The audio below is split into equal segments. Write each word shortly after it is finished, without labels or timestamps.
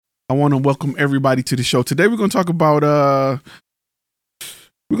I want to welcome everybody to the show. Today we're going to talk about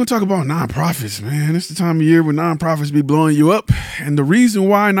nonprofits, man. It's the time of year when nonprofits be blowing you up. And the reason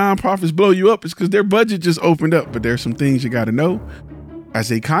why nonprofits blow you up is because their budget just opened up. But there's some things you got to know.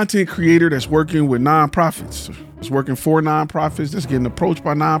 As a content creator that's working with nonprofits, that's working for nonprofits, that's getting approached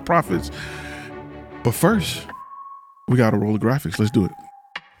by nonprofits. But first, we got to roll the graphics. Let's do it.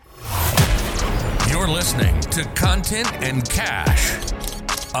 You're listening to Content and Cash,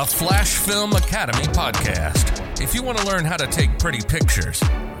 a Flash Film Academy podcast. If you want to learn how to take pretty pictures,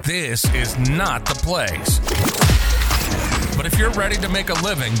 this is not the place. But if you're ready to make a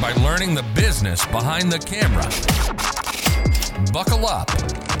living by learning the business behind the camera, buckle up,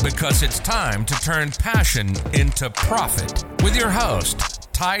 because it's time to turn passion into profit with your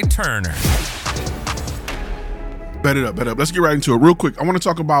host, Ty Turner. Bet it up. Let's get right into it real quick. I want to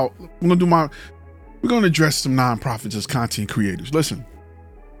talk about, we're going to address some nonprofits as content creators. Listen,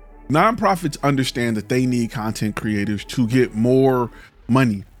 nonprofits understand that they need content creators to get more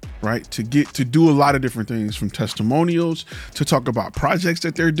money, right? To do a lot of different things, from testimonials to talk about projects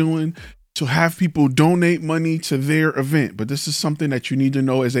that they're doing, to have people donate money to their event. But this is something that you need to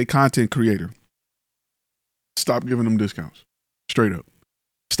know as a content creator. Stop giving them discounts. Straight up.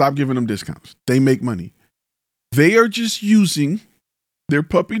 Stop giving them discounts. They make money. They are just using their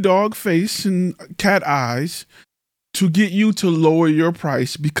puppy dog face and cat eyes to get you to lower your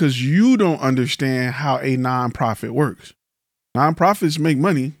price because you don't understand how a nonprofit works. Nonprofits make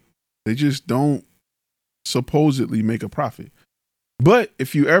money. They just don't supposedly make a profit. But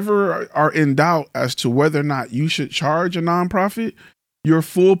if you ever are in doubt as to whether or not you should charge a nonprofit your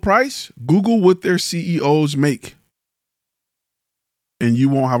full price, Google what their CEOs make. And you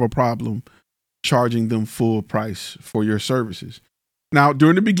won't have a problem charging them full price for your services. Now,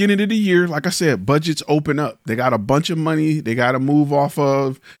 during the beginning of the year, like I said, budgets open up. They got a bunch of money they got to move off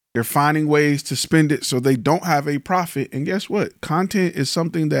of. They're finding ways to spend it so they don't have a profit. And guess what? Content is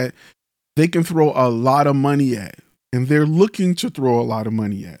something that they can throw a lot of money at. And they're looking to throw a lot of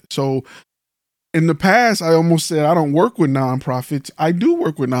money at. So in the past, I almost said I don't work with nonprofits. I do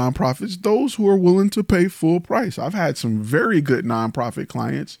work with nonprofits, those who are willing to pay full price. I've had some very good nonprofit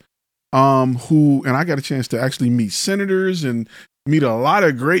clients and I got a chance to actually meet senators and meet a lot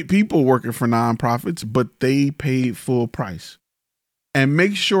of great people working for nonprofits, but they paid full price. And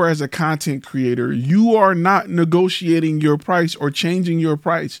make sure as a content creator, you are not negotiating your price or changing your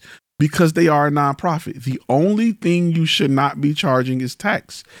price because they are a nonprofit. The only thing you should not be charging is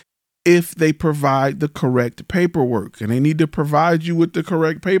tax if they provide the correct paperwork. And they need to provide you with the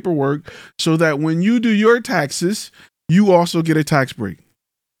correct paperwork so that when you do your taxes, you also get a tax break,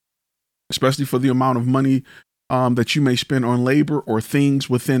 especially for the amount of money that you may spend on labor or things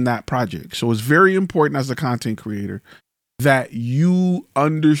within that project. So it's very important as a content creator that you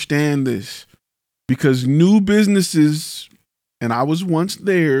understand this, because new businesses, and I was once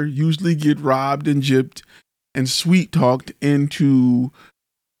there, usually get robbed and gypped and sweet talked into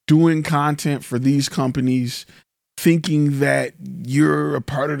doing content for these companies, thinking that you're a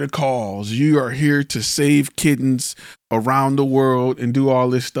part of the cause. You are here to save kittens around the world and do all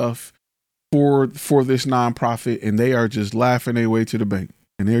this stuff for this nonprofit, and they are just laughing their way to the bank,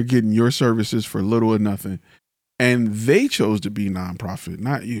 and they're getting your services for little or nothing. And they chose to be nonprofit,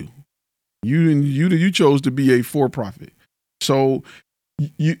 not you. You chose to be a for-profit. So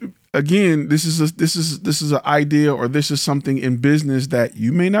you, again, this is an idea, or this is something in business that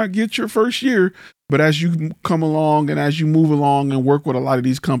you may not get your first year, but as you come along and as you move along and work with a lot of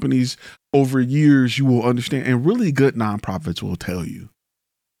these companies over years, you will understand. And really good nonprofits will tell you.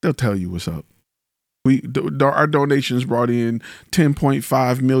 They'll tell you what's up. Our donations brought in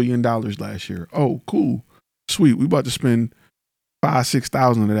 $10.5 million last year. Oh, cool. Sweet. We about to spend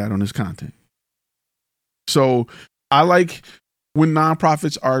 $5,000-$6,000 of that on this content. So I like when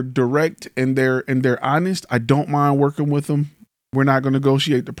nonprofits are direct and they're honest. I don't mind working with them. We're not going to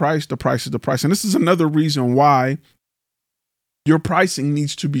negotiate the price. The price is the price. And this is another reason why your pricing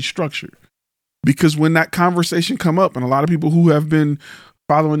needs to be structured. Because when that conversation come up, and a lot of people who have been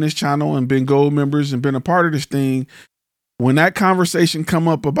following this channel and been gold members and been a part of this thing, when that conversation come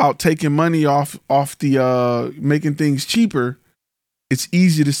up about taking money off the making things cheaper, it's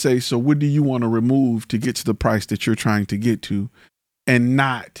easy to say, so what do you want to remove to get to the price that you're trying to get to, and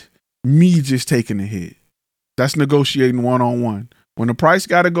not me just taking a hit. That's negotiating one-on-one. When the price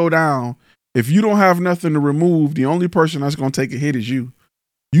got to go down, if you don't have nothing to remove, the only person that's going to take a hit is you.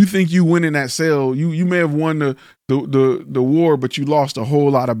 You think you win in that sale. You may have won the war, but you lost a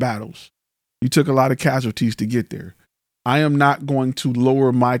whole lot of battles. You took a lot of casualties to get there. I am not going to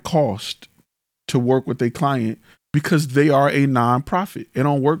lower my cost to work with a client because they are a nonprofit. It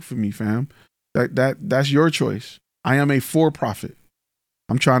don't work for me, fam. That's your choice. I am a for-profit.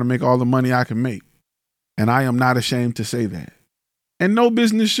 I'm trying to make all the money I can make. And I am not ashamed to say that. And no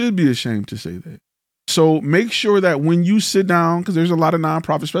business should be ashamed to say that. So make sure that when you sit down, because there's a lot of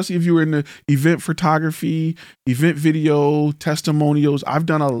nonprofits, especially if you're in the event photography, event video, testimonials. I've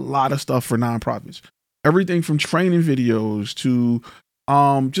done a lot of stuff for nonprofits. Everything from training videos to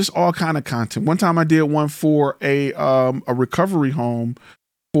just all kind of content. One time I did one for a recovery home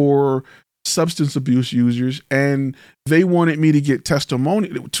for substance abuse users, and they wanted me to get testimony.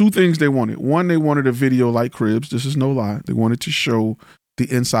 Two things they wanted. One, they wanted a video like Cribs. This is no lie. They wanted to show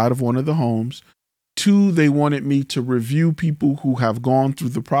the inside of one of the homes. Two, they wanted me to review people who have gone through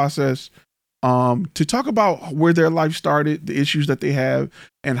the process, to talk about where their life started, the issues that they have,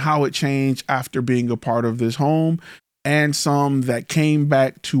 and how it changed after being a part of this home, and some that came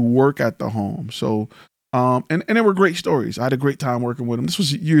back to work at the home. So, and they were great stories. I had a great time working with them. This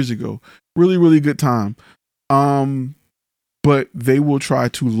was years ago. Really, really good time. But they will try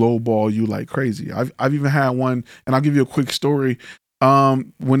to lowball you like crazy. I've even had one, and I'll give you a quick story.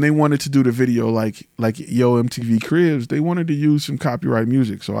 When they wanted to do the video, like Yo MTV Cribs, they wanted to use some copyright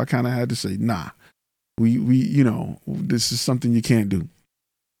music. So I kind of had to say, nah, we, this is something you can't do.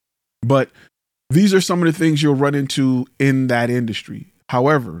 But these are some of the things you'll run into in that industry.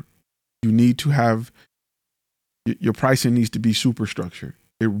 However, you need to have, your pricing needs to be super structured.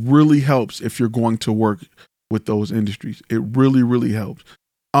 It really helps if you're going to work with those industries. It really, really helps.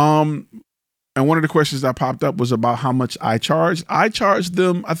 And one of the questions that popped up was about how much I charged. I charged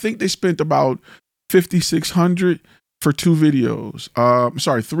them, I think they spent about $5,600 for 3 videos.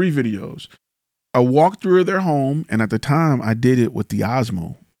 A walkthrough of their home. And at the time I did it with the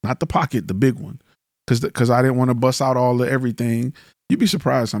Osmo, not the Pocket, the big one. Cause I didn't want to bust out all the everything. You'd be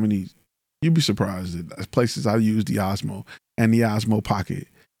surprised at places I use the Osmo and the Osmo Pocket.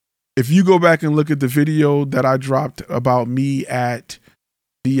 If you go back and look at the video that I dropped about me at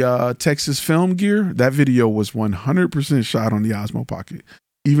the Texas Film Gear, that video was 100% shot on the Osmo Pocket.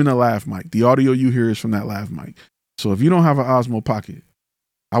 Even the lav mic. The audio you hear is from that lav mic. So if you don't have an Osmo Pocket,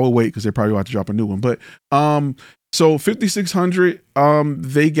 I will wait because they're probably about to drop a new one. But so $5,600,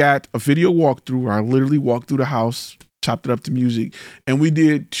 they got a video walkthrough where I literally walked through the house, chopped it up to music, and we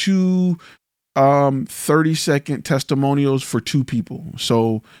did 2 30-second testimonials for 2 people.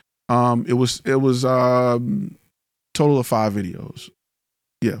 So it was total of 5 videos.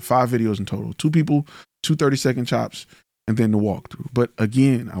 Yeah, 5 videos in total. 2 people, 2 30-second chops, and then the walkthrough. But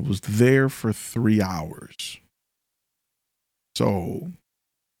again, I was there for 3 hours. So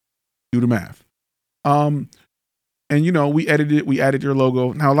do the math. And we edited, we added your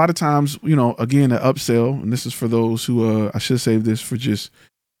logo. Now, a lot of times, again, an upsell, and this is for those who, I should save this for just,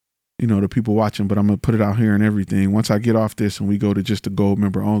 the people watching, but I'm going to put it out here and everything. Once I get off this and we go to just the gold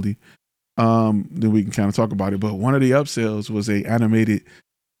member only, then we can kind of talk about it. But one of the upsells was a animated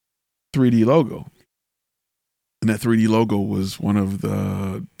 3D logo. And that 3D logo was one of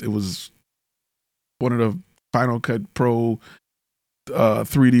the Final Cut Pro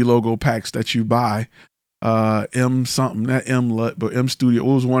 3D logo packs that you buy. M something, not M LUT, but M Studio.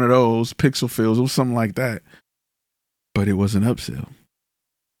 It was one of those Pixel Fills. It was something like that. But it was an upsell.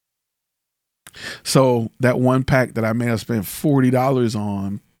 So that one pack that I may have spent $40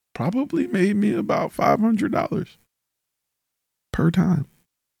 on probably made me about $500 per time.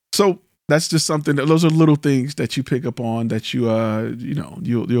 So that's just something that, those are little things that you pick up on that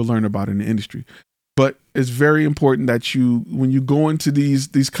you'll learn about in the industry. But it's very important that when you go into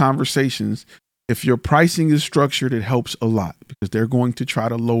these conversations, if your pricing is structured, it helps a lot because they're going to try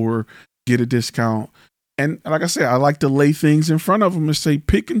to get a discount. And like I said, I like to lay things in front of them and say,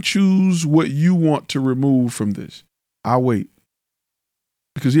 pick and choose what you want to remove from this. I'll wait.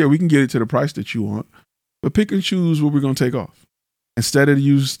 Because we can get it to the price that you want, but pick and choose what we're going to take off. Instead of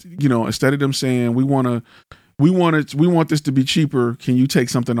them saying, we want this to be cheaper. Can you take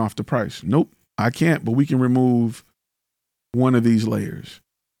something off the price? Nope, I can't, but we can remove one of these layers.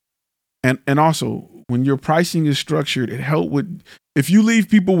 And also, when your pricing is structured, it helps with, if you leave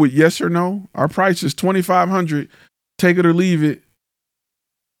people with yes or no, our price is $2,500, take it or leave it.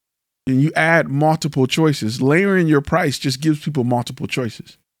 And you add multiple choices. Layering your price just gives people multiple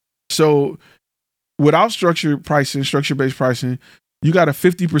choices. So without structured pricing, structure-based pricing, you got a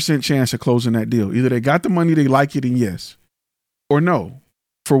 50% chance of closing that deal. Either they got the money, they like it, and yes, or no,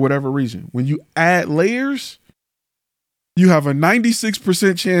 for whatever reason. When you add layers, you have a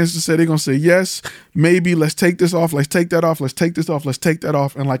 96% chance to say they're going to say yes, maybe, let's take this off, let's take that off, let's take this off, let's take that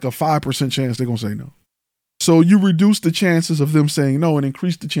off, and like a 5% chance they're going to say no. So you reduce the chances of them saying no and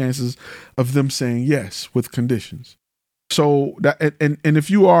increase the chances of them saying yes with conditions. So that, and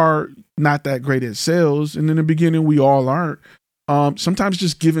if you are not that great at sales, and in the beginning we all aren't, sometimes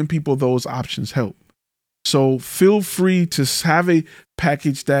just giving people those options help. So feel free to have a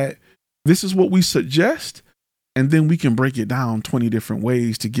package that this is what we suggest, and then we can break it down 20 different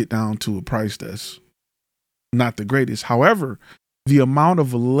ways to get down to a price that's not the greatest. However, the amount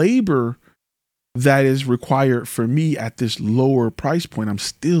of labor that is required for me at this lower price point, I'm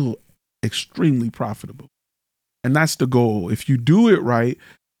still extremely profitable. And that's the goal. If you do it right,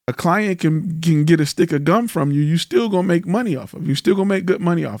 a client can get a stick of gum from you. You still gonna make money off of it. You still gonna make good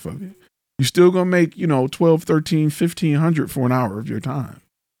money off of it. You still gonna make, 12, 13, 1500 for an hour of your time.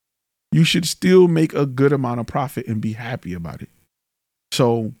 You should still make a good amount of profit and be happy about it.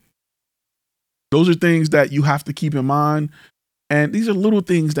 So those are things that you have to keep in mind. And these are little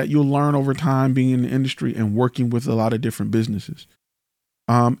things that you'll learn over time being in the industry and working with a lot of different businesses.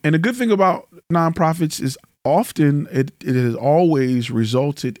 And the good thing about nonprofits is often it has always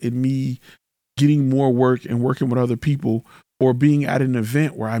resulted in me getting more work and working with other people, or being at an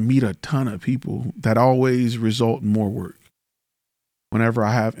event where I meet a ton of people that always result in more work. Whenever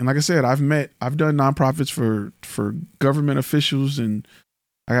I have, and like I said, I've done nonprofits for government officials, and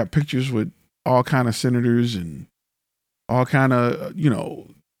I got pictures with all kind of senators and all kind of,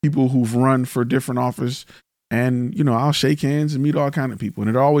 people who've run for different office, and, I'll shake hands and meet all kind of people, and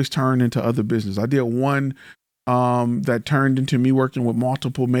it always turned into other business. I did one that turned into me working with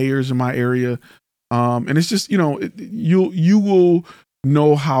multiple mayors in my area. And it's just, you will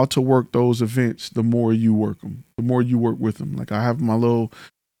know how to work those events the more you work them, the more you work with them. Like I have my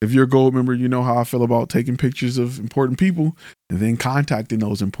if you're a gold member, you know how I feel about taking pictures of important people and then contacting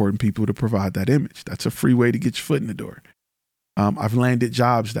those important people to provide that image. That's a free way to get your foot in the door. I've landed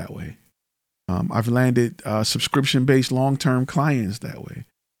jobs that way. I've landed subscription-based long-term clients that way.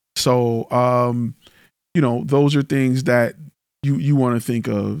 So, those are things that you want to think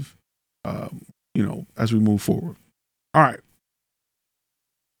of, as we move forward. All right.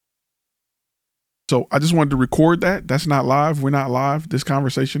 So I just wanted to record that. That's not live. We're not live. This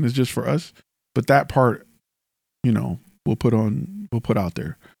conversation is just for us. But that part, we'll put out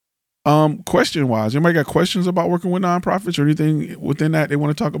there. Question wise, anybody got questions about working with nonprofits or anything within that they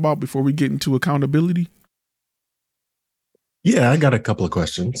want to talk about before we get into accountability? Yeah, I got a couple of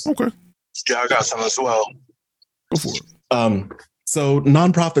questions. Okay. Yeah, I got some as well. Go for it. So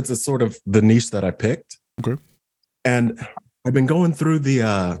nonprofits is sort of the niche that I picked. Okay. And I've been going through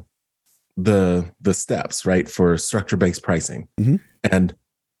the steps, right, for structure-based pricing. Mm-hmm. And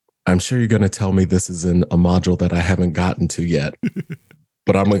I'm sure you're going to tell me this is in a module that I haven't gotten to yet.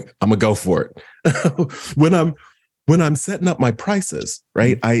 But I'm gonna go for it. when I'm setting up my prices,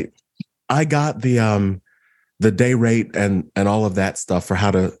 right? I got the day rate and all of that stuff for how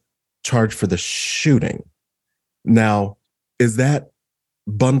to charge for the shooting. Now, is that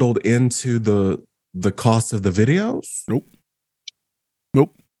bundled into the cost of the videos?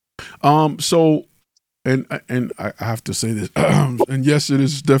 Nope. So, and I have to say this, and yes, it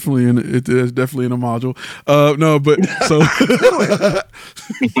is definitely in a module. No, but so,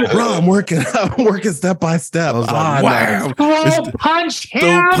 bro, I'm working step by step. I was like, wow, don't punch him.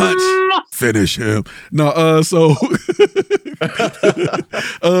 Don't punch, finish him. No, so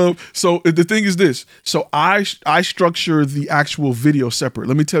the thing is this. So I structure the actual video separate.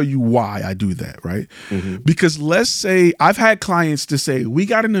 Let me tell you why I do that, right? Mm-hmm. Because let's say I've had clients to say, we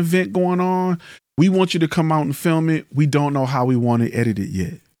got an event going on. We want you to come out and film it. We don't know how we want to edit it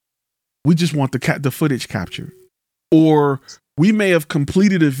yet. We just want the footage captured. Or we may have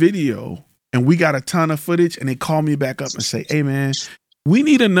completed a video and we got a ton of footage, and they call me back up and say, hey man, we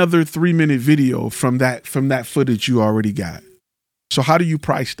need another 3-minute video from that footage you already got. So how do you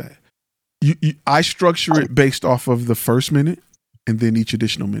price that? I structure it based off of the first minute and then each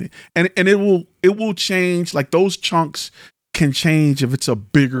additional minute. And it will change, like those chunks can change if it's a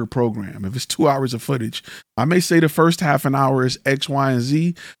bigger program. If it's 2 hours of footage, I may say the first half an hour is X, Y, and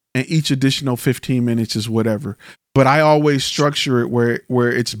Z, and each additional 15 minutes is whatever. But I always structure it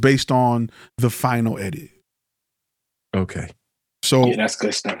where it's based on the final edit. Okay. So yeah, that's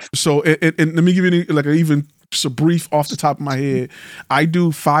good stuff. So and let me give you even a brief off the top of my head. I do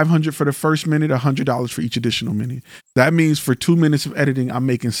 $500 for the first minute, $100 for each additional minute. That means for 2 minutes of editing, I'm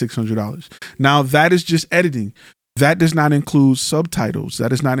making $600. Now that is just editing. That does not include subtitles. That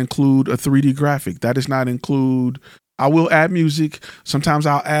does not include a 3D graphic. That does not include, I will add music. Sometimes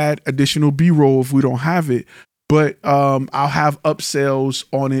I'll add additional B-roll if we don't have it, but I'll have upsells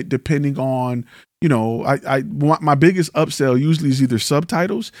on it depending on You know, I want my biggest upsell usually is either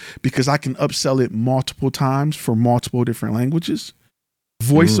subtitles, because I can upsell it multiple times for multiple different languages,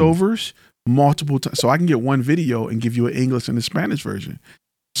 voiceovers multiple times. So I can get one video and give you an English and a Spanish version.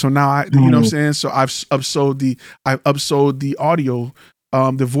 So now you know what I'm saying? So I've upsold the audio,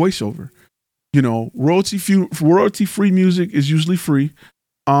 the voiceover. You know, royalty free music is usually free.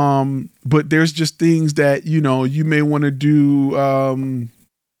 But there's just things that, you know, you may want to do.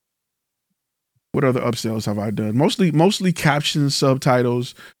 What other upsells have I done? Mostly captions,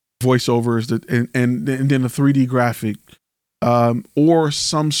 subtitles, voiceovers, and then a 3D graphic, or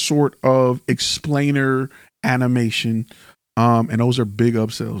some sort of explainer animation. And those are big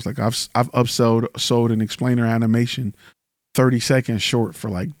upsells. Like I've sold an explainer animation 30 seconds short for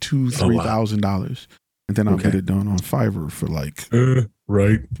like $2,000-$3,000, and then I'll get it done on Fiverr for like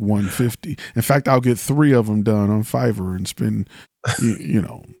right $150. In fact, I'll get 3 of them done on Fiverr and spend, you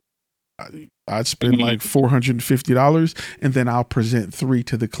know, I'd spend like $450, and then I'll present 3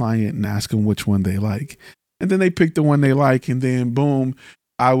 to the client and ask them which one they like, and then they pick the one they like, and then boom,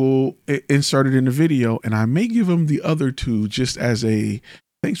 I will insert it in the video, and I may give them the other 2 just as a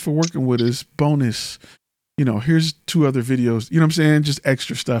thanks for working with us bonus. You know, here's 2 other videos, you know what I'm saying? Just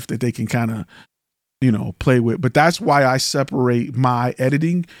extra stuff that they can kind of, you know, play with. But that's why I separate my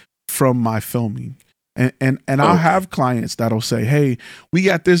editing from my filming. And I'll have clients that'll say, hey, we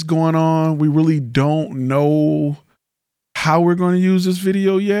got this going on. We really don't know how we're going to use this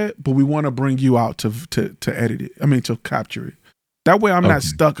video yet, but we want to bring you out to edit it. I mean, to capture it. That way I'm not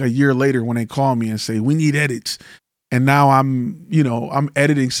stuck a year later when they call me and say, we need edits. And now I'm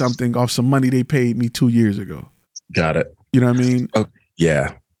editing something off some money they paid me 2 years ago. Got it. You know what I mean? Oh,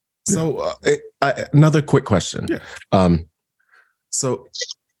 yeah. So another quick question. Yeah. So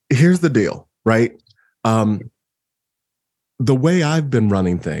here's the deal, right? The way I've been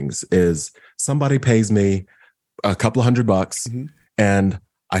running things is somebody pays me a couple of $100, and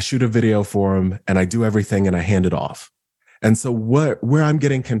I shoot a video for them, and I do everything, and I hand it off. And so where I'm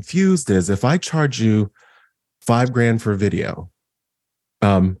getting confused is if I charge you $5,000 for a video,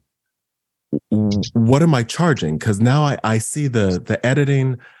 what am I charging? Because now I see the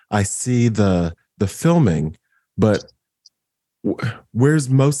editing, I see the filming, but where's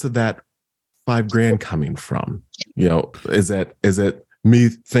most of that $5,000 coming from? You know, is it me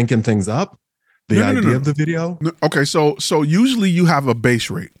thinking things up? The idea of the video? Okay, so usually you have a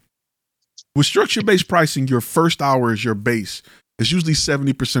base rate. With structure-based pricing, your first hour is your base. It's usually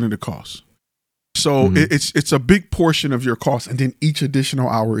 70% of the cost. So it's a big portion of your cost, and then each additional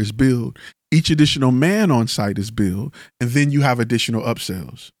hour is billed. Each additional man on site is billed, and then you have additional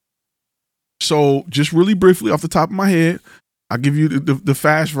upsells. So just really briefly off the top of my head, I'll give you the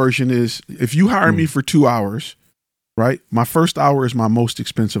fast version is, if you hire me for 2 hours, right? My first hour is my most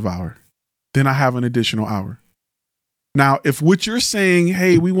expensive hour. Then I have an additional hour. Now, if what you're saying,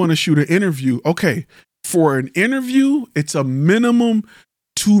 hey, we want to shoot an interview. Okay. For an interview, it's a minimum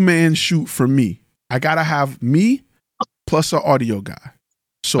 2-man shoot for me. I got to have me plus an audio guy.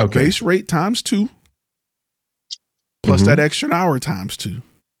 So base rate times 2, plus that extra hour times 2,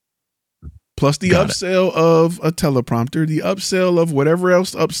 plus the upsell of a teleprompter, the upsell of whatever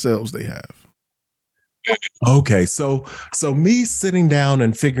else upsells they have. Okay, so me sitting down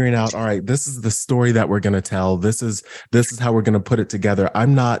and figuring out, all right, this is the story that we're going to tell. This is how we're going to put it together.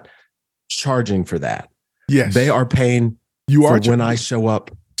 I'm not charging for that. Yes, they are paying. You are when I show up.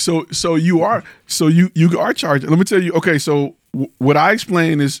 So you are charging. Let me tell you. Okay, so what I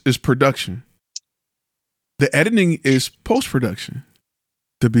explain is production. The editing is post-production.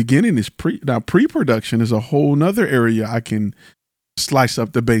 The beginning is pre-production is a whole nother area I can slice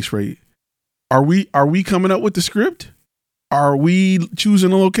up the base rate. Are we coming up with the script? Are we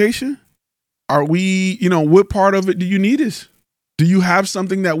choosing a location? Are we, what part of it do you need us? Do you have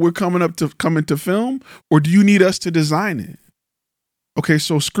something that we're coming to film, or do you need us to design it? Okay,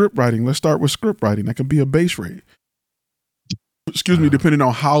 so script writing. Let's start with script writing. That could be a base rate. Excuse me, depending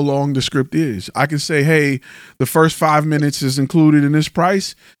on how long the script is. I can say, hey, the first 5 minutes is included in this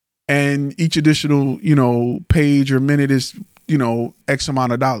price, and each additional, page or minute is, X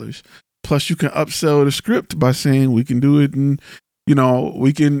amount of dollars. Plus, you can upsell the script by saying we can do it, and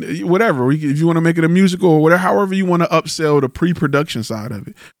we can whatever. If you want to make it a musical or whatever, however you want to upsell the pre-production side of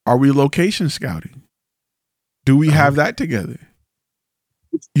it. Are we location scouting? Do we have that together?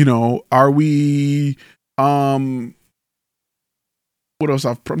 Are we? What else?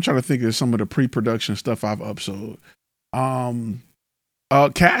 I'm trying to think of some of the pre-production stuff I've upsold.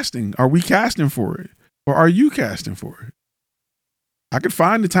 Casting. Are we casting for it, or are you casting for it? I could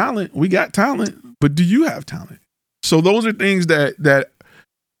find the talent. We got talent, but do you have talent? So those are things that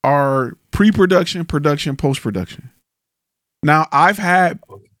are pre-production, production, post-production. Now, I've had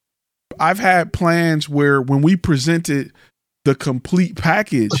plans where when we presented the complete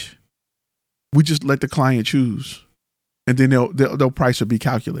package, we just let the client choose, and then they'll price will be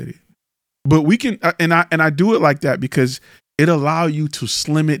calculated. But we can, and I do it like that because it allows you to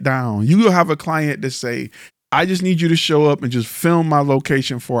slim it down. You will have a client that say, I just need you to show up and just film my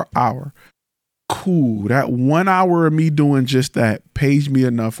location for an hour. Cool. That 1 hour of me doing just that pays me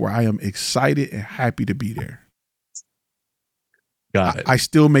enough where I am excited and happy to be there. Got it. I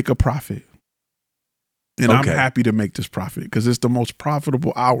still make a profit. And I'm happy to make this profit because it's the most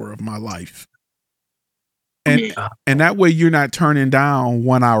profitable hour of my life. And that way you're not turning down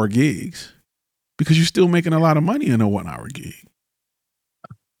 1 hour gigs because you're still making a lot of money in a 1 hour gig.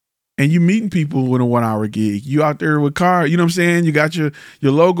 And you meeting people with a 1 hour gig. You out there with car, you know what I'm saying? You got your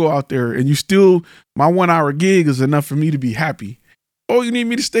logo out there and you still, my 1 hour gig is enough for me to be happy. Oh, you need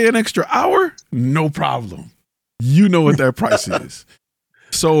me to stay an extra hour? No problem. You know what that price is.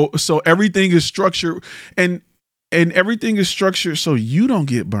 So everything is structured and everything is structured so you don't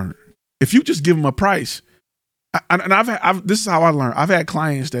get burnt. If you just give them a price, and this is how I learned. I've had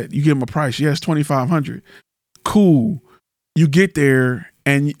clients that you give them a price. Yes, $2,500. Cool. You get there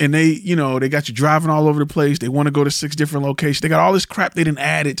and they, they got you driving all over the place. They want to go to 6 different locations. They got all this crap they didn't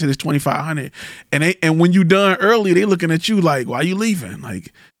add it to this $2,500. And when you done early, they looking at you like, why are you leaving?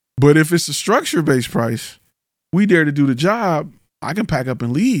 Like, but if it's a structure-based price, we dare to do the job. I can pack up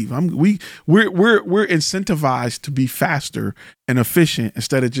and leave. We're incentivized to be faster and efficient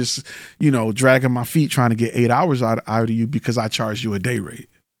instead of just, dragging my feet trying to get 8 hours out of you because I charge you a day rate.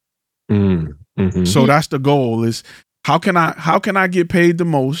 Mm-hmm. So that's the goal is how can I get paid the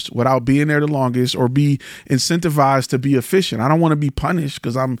most without being there the longest or be incentivized to be efficient? I don't want to be punished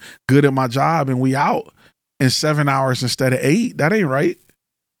because I'm good at my job and we out in 7 hours instead of 8. That ain't right.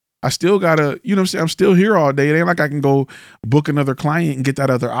 I still gotta, I'm still here all day. It ain't like I can go book another client and get that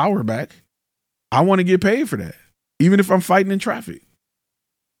other hour back. I want to get paid for that, even if I'm fighting in traffic.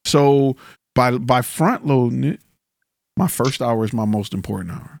 So by front loading it, my first hour is my most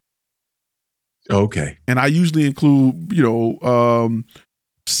important hour. Okay. And I usually include,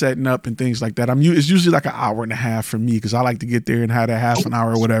 setting up and things like that. It's usually like an hour and a half for me because I like to get there and have that half an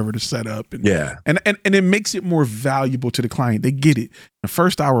hour or whatever to set up. And, yeah. And it makes it more valuable to the client. They get it. The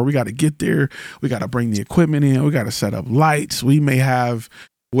first hour, we got to get there. We got to bring the equipment in. We got to set up lights. We may have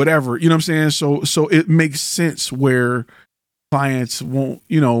whatever, you know what I'm saying? So it makes sense where clients won't,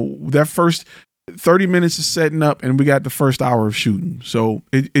 that first 30 minutes is setting up and we got the first hour of shooting. So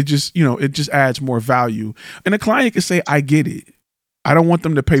it just, it just adds more value. And the client can say, I get it. I don't want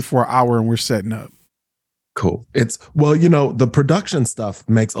them to pay for an hour and we're setting up. Cool. The production stuff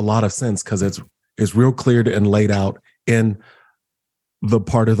makes a lot of sense because it's real clear and laid out in the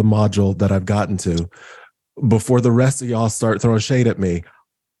part of the module that I've gotten to. Before the rest of y'all start throwing shade at me,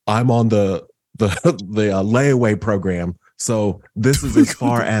 I'm on the layaway program. So this is as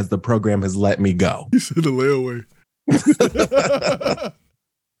far as the program has let me go. You said the layaway.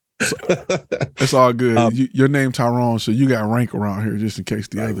 It's all good. Your name Tyrone, so you got rank around here just in case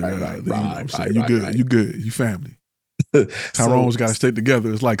the other guy. You good. You good. You family. Tyrone's got to stay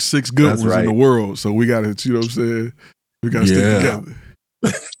together. It's like 6 good ones in the world, so we got to. You know what I'm saying? We got to stay together.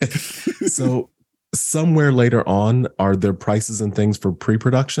 So somewhere later on, are there prices and things for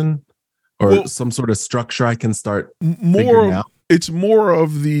pre-production, or some sort of structure I can start figuring out? It's more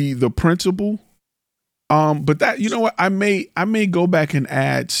of the principle. But that, you know what, I may go back and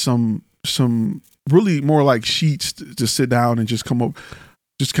add some really more like sheets to sit down and just come up,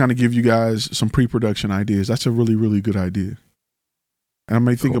 just kind of give you guys some pre-production ideas. That's a really, really good idea. And I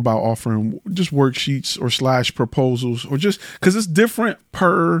may think about offering just worksheets or / proposals or just because it's different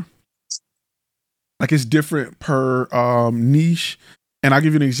per niche. And I'll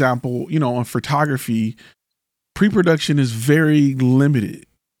give you an example, on photography, pre-production is very limited.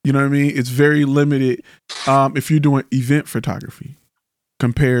 You know what I mean? It's very limited if you're doing event photography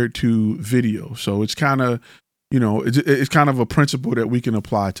compared to video. So it's kind of, it's kind of a principle that we can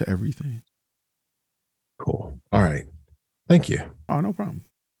apply to everything. Cool. All right. Thank you. Oh, no problem.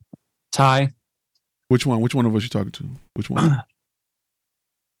 Ty. Which one? Which one of us you talking to? Which one?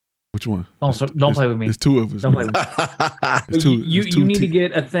 Which one? Don't play with me. There's 2 of us. Don't play with me. You need to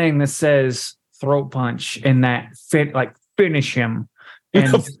get a thing that says throat punch and that finish him. And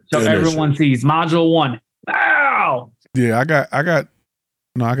so everyone sees module 1. Wow. Yeah, I got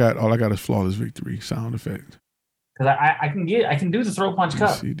all I got is flawless victory sound effect. Because I can do the throat punch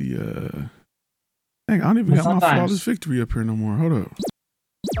cup. See the dang, I don't even got my flawless victory up here no more. Hold up.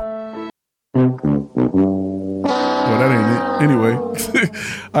 Well, that ain't it. Anyway,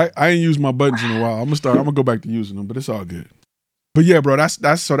 I ain't used my buttons in a while. I'm gonna go back to using them, but it's all good. But yeah, bro,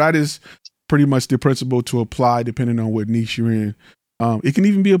 that is pretty much the principle to apply depending on what niche you're in. It can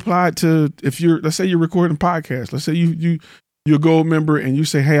even be applied to let's say you're recording podcasts. Let's say you're a gold member and you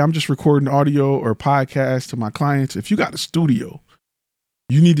say, hey, I'm just recording audio or podcast to my clients. If you got a studio,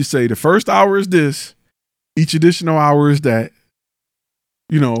 you need to say the first hour is this, each additional hour is that.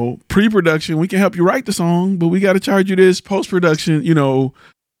 Pre-production, we can help you write the song, but we got to charge you this. Post-production,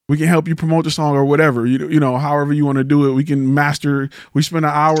 we can help you promote the song or whatever, however you want to do it. We can master. We spend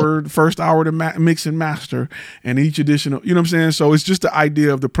an hour, the first hour to mix and master, and each additional, you know what I'm saying? So it's just the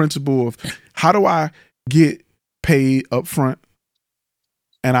idea of the principle of how do I get paid up front?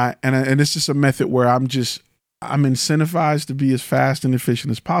 And it's just a method where I'm incentivized to be as fast and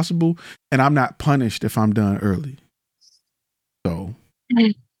efficient as possible. And I'm not punished if I'm done early. So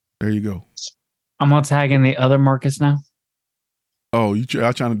there you go. I'm gonna tag in the other Marcus now. Oh,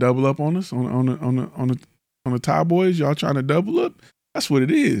 y'all trying to double up on us on the Thai boys? Y'all trying to double up? That's what it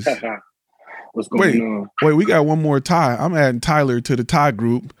is. What's going on? Wait, we got one more Thai. I'm adding Tyler to the Thai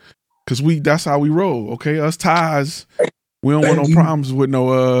group because that's how we roll. Okay, us Thais, we don't want no problems with no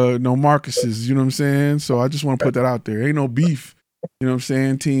Marcuses. You know what I'm saying? So I just want to put that out there. Ain't no beef. You know what I'm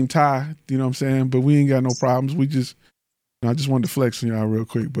saying? Team Thai. You know what I'm saying? But we ain't got no problems. I just wanted to flex on y'all real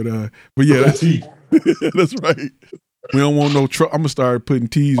quick, but yeah, that's right. We don't want no trouble. I'm gonna start putting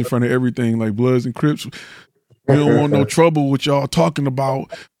T's in front of everything like Bloods and Crips. We don't want no trouble with y'all talking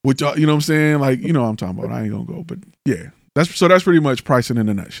about with y'all. You know what I'm saying? Like, what I'm talking about. I ain't gonna go, but yeah, that's pretty much pricing in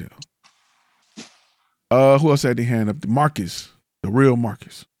a nutshell. Who else had their hand up? Marcus, the real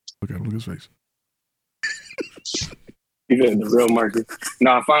Marcus. Look at his face. The real Marcus.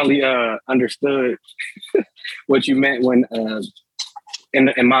 No, I finally understood what you meant when in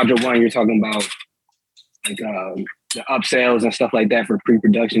module 1 you're talking about like the upsells and stuff like that for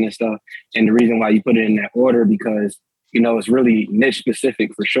pre-production and stuff. And the reason why you put it in that order because it's really niche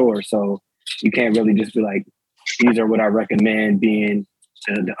specific for sure. So you can't really just be like, these are what I recommend being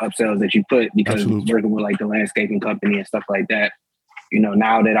the upsells that you put because Absolutely. Working with like the landscaping company and stuff like that.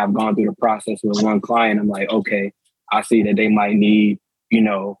 Now that I've gone through the process with one client, I'm like, okay, I see that they might need,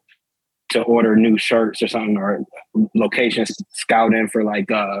 to order new shirts or something or location scouting for like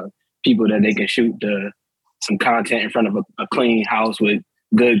people that they can shoot some content in front of a clean house with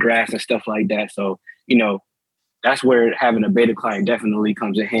good grass and stuff like that. So, that's where having a beta client definitely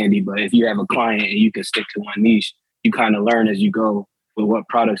comes in handy. But if you have a client and you can stick to one niche, you kind of learn as you go with what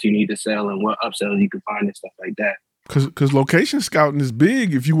products you need to sell and what upsells you can find and stuff like that. Because location scouting is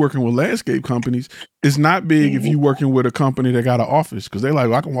big if you're working with landscape companies. It's not big if you're working with a company that got an office because they're like,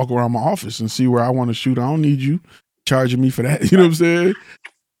 well, I can walk around my office and see where I want to shoot. I don't need you charging me for that. You know what I'm saying?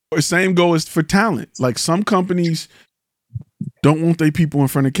 Or same goal is for talent. Like some companies don't want their people in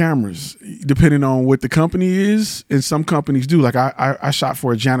front of cameras, depending on what the company is. And some companies do. Like I shot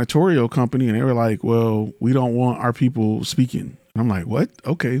for a janitorial company and they were like, well, we don't want our people speaking. And I'm like, what?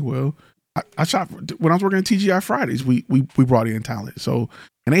 Okay, well. I shot when I was working at TGI Fridays. We brought in talent. So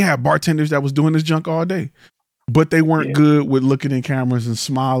and they had bartenders that was doing this junk all day, but they weren't good with looking in cameras and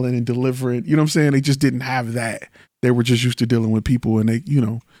smiling and delivering. You know what I'm saying? They just didn't have that. They were just used to dealing with people, and they,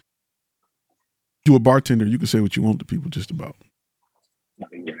 you a bartender, you can say what you want to people, just about.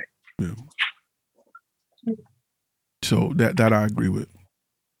 Yeah. So that I agree with.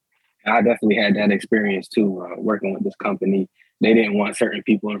 I definitely had that experience too, working with this company. They didn't want certain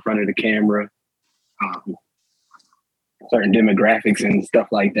people in front of the camera, certain demographics and stuff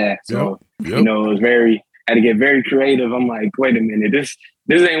like that. So, it was had to get very creative. I'm like, wait a minute, this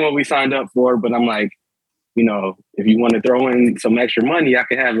ain't what we signed up for. But I'm like, if you want to throw in some extra money, I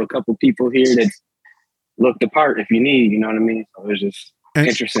can have a couple people here that look the part if you need, you know what I mean? So it's just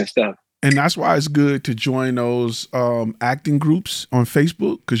interesting stuff. And that's why it's good to join those acting groups on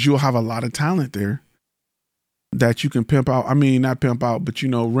Facebook because you'll have a lot of talent there that you can pimp out. I mean, not pimp out, but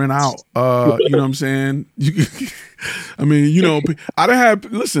rent out. You know what I'm saying?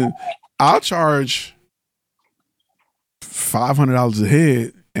 Listen, I'll charge $500 a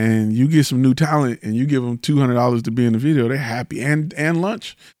head, and you get some new talent, and you give them $200 to be in the video. They're happy, and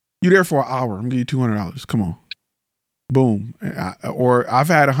lunch. You're there for an hour. I'm gonna give you $200. Come on, boom. Or I've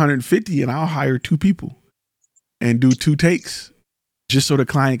had 150, and I'll hire 2 people and do 2 takes, just so the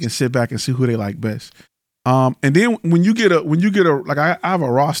client can sit back and see who they like best. And then when you get a like I have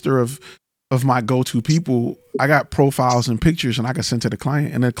a roster of my go-to people. I got profiles and pictures, and I can send to the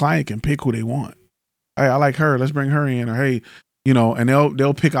client, and the client can pick who they want. Hey, I like her. Let's bring her in. Or hey, and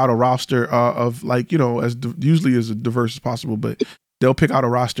they'll pick out a roster of like usually as diverse as possible, but they'll pick out a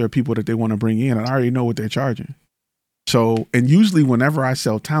roster of people that they want to bring in, and I already know what they're charging. So, and usually whenever I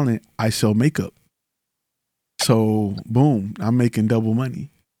sell talent, I sell makeup. So boom, I'm making double money.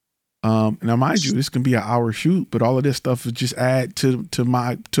 Now mind you, this can be an hour shoot, but all of this stuff is just add to the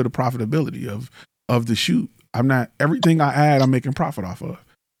profitability of the shoot. I'm not, everything I add, I'm making profit off of.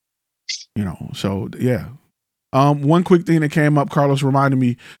 So yeah. One quick thing that came up, Carlos reminded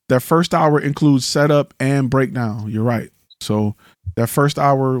me that first hour includes setup and breakdown. You're right. So that first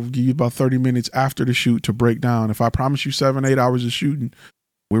hour will give you about 30 minutes after the shoot to break down. If I promise you 7-8 hours of shooting,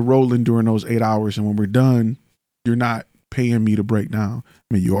 we're rolling during those 8 hours. And when we're done, you're not paying me to break down.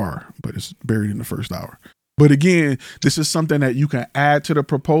 I mean, you are, but it's buried in the first hour. But again, this is something that you can add to the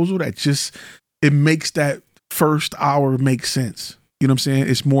proposal that just, it makes that first hour make sense. You know what I'm saying?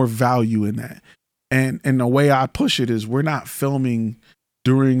 It's more value in that. And the way I push it is we're not filming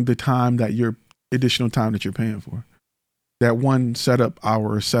during the time that additional time that you're paying for. That one setup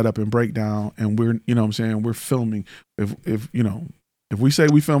hour, setup and breakdown, and we're, you know what I'm saying, we're filming. If we say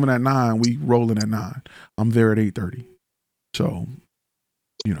we filming at 9, we rolling at 9. I'm there at 8:30. So,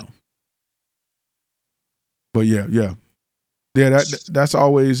 but yeah. That's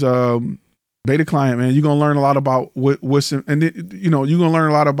always beta client, man. You're gonna learn a lot about what's in, and you're gonna learn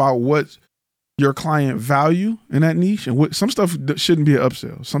a lot about what your client value in that niche, and what some stuff shouldn't be an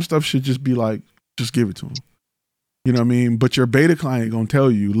upsell. Some stuff should just be like, just give it to them. You know what I mean? But your beta client gonna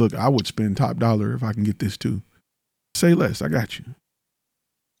tell you, look, I would spend top dollar if I can get this too. Say less, I got you.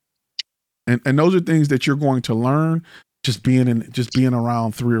 And those are things that you're going to learn just being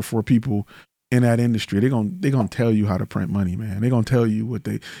around 3 or 4 people in that industry. They're gonna tell you how to print money, man. They're gonna tell you what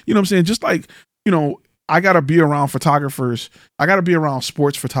they, you know what I'm saying? Just like, I gotta be around photographers. I gotta be around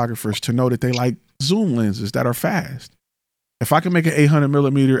sports photographers to know that they like zoom lenses that are fast. If I can make an 800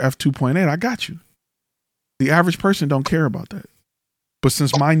 millimeter f2.8, I got you. The average person don't care about that. But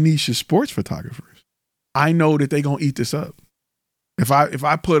since my niche is sports photographers, I know that they gonna eat this up. If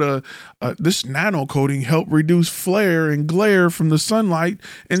I put this nano coating help reduce flare and glare from the sunlight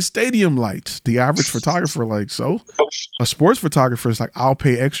and stadium lights, the average photographer so a sports photographer is like, I'll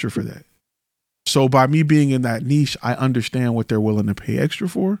pay extra for that. So by me being in that niche, I understand what they're willing to pay extra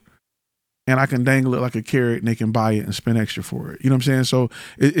for, and I can dangle it like a carrot and they can buy it and spend extra for it. You know what I'm saying? So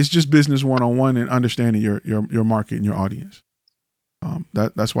it's just business 101 and understanding your market and your audience.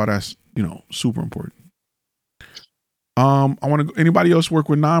 That's why that's, super important. Anybody else work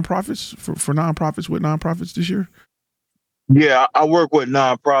with nonprofits for nonprofits with nonprofits this year? Yeah, I work with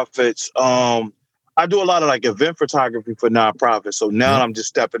nonprofits. I do a lot of like event photography for nonprofits. So now I'm just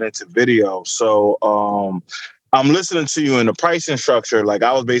stepping into video. So I'm listening to you in the pricing structure. Like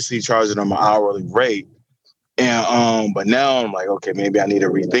I was basically charging them an hourly rate. And but now I'm like, okay, maybe I need to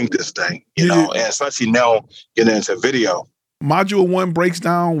rethink this thing, and especially now getting into video. Module 1 breaks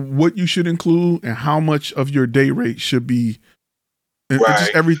down what you should include and how much of your day rate should be, and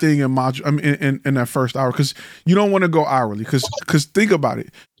just everything in module. I mean, in that first hour, because you don't want to go hourly. Because think about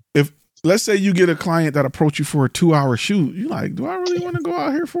it. If let's say you get a client that approach you for a 2-hour shoot, you're like, do I really want to go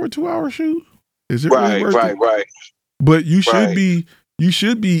out here for a 2-hour shoot? Is it really worth it? Right. But you should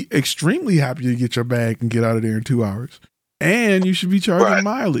be extremely happy to get your bag and get out of there in 2 hours, and you should be charging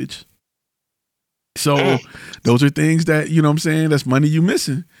mileage. So those are things that, you know what I'm saying, that's money you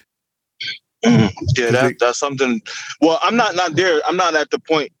missing. Yeah, that's something. Well, I'm not there. I'm not at the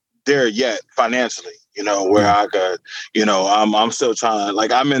point there yet financially, where I could, I'm still trying to,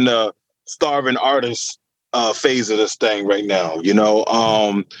 like, I'm in the starving artist phase of this thing right now.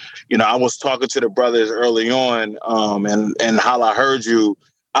 I was talking to the brothers early on, and how I heard you.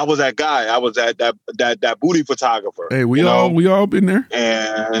 I was that guy. I was that booty photographer. Hey, we all been there.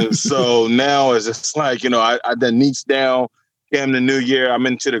 And so now it's just like, I done niched down, came the new year. I'm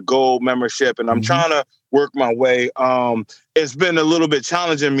into the gold membership, and I'm trying to work my way. It's been a little bit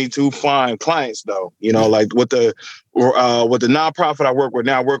challenging me to find clients though. Like with the nonprofit I work with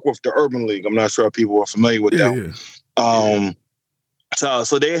now, I work with the Urban League. I'm not sure if people are familiar with them. Yeah.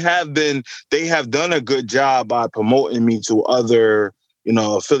 So they have done a good job by promoting me to other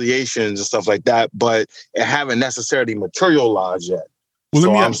affiliations and stuff like that, but it haven't necessarily materialized yet. Well,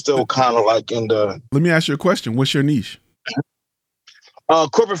 so I'm still kind of like in the. Let me ask you a question. What's your niche?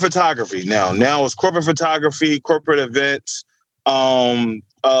 Corporate photography. Now it's corporate photography, corporate events. I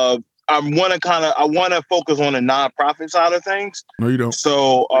want to focus on the nonprofit side of things. No, you don't.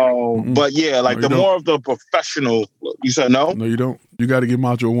 So, but yeah, like more of the professional. You said no? No, you don't. You got to get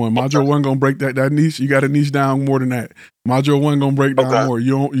Module 1. Module 1 gonna break that niche. You got to niche down more than that. Module 1 gonna break down more.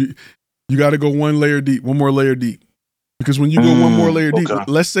 You got to go one more layer deep. Because when you go one more layer deep,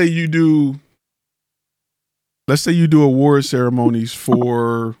 let's say you do award ceremonies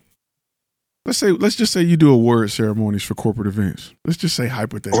for let's just say you do award ceremonies for corporate events. Let's just say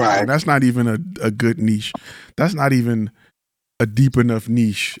hypothetically. Right. That's not even a good niche. That's not even a deep enough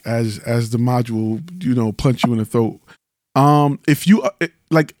niche as the module, punch you in the throat. If you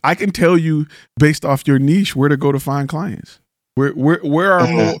like, I can tell you based off your niche where to go to find clients. Where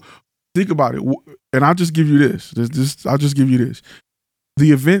are think about it, and I'll just give you this. I'll just give you this.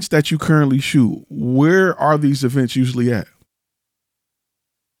 The events that you currently shoot, where are these events usually at?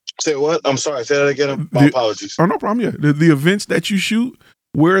 Say what? I'm sorry. Say that again. My apologies. Oh, no problem. Yeah, the events that you shoot,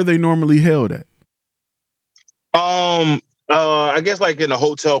 where are they normally held at? I guess like in the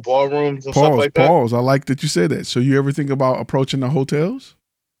hotel ballrooms and stuff like that. I like that you said that. So you ever think about approaching the hotels?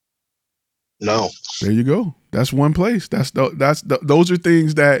 No. There you go. That's one place. Those are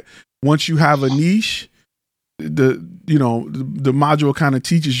things that once you have a niche, the module kind of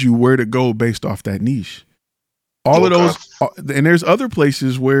teaches you where to go based off that niche. All of those, and there's other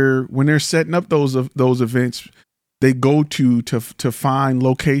places where when they're setting up those events, they go to find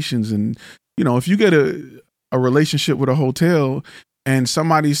locations. And if you get a relationship with a hotel and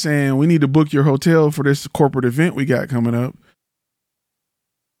somebody's saying we need to book your hotel for this corporate event we got coming up,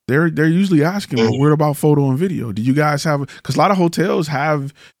 they're usually asking, well, what about photo and video? Do you guys have? Because a lot of hotels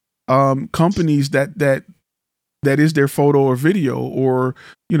have companies that is their photo or video or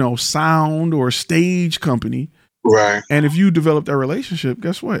sound or stage company. Right. And if you develop that relationship,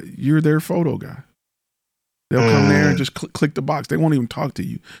 guess what? You're their photo guy. They'll come there and just click the box. They won't even talk to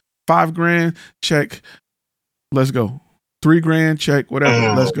you. $5,000, check. Let's go. $3,000, check.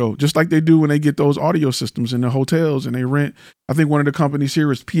 Whatever. Let's go. Just like they do when they get those audio systems in the hotels and they rent. I think one of the companies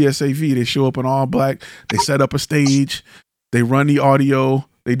here is PSAV. They show up in all black. They set up a stage. They run the audio.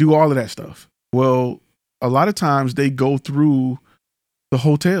 They do all of that stuff. Well, a lot of times they go through the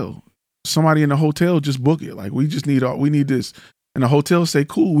hotel. Somebody in the hotel just book it. Like, we need this. And the hotel say,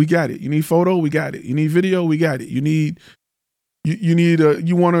 cool, we got it. You need photo? We got it. You need video? We got it. You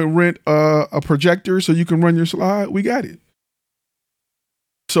want to rent a projector so you can run your slide? We got it.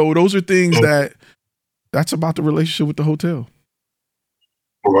 So those are things that's about the relationship with the hotel.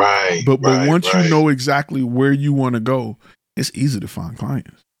 Right. But once you know exactly where you want to go, it's easy to find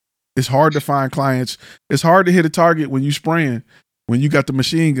clients. It's hard to find clients. It's hard to hit a target when you spraying. When you got the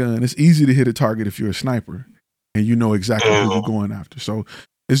machine gun, it's easy to hit a target if you're a sniper and you know exactly who you're going after. So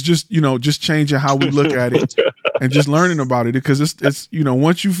it's just, just changing how we look at it and just learning about it, because it's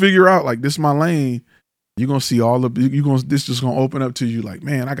once you figure out like this is my lane, you're going to see this is going to open up to you like,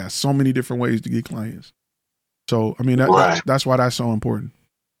 man, I got so many different ways to get clients. So, I mean, that's why that's so important.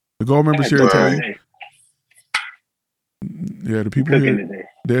 The gold members here tell you. Yeah, the people here,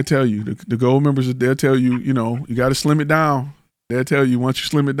 they'll tell you. The gold members, they'll tell you, you got to slim it down. They'll tell you once you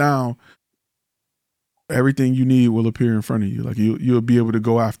slim it down, everything you need will appear in front of you. Like you'll be able to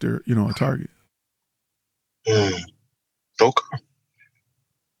go after, a target. Okay.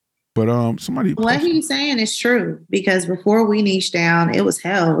 But somebody. What he's saying is true, because before we niched down, it was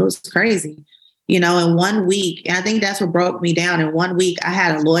hell. It was crazy. In 1 week, and I think that's what broke me down. In 1 week, I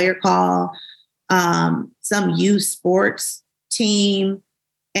had a lawyer call, some youth sports team,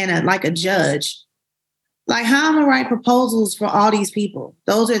 and a judge. Like, how am I write proposals for all these people?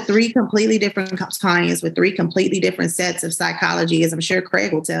 Those are 3 completely different clients with 3 completely different sets of psychology, as I'm sure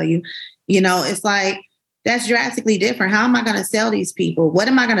Craig will tell you. It's like, that's drastically different. How am I going to sell these people? What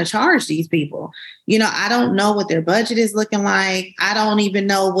am I going to charge these people? I don't know what their budget is looking like. I don't even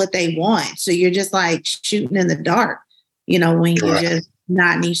know what they want. So you're just like shooting in the dark, when you're just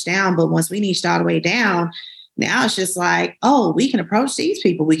not niche down. But once we niched all the way down, now it's just like, oh, we can approach these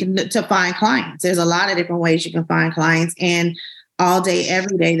people. We can to find clients. There's a lot of different ways you can find clients, and all day,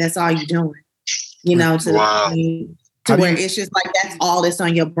 every day, that's all you're doing. To where it's just like that's all that's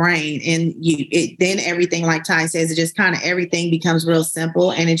on your brain, and then everything, like Ty says, it just kind of everything becomes real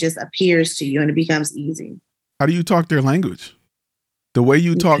simple, and it just appears to you, and it becomes easy. How do you talk their language? The way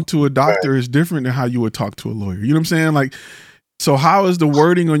you talk to a doctor is different than how you would talk to a lawyer. You know what I'm saying? Like, so how is the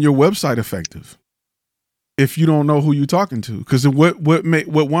wording on your website effective if you don't know who you're talking to? Because what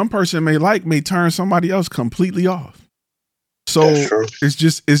one person may turn somebody else completely off. So it's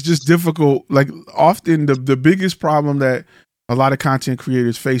just difficult. Like, often the biggest problem that a lot of content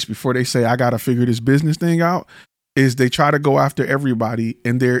creators face before they say, I got to figure this business thing out, is they try to go after everybody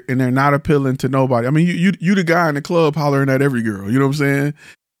and they're not appealing to nobody. I mean, you the guy in the club hollering at every girl, you know what I'm saying?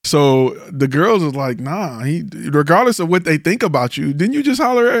 So the girls is like, nah, regardless of what they think about you, didn't you just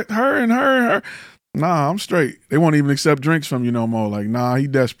holler at her and her and her? Nah, I'm straight. They won't even accept drinks from you no more. Like, nah, he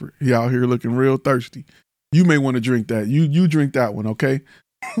desperate. He out here looking real thirsty. You may want to drink that. You drink that one, okay?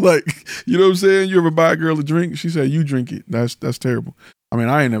 Like, you know what I'm saying? You ever buy a girl a drink? She said, you drink it. That's terrible. I mean,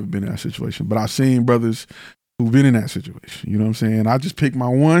 I ain't never been in that situation, but I've seen brothers who've been in that situation. You know what I'm saying? I just pick my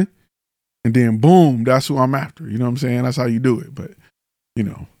one and then boom, that's who I'm after. You know what I'm saying? That's how you do it. But, you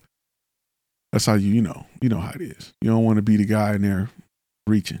know, that's how you know how it is. You don't want to be the guy in there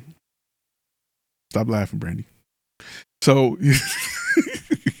reaching. Stop laughing, Brandy. So,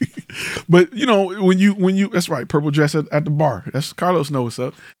 but you know, when you, that's right. Purple dress at the bar. That's Carlos knows what's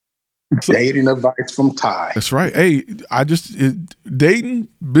up. So, dating advice from Ty. That's right. Hey, dating,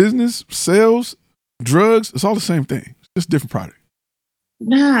 business, sales, drugs, it's all the same thing. It's just different product.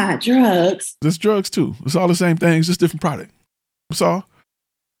 Nah, drugs. It's drugs too. It's all the same thing. It's just different product. That's all.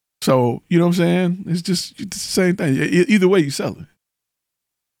 So, you know what I'm saying? It's the same thing. Either way, you sell it.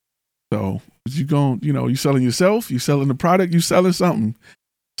 So, you selling yourself, you selling the product, you selling something.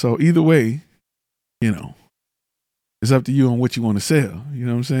 So, either way, you know, it's up to you on what you want to sell. You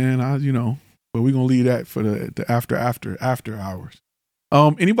know what I'm saying? But we're going to leave that for the after hours.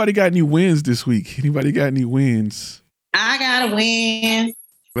 Anybody got any wins this week? Anybody got any wins? I got a win.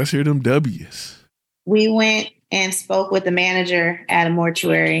 Let's hear them W's. We went and spoke with the manager at a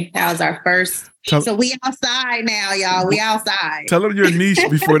mortuary. That was our first. So we outside now, y'all. We outside. Tell them your niche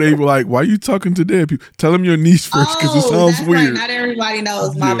before they were like, why are you talking to dead people? Tell them your niche first because it sounds weird. Right. Not everybody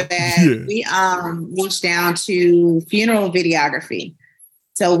knows. My bad. Yeah. We niched down to funeral videography.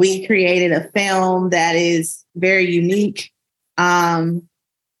 So we created a film that is very unique. And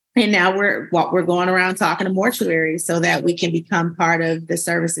now we're going around talking to mortuaries so that we can become part of the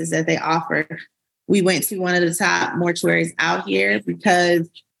services that they offer. We went to one of the top mortuaries out here because,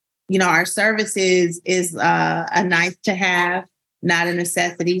 our services is a nice to have, not a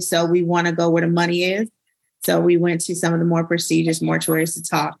necessity. So we want to go where the money is. So we went to some of the more prestigious mortuaries to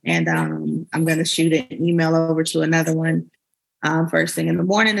talk. And I'm going to shoot an email over to another one first thing in the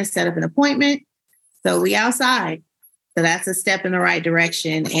morning to set up an appointment. So we outside. So that's a step in the right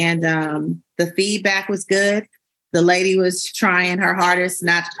direction. And the feedback was good. The lady was trying her hardest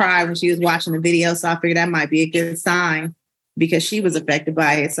not to cry when she was watching the video. So I figured that might be a good sign because she was affected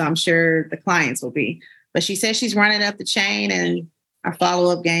by it. So I'm sure the clients will be. But she said she's running up the chain and our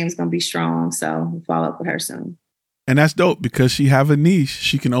follow-up game is going to be strong. So we'll follow up with her soon. And that's dope because she have a niche.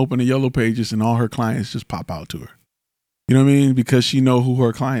 She can open the yellow pages and all her clients just pop out to her. You know what I mean? Because she know who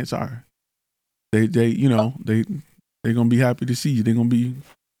her clients are. They're going to be happy to see you. They're going to be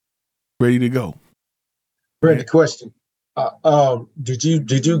ready to go. Brandon, question. Did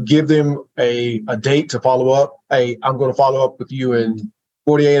you give them a date to follow up? Hey, I'm going to follow up with you in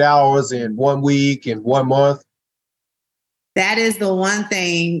 48 hours, in 1 week, in 1 month? That is the one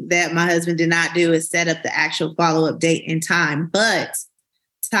thing that my husband did not do is set up the actual follow-up date and time. But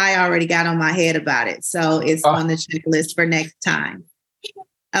Ty already got on my head about it. So it's on the checklist for next time.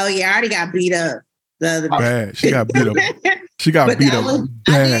 Oh, yeah, I already got beat up. Bad. She got beat up. She got beat up.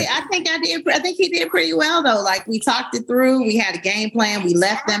 I think he did pretty well, though. Like, we talked it through. We had a game plan. We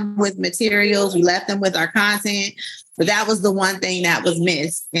left them with materials. We left them with our content. But that was the one thing that was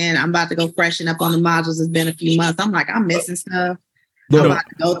missed. And I'm about to go freshen up on the modules. It's been a few months. I'm like, I'm missing stuff. I'm about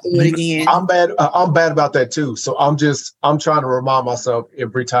to go through it again. I'm bad about that too. So I'm trying to remind myself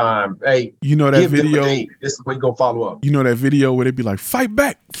every time. Hey, that video. This is where you gonna follow up. That video where they'd be like, fight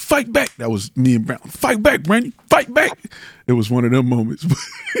back. That was me and Brown. Fight back, Brandy. Fight back. It was one of them moments.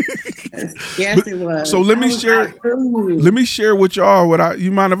 Yes, it was. So let me share with y'all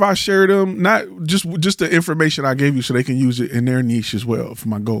you mind if I share them? Not just the information I gave you so they can use it in their niche as well for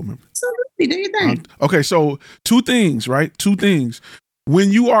my gold members. Absolutely. Do your thing. Okay, so two things, right? Two things.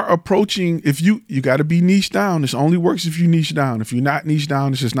 When you are approaching, if you got to be niche down. This only works if you niche down. If you're not niche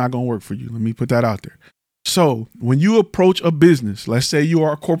down, it's just not going to work for you. Let me put that out there. So when you approach a business, let's say you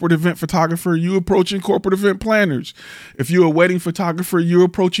are a corporate event photographer, you approaching corporate event planners. If you're a wedding photographer, you're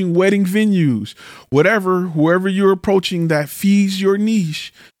approaching wedding venues, whoever you're approaching that feeds your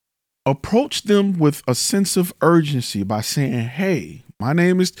niche, approach them with a sense of urgency by saying, hey, my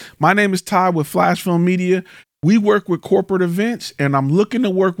name is Ty with Flash Film Media. We work with corporate events and I'm looking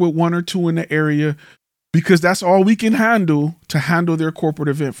to work with one or two in the area because that's all we can handle to handle their corporate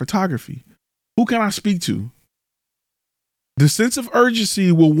event photography. Who can I speak to? The sense of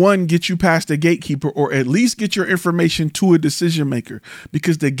urgency will, one, get you past the gatekeeper or at least get your information to a decision maker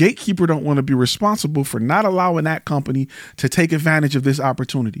because the gatekeeper don't want to be responsible for not allowing that company to take advantage of this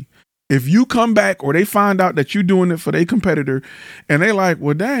opportunity. If you come back or they find out that you're doing it for their competitor and they like,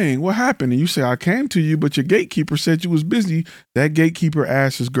 well, dang, what happened? And you say, I came to you, but your gatekeeper said you was busy. That gatekeeper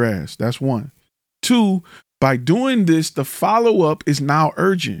ass is grass. That's one. Two, by doing this, the follow-up is now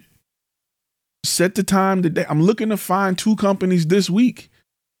urgent. Set the time today. I'm looking to find 2 companies this week.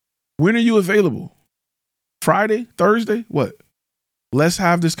 When are you available? Friday? Thursday? What? Let's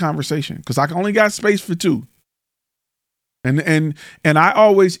have this conversation because I only got space for 2. And I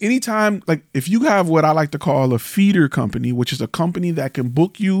always, anytime, like if you have what I like to call a feeder company, which is a company that can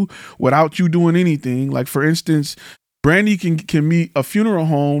book you without you doing anything. Like for instance, Brandy can meet a funeral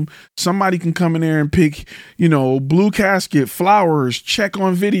home. Somebody can come in there and pick, blue casket, flowers, check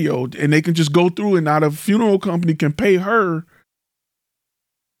on video, and they can just go through and now the funeral company can pay her.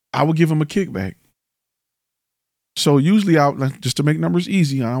 I would give them a kickback. So usually just to make numbers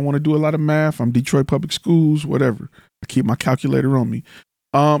easy, I don't want to do a lot of math. I'm Detroit Public Schools, whatever. I keep my calculator on me.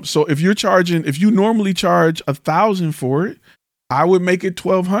 So if you normally charge $1,000 for it, I would make it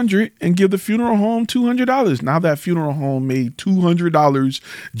 $1,200 and give the funeral home $200. Now that funeral home made $200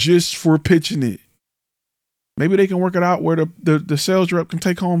 just for pitching it. Maybe they can work it out where the sales rep can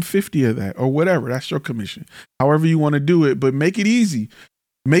take home 50 of that or whatever. That's your commission. However you want to do it, but make it easy.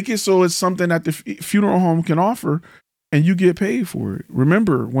 Make it so it's something that the funeral home can offer and you get paid for it.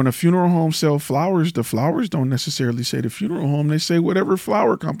 Remember, when a funeral home sells flowers, the flowers don't necessarily say the funeral home. They say whatever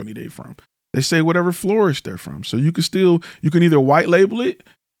flower company they're from. They say whatever florist they're from. So you can either white label it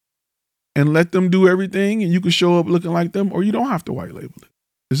and let them do everything and you can show up looking like them, or you don't have to white label it.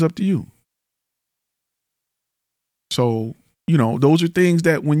 It's up to you. So, those are things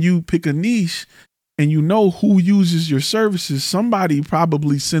that when you pick a niche and you know who uses your services, somebody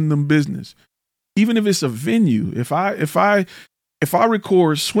probably send them business. Even if it's a venue, if I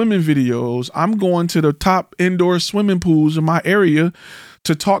record swimming videos, I'm going to the top indoor swimming pools in my area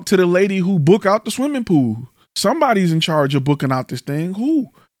to talk to the lady who book out the swimming pool. Somebody's in charge of booking out this thing. Who?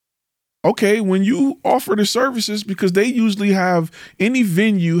 Okay, when you offer the services, because they usually any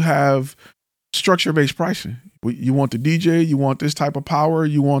venue have structure-based pricing. You want the DJ, you want this type of power,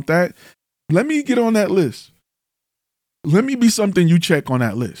 you want that. Let me get on that list. Let me be something you check on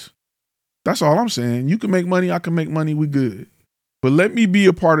that list. That's all I'm saying. You can make money, I can make money, we good. But let me be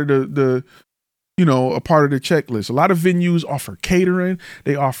a part of a part of the checklist. A lot of venues offer catering,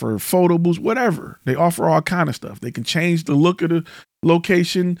 they offer photo booths, whatever. They offer all kind of stuff. They can change the look of the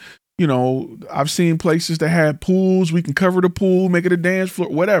location. I've seen places that had pools. We can cover the pool, make it a dance floor,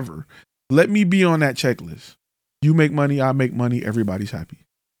 whatever. Let me be on that checklist. You make money, I make money, everybody's happy.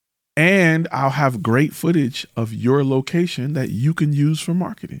 And I'll have great footage of your location that you can use for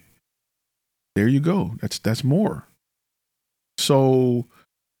marketing. There you go. That's more. So,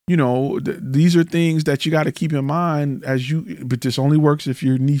 these are things that you got to keep in mind but this only works if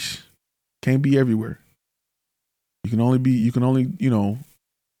your niche can't be everywhere. You can only be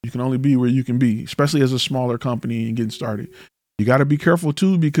where you can be, especially as a smaller company and getting started. You got to be careful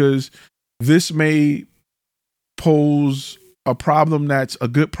too, because this may pose a problem that's a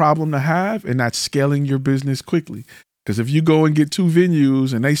good problem to have, and that's scaling your business quickly. Because if you go and get 2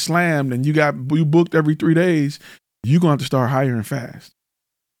 venues and they slammed and you booked every 3 days, you're going to have to start hiring fast.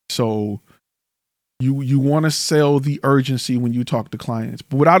 So you want to sell the urgency when you talk to clients,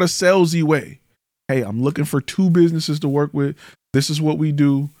 but without a salesy way. Hey, I'm looking for 2 businesses to work with. This is what we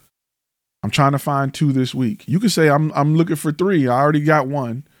do. I'm trying to find 2 this week. You can say I'm looking for 3. I already got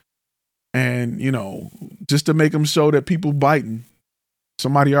 1. And, just to make them show that people biting,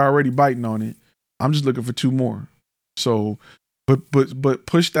 somebody already biting on it. I'm just looking for 2 more. So, but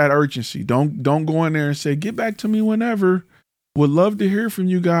push that urgency. Don't go in there and say, get back to me whenever. Would love to hear from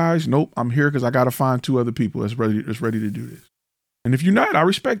you guys. Nope. I'm here because I got to find 2 other people that's ready to do this. And if you're not, I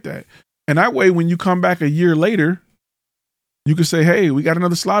respect that. And that way, when you come back a year later, you can say, hey, we got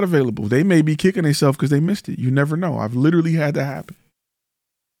another slot available. They may be kicking themselves because they missed it. You never know. I've literally had that happen.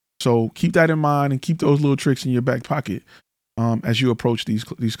 So keep that in mind and keep those little tricks in your back pocket as you approach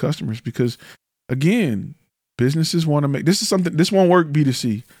these customers. Because again, businesses want to make, this won't work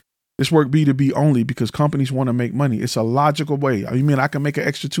B2C. This work B2B only because companies want to make money. It's a logical way. You mean I can make an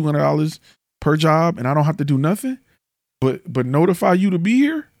extra $200 per job and I don't have to do nothing, but notify you to be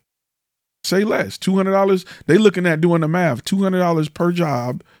here? Say less. $200. They looking at doing the math. $200 per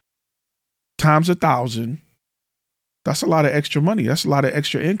job times 1,000. That's a lot of extra money. That's a lot of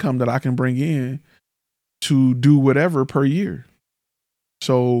extra income that I can bring in to do whatever per year.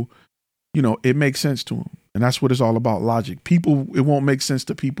 So, it makes sense to them. And that's what it's all about, logic. It won't make sense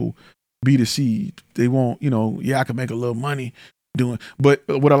to people B2C. They won't, I can make a little money doing. But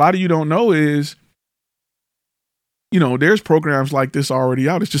what a lot of you don't know is, there's programs like this already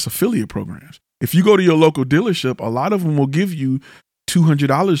out. It's just affiliate programs. If you go to your local dealership, a lot of them will give you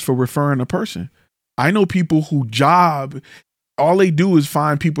 $200 for referring a person. I know people who all they do is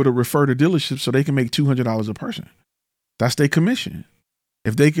find people to refer to dealerships so they can make $200 a person. That's their commission.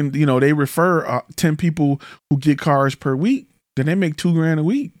 If they can, they refer 10 people who get cars per week, then they make $2,000 a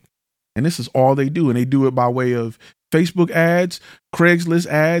week. And this is all they do. And they do it by way of Facebook ads, Craigslist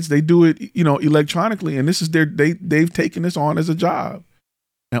ads. They do it, electronically, and this is they've taken this on as a job,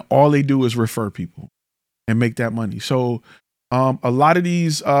 and all they do is refer people and make that money. So, a lot of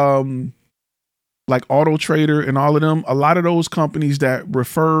these, like Auto Trader and all of them, a lot of those companies that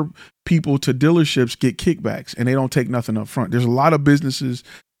refer people to dealerships get kickbacks, and they don't take nothing up front. There's a lot of businesses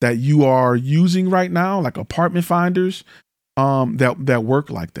that you are using right now, like apartment finders, that work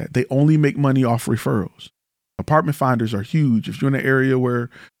like that. They only make money off referrals. Apartment finders are huge. If you're in an area where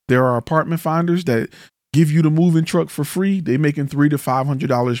there are apartment finders that give you the moving truck for free, they making $300 to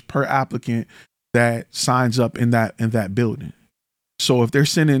 $500 per applicant that signs up in that building. So if they're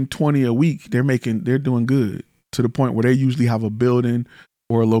sending 20 a week, they're doing good, to the point where they usually have a building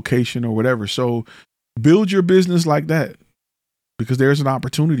or a location or whatever. So build your business like that, because there's an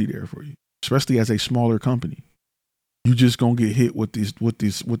opportunity there for you, especially as a smaller company. You just gonna get hit with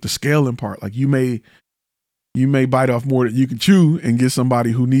the scaling part. Like you may bite off more than you can chew and get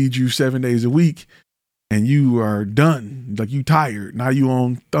somebody who needs you 7 days a week, and you are done. Like you tired. Now you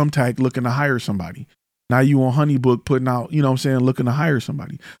on Thumbtack looking to hire somebody. Now you on Honeybook putting out, looking to hire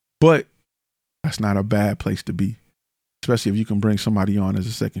somebody. But that's not a bad place to be, especially if you can bring somebody on as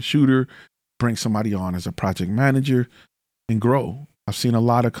a second shooter, bring somebody on as a project manager, and grow. I've seen a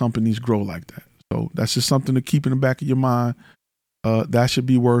lot of companies grow like that. So that's just something to keep in the back of your mind. That should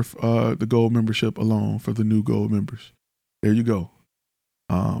be worth the gold membership alone for the new gold members. There you go.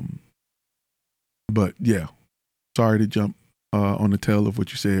 But yeah, sorry to jump on the tail of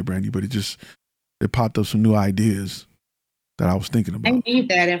what you said, Brandy, but it popped up some new ideas that I was thinking about. I need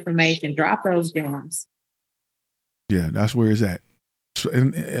that information. Drop those gems. Yeah, that's where it's at. So,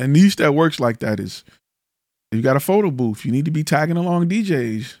 and niche that works like that is, you got a photo booth, you need to be tagging along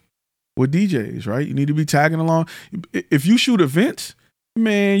DJs with DJs, right? You need to be tagging along. If you shoot events,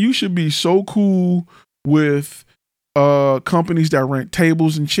 man, you should be so cool with companies that rent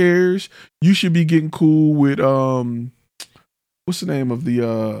tables and chairs. You should be getting cool with what's the name of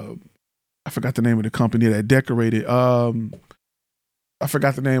the I forgot the name of the company that decorated. I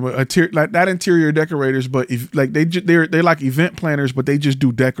forgot the name of like that interior decorators, but if like they're like event planners, but they just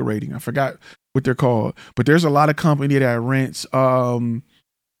do decorating. I forgot what they're called, but there's a lot of company that rents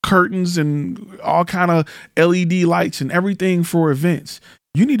curtains and all kind of LED lights and everything for events.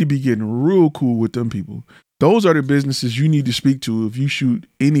 You need to be getting real cool with them people. Those are the businesses you need to speak to if you shoot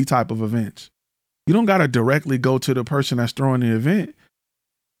any type of events. You don't got to directly go to the person that's throwing the event.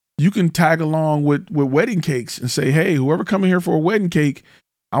 You can tag along with wedding cakes and say, hey, whoever coming here for a wedding cake,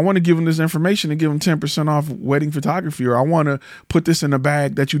 I want to give them this information and give them 10% off wedding photography, or I want to put this in a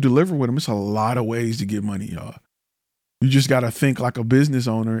bag that you deliver with them. It's a lot of ways to get money, y'all. You just got to think like a business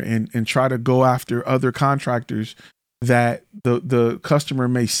owner and try to go after other contractors that the customer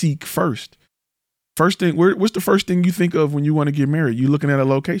may seek first. First thing, what's the first thing you think of when you want to get married? You're looking at a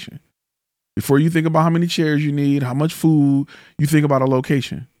location. Before you think about how many chairs you need, how much food, you think about a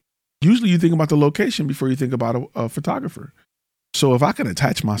location. Usually you think about the location before you think about a photographer. So if I can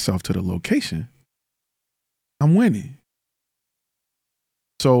attach myself to the location, I'm winning.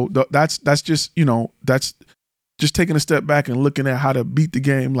 So that's just, that's just taking a step back and looking at how to beat the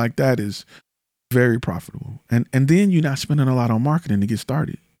game like that is very profitable. And then you're not spending a lot on marketing to get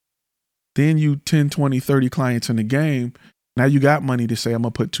started. Then you 10, 20, 30 clients in the game. Now you got money to say, I'm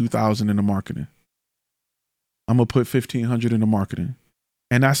going to put $2,000 into marketing. I'm going to put $1,500 into marketing.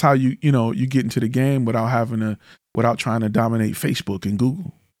 And that's how you get into the game without trying to dominate Facebook and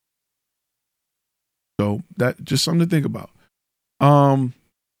Google. So that just something to think about. I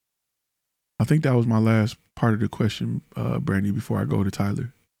think that was my last part of the question, Brandy, before I go to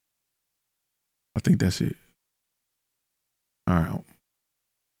Tyler. I think that's it. All right.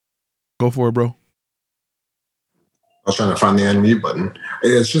 Go for it, bro. I was trying to find the unmute button.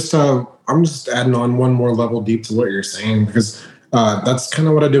 It's just, I'm just adding on one more level deep to what you're saying, because that's kind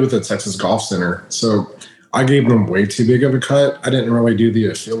of what I did with the Texas Golf Center. So I gave them way too big of a cut. I didn't really do the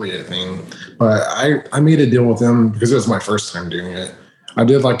affiliate thing, but I made a deal with them because it was my first time doing it. I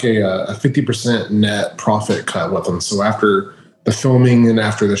did like a 50% net profit cut with them. So after the filming and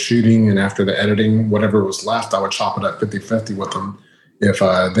after the shooting and after the editing, whatever was left, I would chop it up 50-50 with them if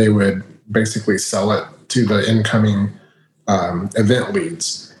they would basically sell it to the incoming event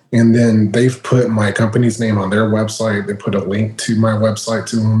leads. And then they've put my company's name on their website. They put a link to my website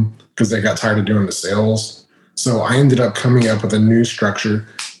to them because they got tired of doing the sales. So I ended up coming up with a new structure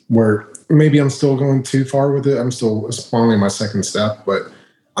where maybe I'm still going too far with it. I'm still following my second step, but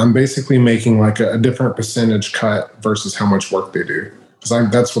I'm basically making like a different percentage cut versus how much work they do.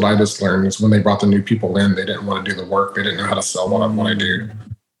 Because that's what I just learned is when they brought the new people in, they didn't want to do the work. They didn't know how to sell what I do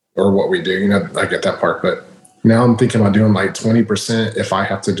or what we do. I get that part, but Now I'm thinking about doing like 20% if I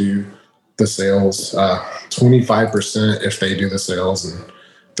have to do the sales, 25% if they do the sales, and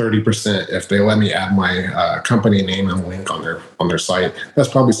 30% if they let me add my company name and link on their site. That's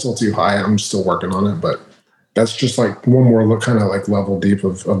probably still too high. I'm still working on it, but that's just like one more look, kind of like level deep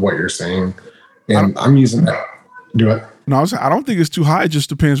of what you're saying. And I'm using that. Do it. No, I don't think it's too high. It just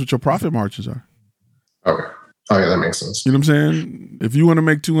depends what your profit margins are. Okay. Oh yeah, that makes sense. You know what I'm saying? If you want to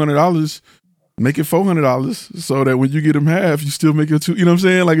make $200, make it $400 so that when you get them half, you still make it $200. You know what I'm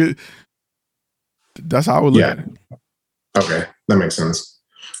saying? Like that's how I would look at it. Okay, that makes sense.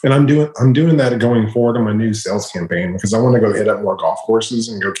 And I'm doing that going forward on my new sales campaign because I want to go hit up more golf courses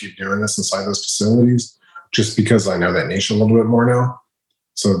and go keep doing this inside those facilities, just because I know that niche a little bit more now.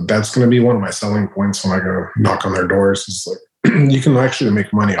 So that's going to be one of my selling points when I go knock on their doors. It's like, you can actually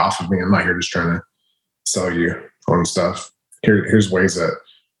make money off of me. I'm not here just trying to sell you on stuff. Here's ways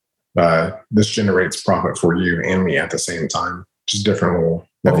that this generates profit for you and me at the same time. Just different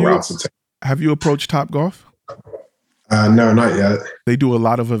little routes to take. Have you approached Topgolf? No, not yet. They do a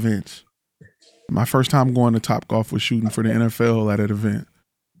lot of events. My first time going to Topgolf was shooting for the NFL at an event.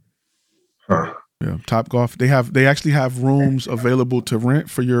 Huh. Yeah, Topgolf. They actually have rooms available to rent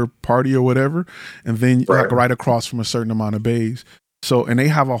for your party or whatever, and then like right across from a certain amount of bays. So, and they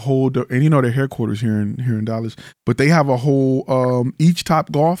have a whole, and you know their headquarters here in Dallas, but they have a whole. Each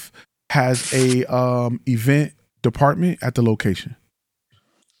Topgolf has a event department at the location.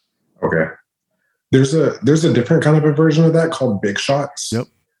 Okay. There's a different kind of a version of that called Big Shots. Yep.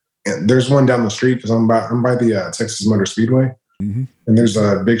 And there's one down the street because I'm by the Texas Motor Speedway, and there's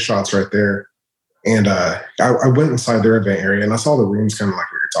Big Shots right there. And I went inside their event area and I saw the rooms kind of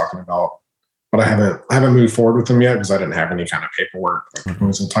like what you're talking about, but I haven't moved forward with them yet because I didn't have any kind of paperwork, like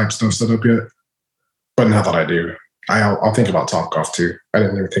proposal type stuff set up yet. But now that I do, I'll think about Topgolf too. I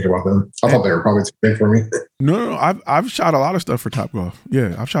didn't even think about them. I thought they were probably too big for me. No, I've shot a lot of stuff for Topgolf.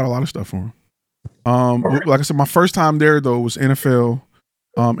 Yeah, I've shot a lot of stuff for them. Like I said, my first time there though was NFL.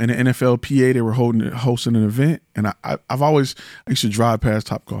 In the NFLPA, they were hosting an event, and I used to drive past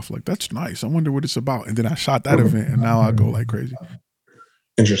Topgolf like, that's nice. I wonder what it's about. And then I shot that event, and now I go like crazy.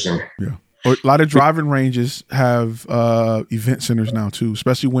 Interesting. Yeah, a lot of driving ranges have event centers now too,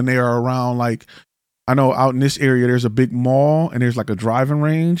 especially when they are around. Like I know out in this area, there's a big mall, and there's like a driving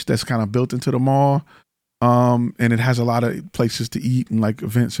range that's kind of built into the mall, and it has a lot of places to eat and like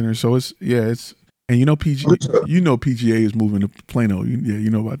event centers. So it's. And you know PGA is moving to Plano. You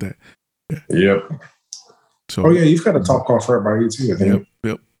know about that. Yeah. Yep. So, you've got a Topgolf right by you too, I think.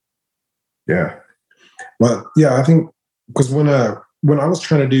 Yep. Yeah. But yeah, I think because when I was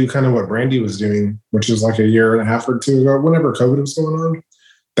trying to do kind of what Brandy was doing, which is like a year and a half or two ago, whenever COVID was going on,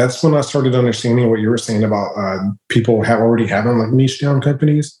 that's when I started understanding what you were saying about people already having like niche down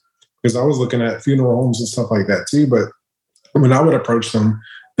companies. Because I was looking at funeral homes and stuff like that too. But when I would approach them,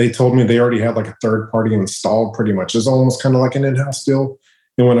 they told me they already had like a third party installed pretty much. It's almost kind of like an in-house deal.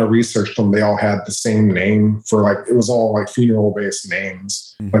 And when I researched them, they all had the same name for like, it was all like funeral based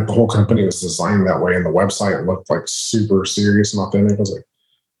names. Mm-hmm. Like the whole company was designed that way. And the website looked like super serious and authentic. I was like,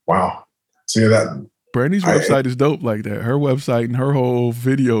 wow. So yeah, that Brandy's website is dope like that. Her website and her whole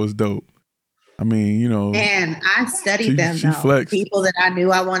video is dope. I mean, you know. And I studied them, though. Flexed. People that I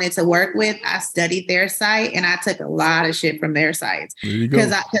knew I wanted to work with, I studied their site and I took a lot of shit from their sites.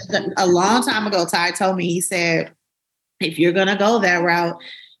 Because a long time ago, Ty told me, he said, if you're going to go that route,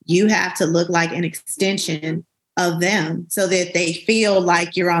 you have to look like an extension of them so that they feel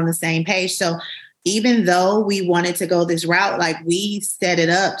like you're on the same page. So even though we wanted to go this route, like we set it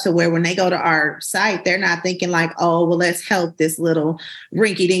up to where when they go to our site, they're not thinking like, oh, well, let's help this little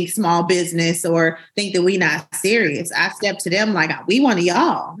rinky-dink small business or think that we're not serious. I stepped to them like, we want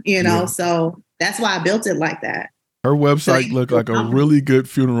y'all, you know? Yeah. So that's why I built it like that. Her website looked like a really good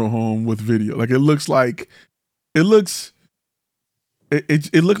funeral home with video. Like it looked like one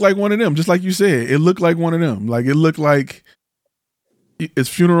of them, just like you said. It looked like one of them. Like it looked like it's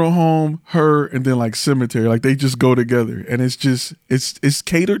funeral home, her, and then like cemetery. Like they just go together, and it's just it's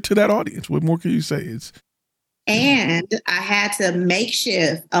catered to that audience. What more can you say? And I had to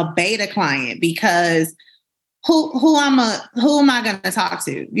makeshift a beta client because who am I going to talk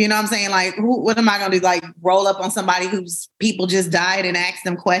to? You know what I'm saying? Like what am I going to do? Like roll up on somebody whose people just died and ask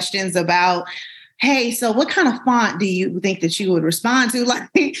them questions about, hey, so what kind of font do you think that you would respond to? Like,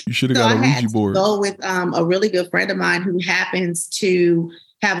 you should have got a Ouija board. Go with a really good friend of mine who happens to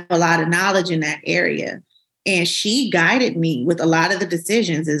have a lot of knowledge in that area. And she guided me with a lot of the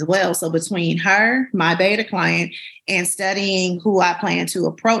decisions as well. So between her, my beta client, and studying who I plan to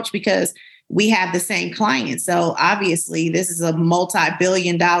approach, because we have the same client. So obviously this is a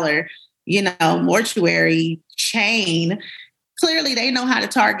multi-billion-dollar, mortuary chain. Clearly they know how to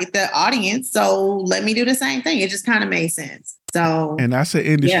target the audience. So let me do the same thing. It just kind of made sense. So, and that's an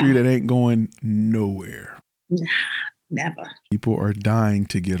industry that ain't going nowhere. Never. People are dying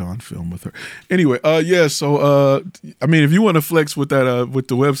to get on film with her. Anyway, so I mean, if you want to flex with that with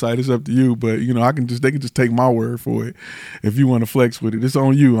the website, it's up to you. But they can just take my word for it. If you want to flex with it, it's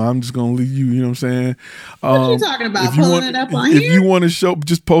on you. I'm just gonna leave you. You know what I'm saying? What are you talking about? Pulling it up on here? If you want to show,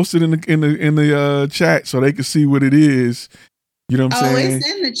 just post it in the chat so they can see what it is. You know what I'm saying? It's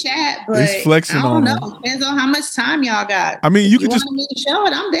in the chat, but it's flexing I don't know. them. Depends on how much time y'all got. I mean, you can just want me to show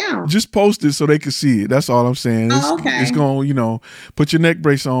it. I'm down. Just post it so they can see it. That's all I'm saying. Okay. It's going, put your neck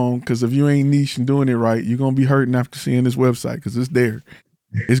brace on, because if you ain't niche and doing it right, you're gonna be hurting after seeing this website, because it's there.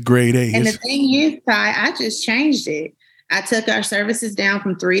 It's grade A. And the thing is, Ty, I just changed it. I took our services down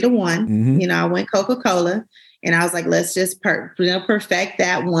from 3 to 1. Mm-hmm. I went Coca-Cola, and I was like, let's just perfect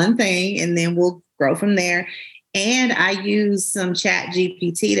that one thing, and then we'll grow from there. And I use some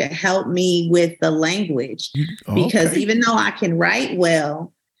ChatGPT to help me with the language, because even though I can write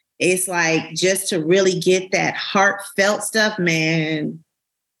well, it's like just to really get that heartfelt stuff, man.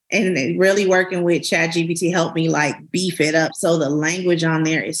 And really working with ChatGPT helped me like beef it up. So the language on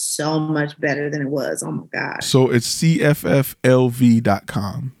there is so much better than it was. Oh my God. So it's cfflv.com.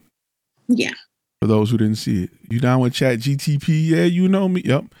 Yeah. For those who didn't see it. You down with ChatGTP? Yeah, you know me.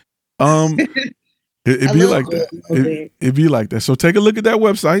 Yep. It'd be like that. It'd be like that. So take a look at that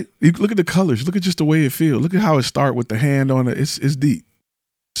website. Look at the colors. Look at just the way it feels. Look at how it starts with the hand on it. It's deep.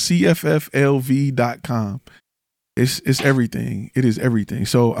 cfflv.com. It's everything. It is everything.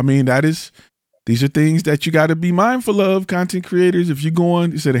 So I mean, these are things that you got to be mindful of, content creators. If you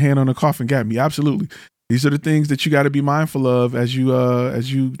said a hand on the coffin got me. Absolutely. These are the things that you got to be mindful of as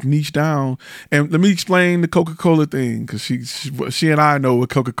you niche down. And let me explain the Coca-Cola thing, because she and I know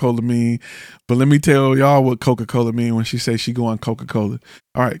what Coca-Cola mean. But let me tell y'all what Coca-Cola mean when she says she go on Coca-Cola.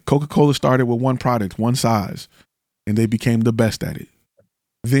 All right, Coca-Cola started with one product, one size, and they became the best at it.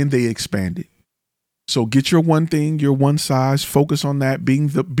 Then they expanded. So get your one thing, your one size, focus on that, be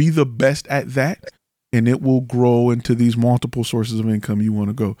the best at that, and it will grow into these multiple sources of income you want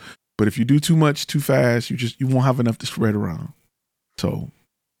to go. But if you do too much too fast, you won't have enough to spread around. So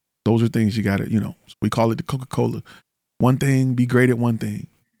those are things you got to, we call it the Coca-Cola. One thing, be great at one thing.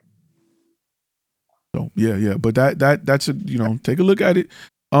 So yeah. But that's take a look at it.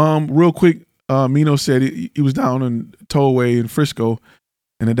 Real quick, Mino said he was down in Tollway in Frisco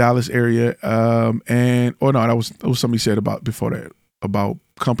in the Dallas area. That was something he said about before that, about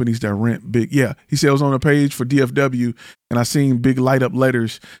companies that rent big. Yeah, he said it was on a page for DFW, and I seen big light up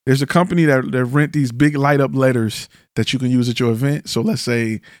letters. There's a company that rent these big light up letters that you can use at your event. So let's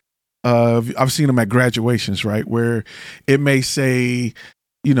say, I've seen them at graduations, right, where it may say,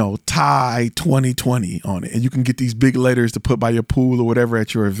 Thai 2020 on it, and you can get these big letters to put by your pool or whatever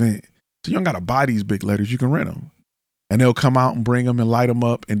at your event. So you don't got to buy these big letters; you can rent them. And they'll come out and bring them and light them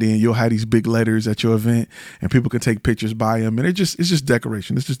up, and then you'll have these big letters at your event, and people can take pictures by them, and it's just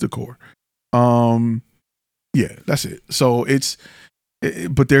decoration. It's just decor. Yeah, that's it. So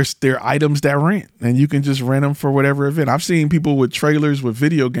but there are items that rent, and you can just rent them for whatever event. I've seen people with trailers with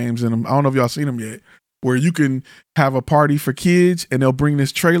video games in them. I don't know if y'all seen them yet, where you can have a party for kids, and they'll bring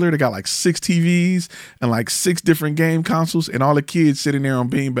this trailer. They got like 6 TVs and like 6 different game consoles, and all the kids sitting there on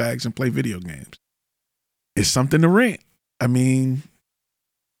beanbags and play video games. It's something to rent. I mean,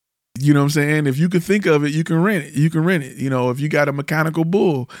 you know what I'm saying? If you can think of it, you can rent it. You can rent it. If you got a mechanical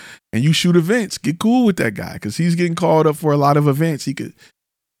bull and you shoot events, get cool with that guy, because he's getting called up for a lot of events. He could,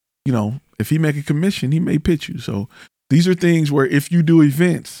 if he make a commission, he may pitch you. So these are things where if you do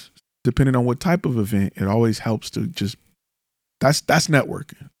events, depending on what type of event, it always helps to just, that's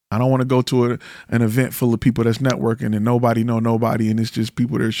networking. I don't want to go to an event full of people that's networking and nobody know nobody, and it's just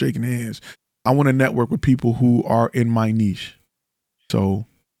people that are shaking hands. I want to network with people who are in my niche. So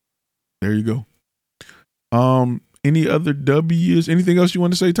there you go. Any other W's? Anything else you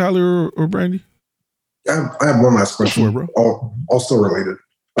want to say, Tyler or Brandy? I have one last question, bro. Also related.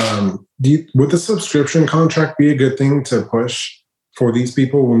 Would the subscription contract be a good thing to push for these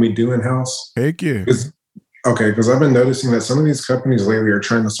people when we do in-house? Heck yeah. Because I've been noticing that some of these companies lately are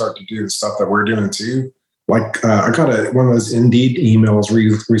trying to start to do the stuff that we're doing too. Like I got one of those Indeed emails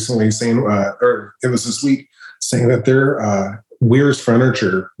recently saying, or it was this week, saying that their Weir's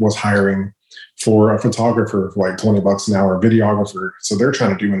Furniture was hiring for a photographer for like $20 an hour, a videographer. So they're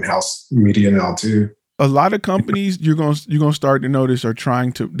trying to do in-house media now too. A lot of companies you're gonna start to notice are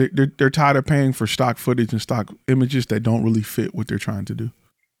trying to. They're tired of paying for stock footage and stock images that don't really fit what they're trying to do.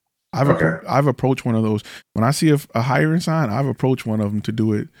 I've approached one of those when I see a hiring sign. I've approached one of them to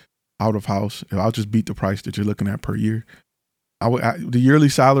do it. out of house, I'll just beat the price that you're looking at per year. The yearly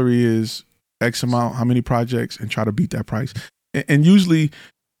salary is X amount, how many projects, and try to beat that price. And usually,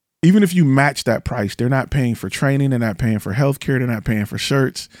 even if you match that price, they're not paying for training, they're not paying for healthcare, they're not paying for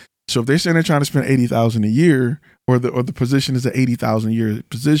shirts. So if they're saying they're trying to spend $80,000 a year, or the position is an $80,000 a year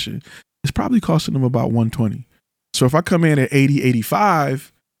position, it's probably costing them about $120. So if I come in at 80,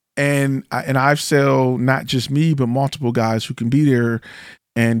 85, and I sell not just me, but multiple guys who can be there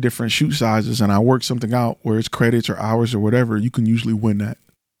and different shoot sizes, and I work something out where it's credits or hours or whatever, you can usually win that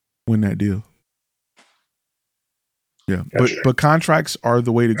deal. Yeah, gotcha. but contracts are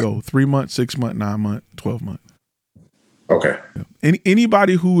the way to go. 3 months, 6 month, 9 month, 12 month. Okay. Yeah.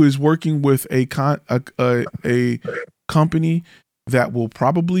 Anybody who is working with a company that will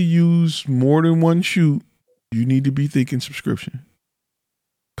probably use more than one shoot, you need to be thinking subscription.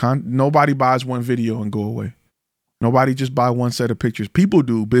 Nobody buys one video and go away. Nobody just buy one set of pictures. People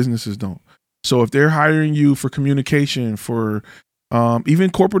do, businesses don't. So if they're hiring you for communication, for even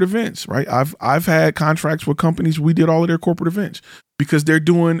corporate events, right? I've had contracts with companies. We did all of their corporate events because they're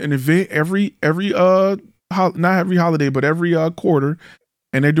doing an event every not every holiday, but every quarter,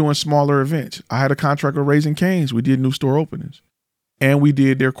 and they're doing smaller events. I had a contract with Raising Cane's. We did new store openings, and we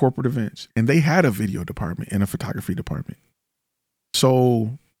did their corporate events, and they had a video department and a photography department.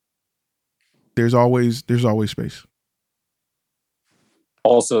 So there's always space.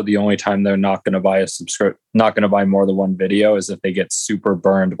 Also, the only time they're not going to buy not going to buy more than one video is if they get super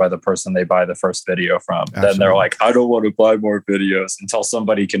burned by the person they buy the first video from. Absolutely. Then they're like, I don't want to buy more videos until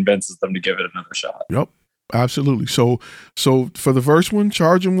somebody convinces them to give it another shot. Yep, absolutely. So for the first one,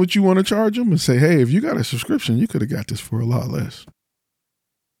 charge them what you want to charge them and say, hey, if you got a subscription, you could have got this for a lot less.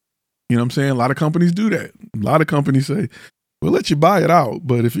 You know what I'm saying? A lot of companies do that. A lot of companies say, we'll let you buy it out,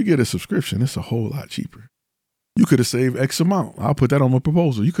 but if you get a subscription, it's a whole lot cheaper. You could have saved X amount. I'll put that on my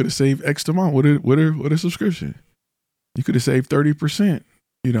proposal. You could have saved X amount with a subscription. You could have saved 30%,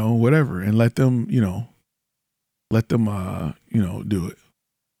 whatever, and let them do it.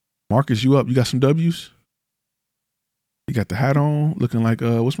 Marcus, you up? You got some W's? You got the hat on, looking like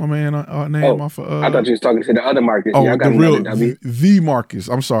what's my man name? I thought you was talking to the other Marcus. Oh, yeah, I got the real W. The Marcus.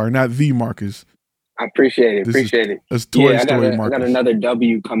 I'm sorry, not the Marcus. I appreciate it. It's Toy Story Marcus. I got another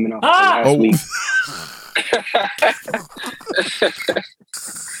W coming off last week. That's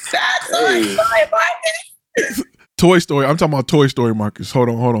Toy Story Marcus. Toy Story. I'm talking about Toy Story Marcus. Hold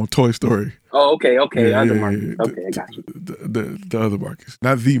on. Toy Story. Oh, okay. Other Marcus. Okay, I got you. The other Marcus,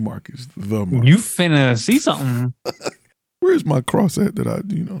 not the Marcus. The Marcus. You finna see something. Where's my cross at that I?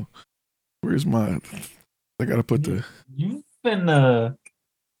 Where's my? I gotta put the. You finna.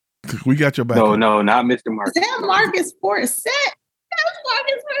 We got your back. No, not Mr. Marcus. Is that Marcus Forsyth? That's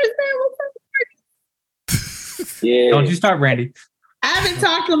Marcus Forsyth. Yeah. Don't you start, Randy. I haven't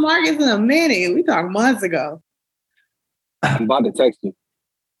talked to Marcus in a minute. We talked months ago. I'm about to text you.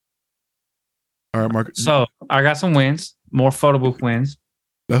 All right, Marcus. So I got some wins, more photo booth wins.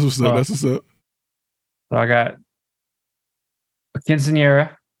 That's what's up. So I got a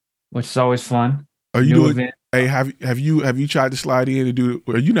quinceañera, which is always fun. Are you doing? Event. Hey, have you tried to slide in and do?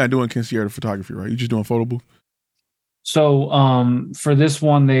 Are you not doing quinceañera photography, right? You just doing photo booth. So for this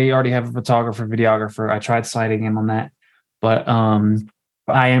one, they already have a photographer, videographer. I tried sliding in on that, but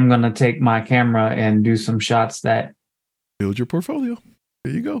I am going to take my camera and do some shots that build your portfolio.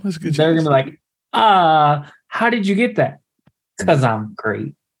 There you go. That's a good. They're going to be like, how did you get that? Because I'm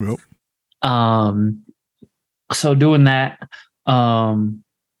great. Yep. So doing that, I'm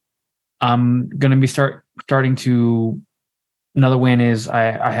going to be starting to. Another win is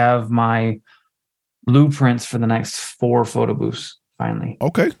I have my blueprints for the next 4 photo booths finally.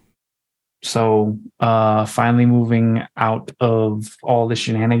 Okay. So finally moving out of all the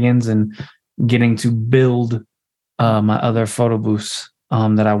shenanigans and getting to build my other photo booths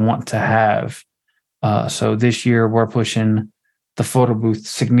that I want to have. So this year we're pushing the photo booth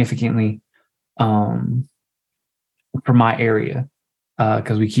significantly for my area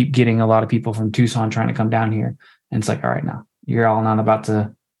because we keep getting a lot of people from Tucson trying to come down here. And it's like, all right, now you're all not about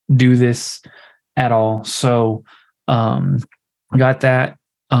to do this at all. So got that.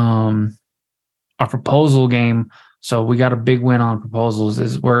 Our proposal game. So we got a big win on proposals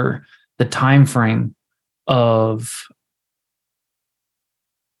is where the time frame of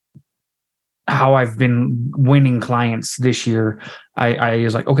how I've been winning clients this year. I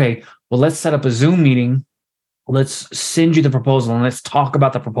was like, okay, well, let's set up a Zoom meeting. Let's send you the proposal and let's talk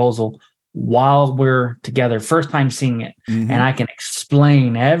about the proposal while we're together. First time seeing it. Mm-hmm. And I can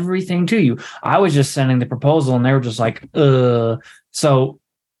explain everything to you. I was just sending the proposal and they were just like, So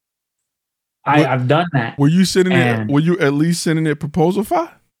I've done that. Were you sending it? Were you at least sending it proposal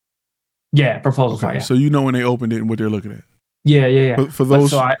file? Yeah, proposal file. Yeah. So you know when they opened it and what they're looking at. Yeah. For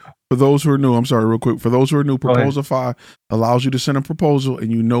those who are new, I'm sorry, real quick. For those who are new, proposal file allows you to send a proposal,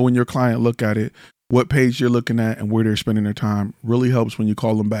 and you know when your client look at it, what page they're looking at, and where they're spending their time. Really helps when you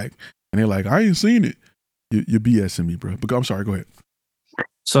call them back and they're like, "I ain't seen it." You're BSing me, bro. But I'm sorry. Go ahead.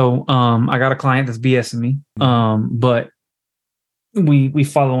 So I got a client that's BSing me, but we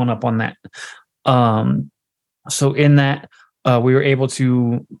following up on that. So in that, we were able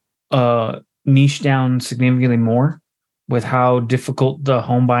to niche down significantly more with how difficult the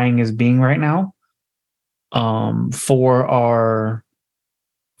home buying is being right now. For our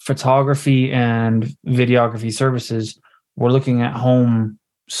photography and videography services, we're looking at home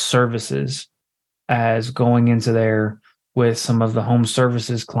services as going into there with some of the home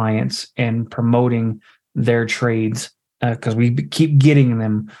services clients and promoting their trades, because we keep getting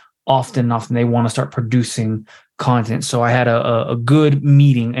them often they want to start producing content. So I had a good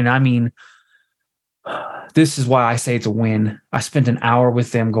meeting, and I mean, this is why I say it's a win. I spent an hour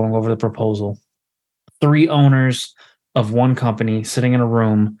with them going over the proposal. 3 owners of one company sitting in a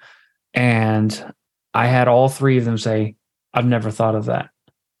room, and I had all 3 of them say, "I've never thought of that,"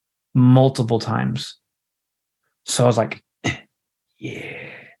 multiple times. So I was like, yeah.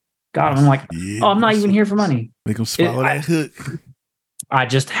 God, I'm like, oh, I'm not even here for money. Make them swallow that hook. I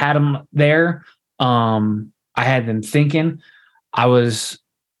just had them there. I had them thinking.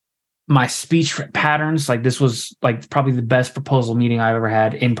 My speech patterns, like this was like probably the best proposal meeting I've ever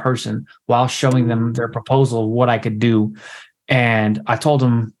had in person, while showing them their proposal, what I could do. And I told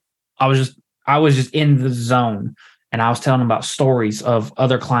them I was just in the zone. And I was telling them about stories of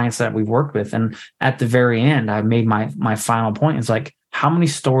other clients that we've worked with. And at the very end, I made my final point. It's like, how many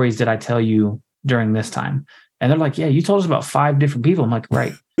stories did I tell you during this time? And they're like, yeah, you told us about 5 different people. I'm like,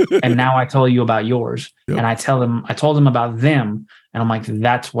 right. And now I tell you about yours. Yep. And I told them about them. And I'm like,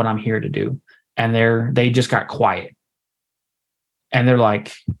 that's what I'm here to do. And they just got quiet. And they're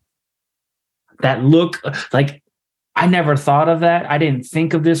like, that look, like, I never thought of that. I didn't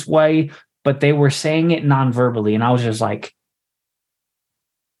think of this way. But they were saying it non-verbally, and I was just like,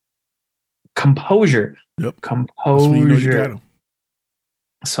 composure. Yep. Composure. That's when you know you got them.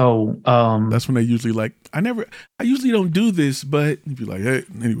 So that's when they usually like, I usually don't do this, but you'd be like, hey,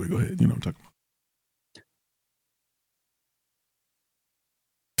 anyway, go ahead. You know what I'm talking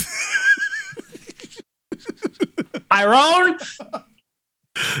about. Iron.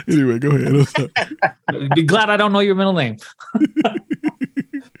 Anyway, go ahead. Be glad I don't know your middle name.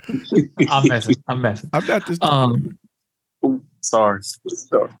 I'm messing. I've got this. Sorry.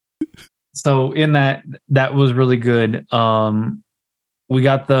 So in that was really good. We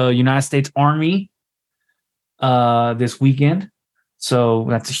got the United States Army this weekend. So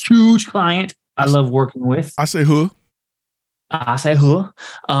that's a huge client I love working with. I say who?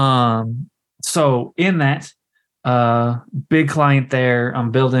 So in that, big client there.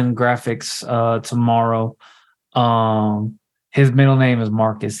 I'm building graphics tomorrow. His middle name is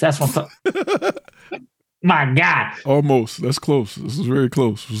Marcus. That's what my God. Almost. That's close. This is very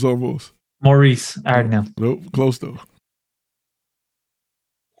close. It's almost. Maurice. I already know. Nope. Close though.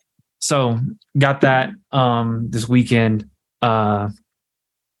 So got that this weekend. Been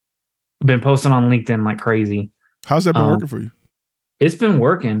posting on LinkedIn like crazy. How's that been working for you? It's been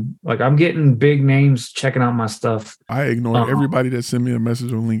working. Like, I'm getting big names checking out my stuff. I ignore everybody that sent me a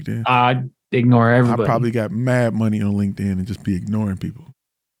message on LinkedIn. I ignore everybody. I probably got mad money on LinkedIn and just be ignoring people.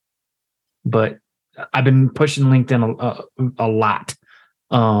 But I've been pushing LinkedIn a lot.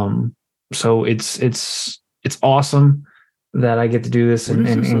 So it's awesome that I get to do this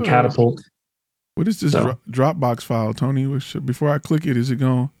and catapult. What is this Dropbox file, Tony? Before I click it, is it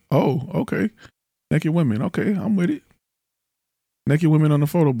going? Oh, okay. Naked women. Okay, I'm with it. Naked women on the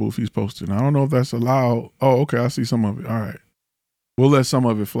photo booth he's posting. I don't know if that's allowed. Oh, okay. I see some of it. All right. We'll let some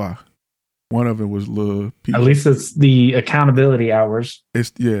of it fly. One of it was little people. At least it's the accountability hours.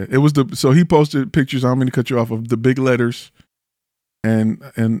 It was so he posted pictures. I don't mean to cut you off, of the big letters and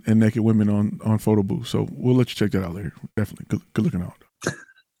naked women on photo booth. So we'll let you check that out later. Definitely good looking out.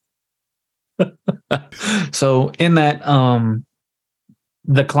 So in that,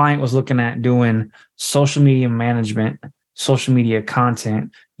 the client was looking at doing social media management, social media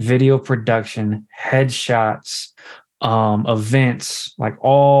content, video production, headshots, events, like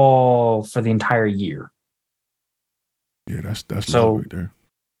all for the entire year. Yeah, that's so right there.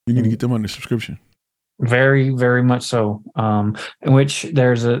 You need to get them on the subscription. Very, very much so. In which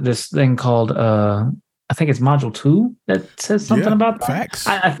there's this thing called I think it's module 2 that says something about that. Facts.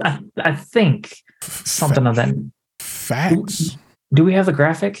 I think something of that. Facts. Do we have the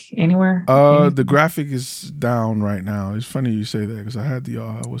graphic anywhere? The graphic is down right now. It's funny you say that because I had the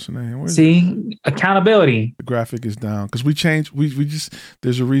what's the name? See, accountability. The graphic is down because we changed. We just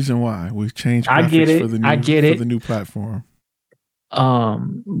there's a reason why we changed. I get it. For the new, for the new platform.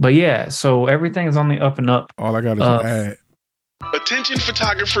 But yeah, so everything's on the up and up. All I got is an ad. Attention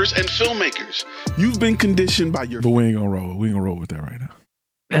photographers and filmmakers. You've been conditioned by your... But we ain't gonna roll. We ain't gonna roll with that right now.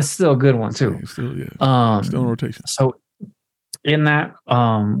 That's still a good one too. Still in rotation. So in that,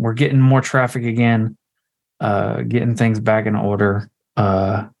 we're getting more traffic again, getting things back in order.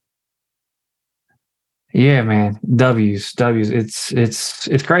 Yeah, man. W's.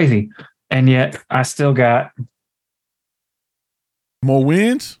 It's crazy. And yet I still got more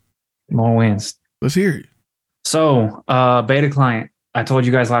wins. Let's hear it. So, beta client, I told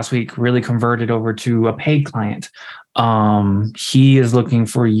you guys last week, really converted over to a paid client. He is looking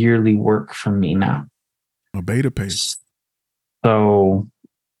for yearly work from me now. A beta paid. So,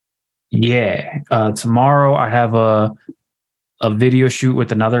 yeah. Tomorrow I have a video shoot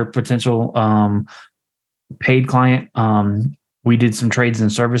with another potential paid client. We did some trades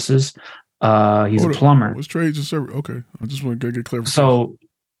and services. He's a plumber. What's trades and service? Okay, I just want to get clear. So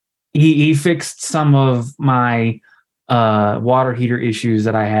he fixed some of my water heater issues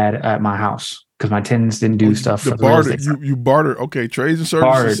that I had at my house because my tenants didn't do stuff. The barter, you barter. Okay, trades and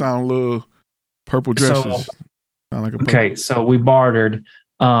services sound a little purple dresses. Sound like a purple. Okay, so we bartered.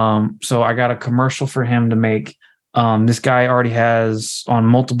 So I got a commercial for him to make. This guy already has on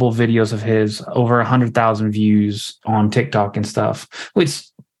multiple videos of his over 100,000 views on TikTok and stuff, which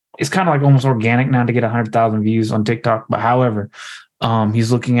it's kind of like almost organic now to get 100,000 views on TikTok. But however,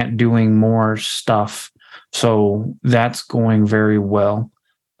 he's looking at doing more stuff. So that's going very well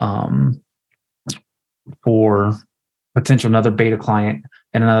for potential another beta client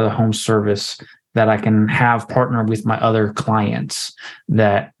and another home service that I can have partner with my other clients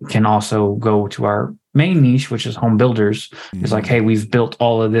that can also go to our main niche, which is home builders. Mm-hmm. It's like, hey, we've built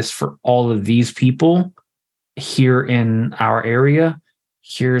all of this for all of these people here in our area.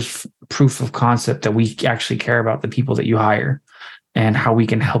 Here's proof of concept that we actually care about the people that you hire and how we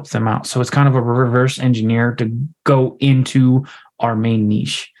can help them out. So it's kind of a reverse engineer to go into our main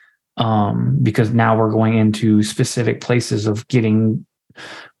niche because now we're going into specific places of getting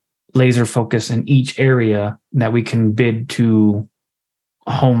laser focus in each area that we can bid to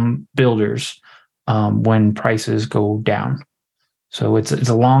home builders when prices go down. So it's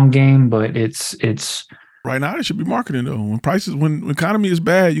a long game, but it's right now it should be marketing though. When economy is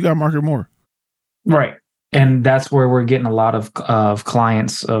bad, you got to market more. Right. And that's where we're getting a lot of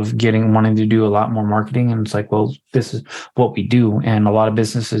clients of wanting to do a lot more marketing. And it's like, well, this is what we do. And a lot of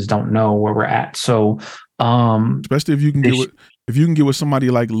businesses don't know where we're at. So, especially if you can get with somebody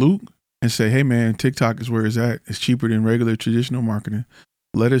like Luke and say, hey man, TikTok is where it's at. It's cheaper than regular traditional marketing.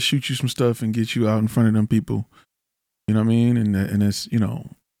 Let us shoot you some stuff and get you out in front of them people. You know what I mean? And it's, you know,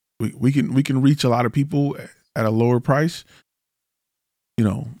 we can reach a lot of people at a lower price. You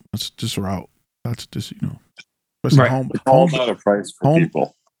know, that's just a route. That's just, you know, right. It's all about a price for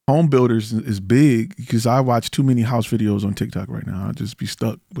people. Home builders is big because I watch too many house videos on TikTok right now. I'll just be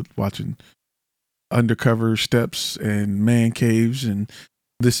stuck with watching undercover steps and man caves. And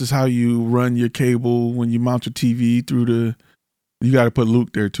this is how you run your cable when you mount your TV through you got to put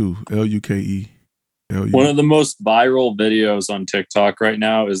Luke there too. Luke. One of the most viral videos on TikTok right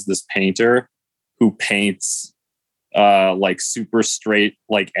now is this painter who paints like super straight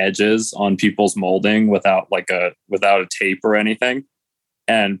like edges on people's molding without a tape or anything.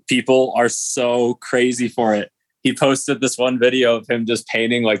 And people are so crazy for it. He posted this one video of him just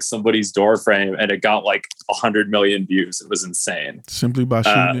painting like somebody's door frame and it got like 100 million views. It was insane. Simply by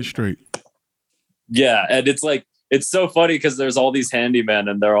shooting it straight. Yeah. And it's like, it's so funny because there's all these handymen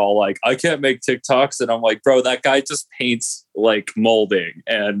and they're all like, I can't make TikToks. And I'm like, bro, that guy just paints like molding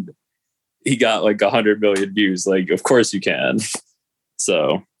and he got like 100 million views. Like, of course you can.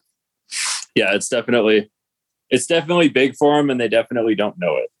 So yeah, it's definitely big for them and they definitely don't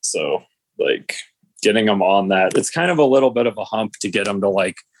know it. So like getting them on that, it's kind of a little bit of a hump to get them to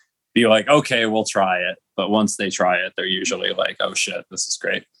like, be like, okay, we'll try it. But once they try it, they're usually like, oh shit, this is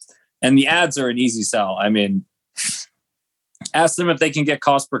great. And the ads are an easy sell. I mean, ask them if they can get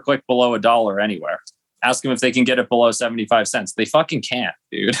cost per click below $1 anywhere. Ask them if they can get it below 75 cents. They fucking can't,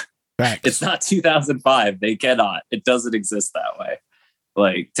 dude. Facts. It's not 2005. They cannot. It doesn't exist that way.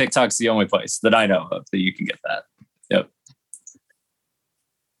 Like TikTok's the only place that I know of that you can get that. Yep.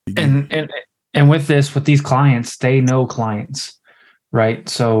 And with these clients, they know clients, right?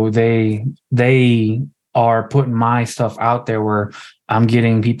 So they are putting my stuff out there where I'm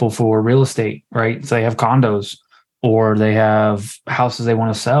getting people for real estate, right? So they have condos. or they have houses they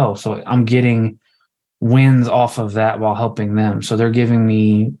want to sell. So I'm getting wins off of that while helping them. So they're giving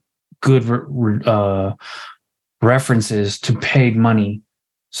me good references to paid money.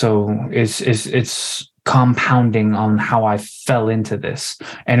 So it's compounding on how I fell into this.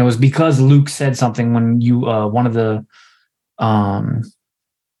 And it was because Luke said something when you one of the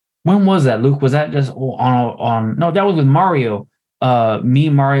when was that, Luke? Was that just on no, that was with Mario. Me,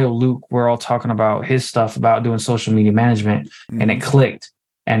 Mario, Luke, we're all talking about his stuff about doing social media management, and it clicked.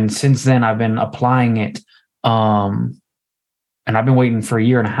 And since then I've been applying it. And I've been waiting for a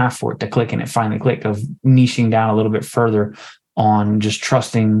year and a half for it to click, and it finally clicked, of niching down a little bit further on just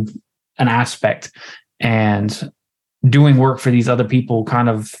trusting an aspect and doing work for these other people kind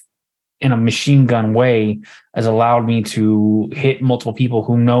of in a machine gun way has allowed me to hit multiple people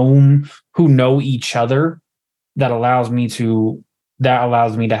who know each other. That allows me to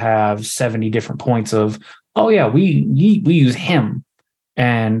have 70 different points of, oh yeah, we use him.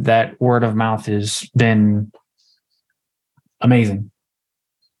 And that word of mouth has been amazing.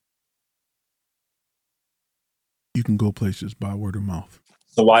 You can go places by word of mouth.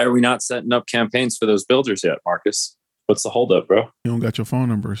 So why are we not setting up campaigns for those builders yet, Marcus? What's the holdup, bro? You don't got your phone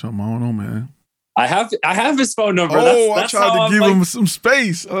number or something? I don't know, man. I have his phone number. Oh, I tried to give him some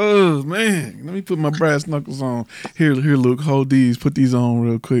space. Oh man, let me put my brass knuckles on. Here, Luke, hold these. Put these on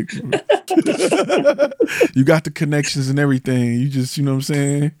real quick. You got the connections and everything. You just, you know what I'm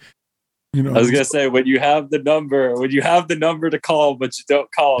saying? You know, I was gonna say, when you have the number to call, but you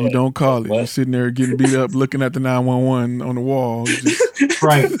don't call it. You don't call it. You're sitting there getting beat up, looking at the 911 on the wall. Just,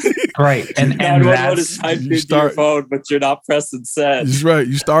 right. And that's typed into your phone, but you're not pressing send. That's right.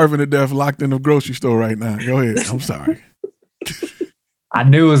 You're starving to death, locked in the grocery store right now. Go ahead. I'm sorry. I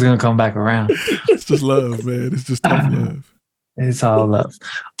knew it was gonna come back around. It's just love, man. It's just tough love. It's all love.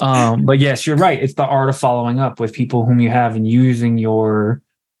 But yes, you're right. It's the art of following up with people whom you have and using your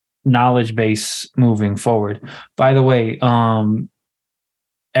knowledge base moving forward. By the way,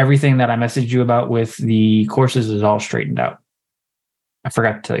 everything that I messaged you about with the courses is all straightened out. I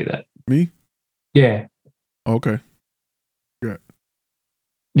forgot to tell you that. Me? Yeah. Okay. Good.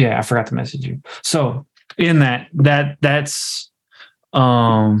 Yeah, I forgot to message you. So in that's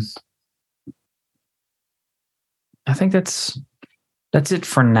I think that's it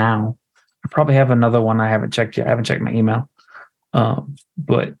for now. I probably have another one I haven't checked yet. I haven't checked my email.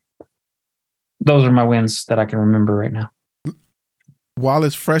 But those are my wins that I can remember right now. While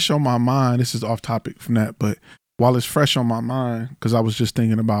it's fresh on my mind, this is off topic from that, but while it's fresh on my mind, because I was just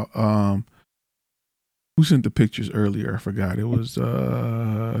thinking about who sent the pictures earlier? I forgot. It was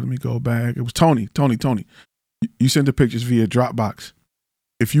let me go back. It was Tony. You sent the pictures via Dropbox.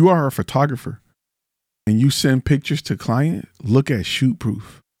 If you are a photographer and you send pictures to client, look at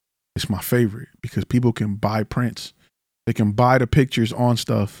ShootProof. It's my favorite because people can buy prints. They can buy the pictures on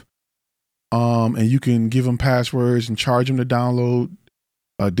stuff. And you can give them passwords and charge them to download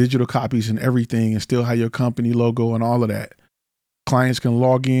digital copies and everything, and still have your company logo and all of that. Clients can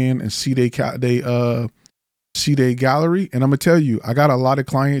log in and see their gallery. And I'm gonna tell you, I got a lot of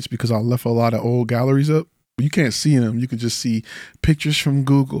clients because I left a lot of old galleries up. You can't see them. You can just see pictures from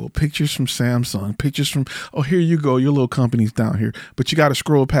Google, pictures from Samsung, pictures from, oh, here you go, your little company's down here. But you got to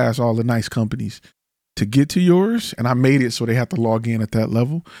scroll past all the nice companies to get to yours. And I made it so they have to log in at that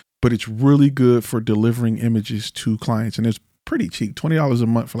level. But it's really good for delivering images to clients. And it's pretty cheap, $20 a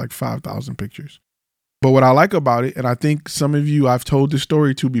month for like 5,000 pictures. But what I like about it, and I think some of you I've told this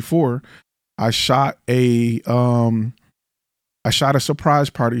story to before, I shot a surprise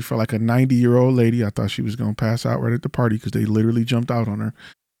party for like a 90-year-old lady. I thought she was going to pass out right at the party because they literally jumped out on her.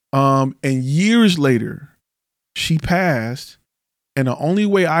 And years later, she passed. And the only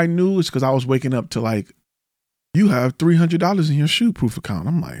way I knew is because I was waking up to like, you have $300 in your ShootProof account.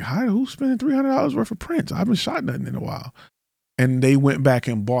 I'm like, who's spending $300 worth of prints? I haven't shot nothing in a while. And they went back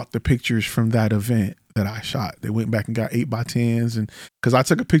and bought the pictures from that event that I shot. They went back and got 8x10s. And because I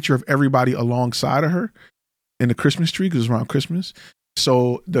took a picture of everybody alongside of her in the Christmas tree, because it was around Christmas.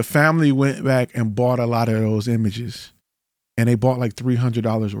 So the family went back and bought a lot of those images. And they bought like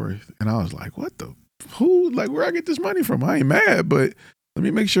 $300 worth. And I was like, where I get this money from? I ain't mad, but let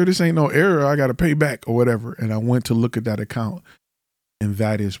me make sure this ain't no error. I got to pay back or whatever. And I went to look at that account, and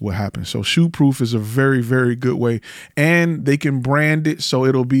that is what happened. So ShootProof is a very, very good way. And they can brand it so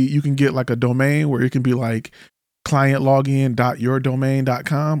you can get like a domain where it can be like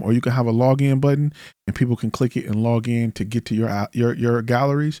clientlogin.yourdomain.com, or you can have a login button and people can click it and log in to get to your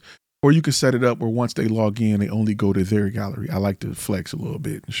galleries. Or you can set it up where once they log in, they only go to their gallery. I like to flex a little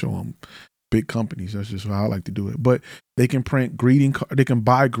bit and show them big companies. That's just how I like to do it. But they can print they can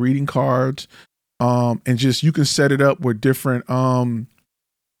buy greeting cards. And just you can set it up with different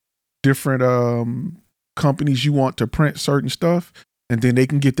companies you want to print certain stuff, and then they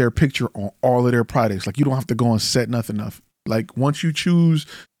can get their picture on all of their products. Like you don't have to go and set nothing up. Like once you choose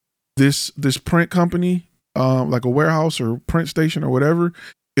this print company, like a warehouse or print station or whatever,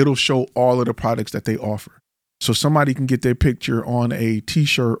 it'll show all of the products that they offer. So somebody can get their picture on a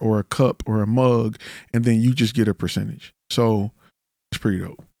t-shirt or a cup or a mug, and then you just get a percentage. So it's pretty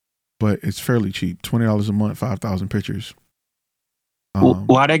dope, but it's fairly cheap. $20 a month, 5,000 pictures.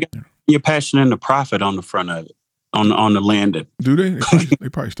 Why they got your passion and the profit on the front of it, on the landing? Do they? They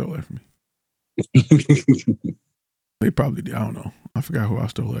probably stole that from me. They probably did. I don't know. I forgot who I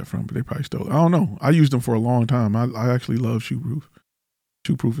stole that from, but they probably stole it. I don't know. I used them for a long time. I actually love Shoeproof.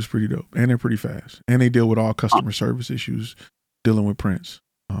 Shoeproof is pretty dope, and they're pretty fast, and they deal with all customer service issues dealing with prints.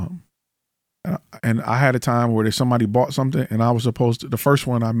 And I had a time where somebody bought something, and I was supposed to. The first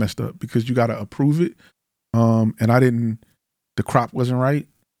one I messed up because you got to approve it, and I didn't. The crop wasn't right,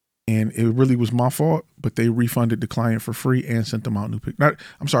 and it really was my fault. But they refunded the client for free and sent them out new pictures.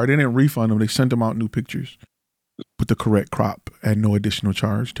 I'm sorry, they didn't refund them. They sent them out new pictures with the correct crop at no additional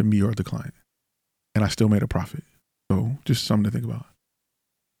charge to me or the client, and I still made a profit. So just something to think about.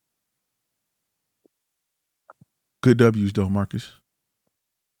 Good W's though, Marcus.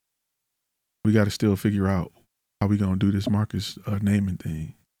 We got to still figure out how we gonna do this Marcus naming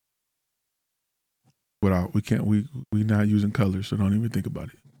thing. Without we not using colors, so don't even think about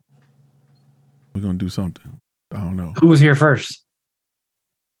it. We're gonna do something. I don't know. Who was here first?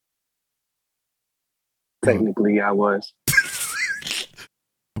 Technically, I was.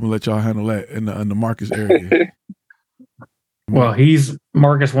 I'm gonna let y'all handle that in the Marcus area. Well, he's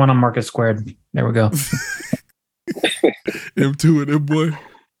Marcus 1 on Marcus squared. There we go. M2 and M boy.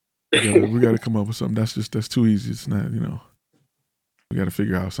 We got to come up with something. That's too easy. It's not, we got to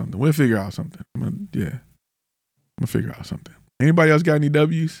figure out something. We'll figure out something. I'm gonna figure out something. Anybody else got any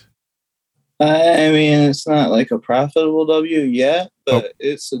W's? I mean, it's not like a profitable W yet, but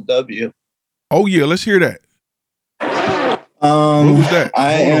it's a W. Oh yeah, let's hear that. What was that?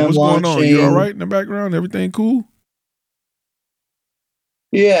 What's going on? You all right in the background? Everything cool?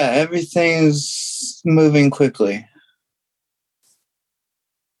 Yeah, everything's moving quickly.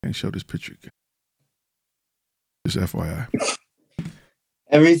 Can't show this picture again. Just FYI.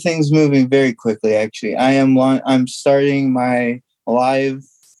 Everything's moving very quickly, actually. I'm starting my live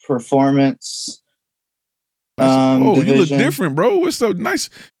performance you look division. different, bro. What's so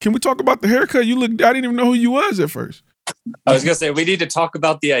nice? Can we talk about the haircut? I didn't even know who you was at first. I was gonna say we need to talk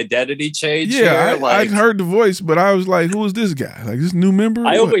about the identity change. Yeah, here. I heard the voice, but I was like, "Who is this guy? Like this new member?"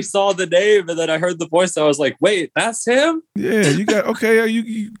 I only saw the name, and then I heard the voice. I was like, "Wait, that's him." Yeah, you got okay.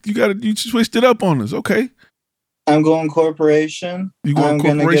 You switched it up on us. Okay, I'm going corporation. I'm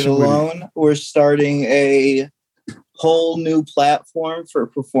going to get a loan. We're starting a whole new platform for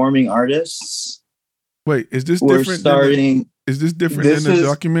performing artists. Wait, is this We're different? Starting. Is this different than the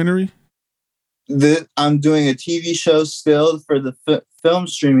documentary? I'm doing a TV show still for the film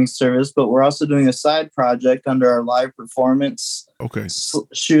streaming service, but we're also doing a side project under our live performance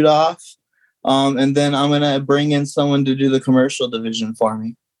shoot off. And then I'm going to bring in someone to do the commercial division for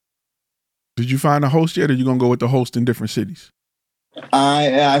me. Did you find a host yet, or are you going to go with the host in different cities?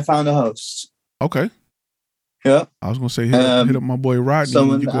 I found a host. Okay. Yep. I was going to say, hit up my boy Rodney.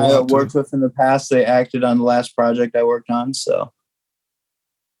 Someone I worked with in the past. They acted on the last project I worked on, so.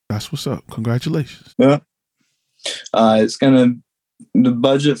 That's what's up. Congratulations. Yeah. The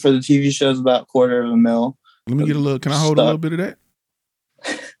budget for the TV show is about $250,000. Let me get can I hold a little bit of that?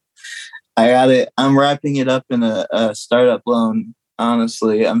 I got it. I'm wrapping it up in a startup loan.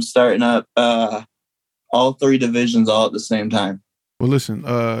 Honestly, I'm starting up all 3 divisions all at the same time. Well, listen,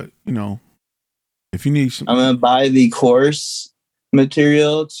 if you need some, I'm going to buy the course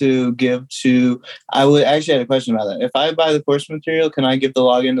material to give to. I would actually had a question about that. If I buy the course material, can I give the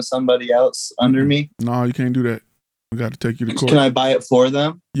login to somebody else under me? No, you can't do that. We got to take you to court. Can I buy it for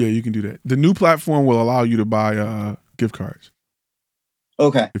them? Yeah, you can do that. The new platform will allow you to buy gift cards.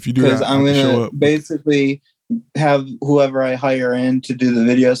 Okay. If you do that, because I'm going to basically have whoever I hire in to do the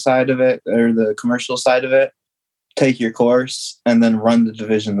video side of it or the commercial side of it take your course and then run the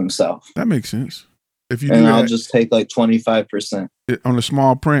division themselves. That makes sense. If you and do I'll that, just take like 25%. On the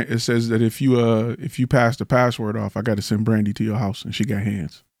small print, it says that if you pass the password off, I got to send Brandy to your house, and she got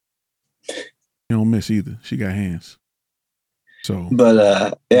hands. You don't miss either. She got hands. So,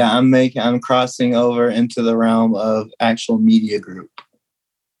 but I'm crossing over into the realm of actual media group.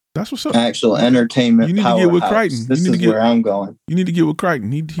 That's what's up. Actual entertainment. You need to get with Crichton. This is where I'm going. You need to get with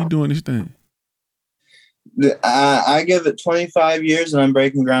Crichton. He doing his thing. I give it 25 years, and I'm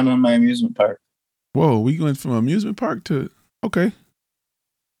breaking ground on my amusement park. Whoa, we went from amusement park to okay.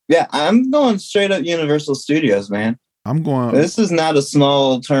 Yeah, I'm going straight up Universal Studios, man. I'm going. This is not a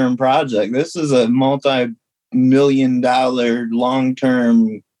small term project. This is a multi-million-dollar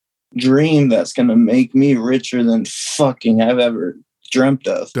long-term dream that's going to make me richer than fucking I've ever dreamt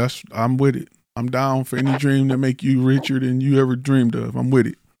of. I'm with it. I'm down for any dream that make you richer than you ever dreamed of. I'm with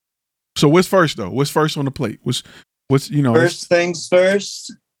it. So what's first though? What's first on the plate? What's first things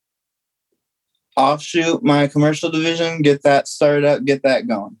first? Offshoot my commercial division, get that started up, get that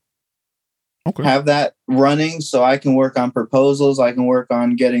going. Okay. Have that running so I can work on proposals. I can work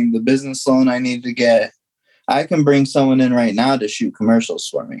on getting the business loan I need to get. I can bring someone in right now to shoot commercials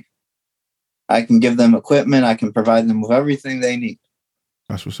for me. I can give them equipment. I can provide them with everything they need.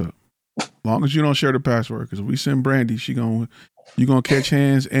 That's what's up. As long as you don't share the password, because if we send Brandy, you're gonna catch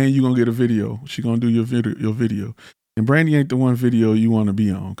hands and you're gonna get a video. She gonna do your video. And Brandy ain't the one video you want to be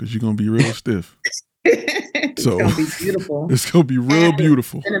on because you're gonna be real stiff. It's gonna be beautiful. It's gonna be real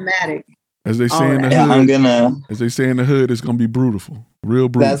beautiful. Cinematic. As they say in the hood, as they say in the hood, it's gonna be brutal, real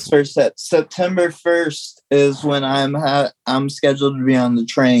brutal. That's for September 1st is when I'm scheduled to be on the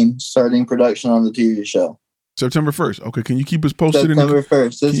train starting production on the TV show. September 1st. Okay, can you keep us posted? September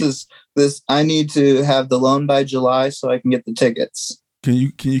 1st. I need to have the loan by July so I can get the tickets. Can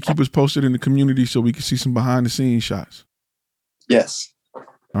you keep us posted in the community so we can see some behind the scenes shots? Yes. All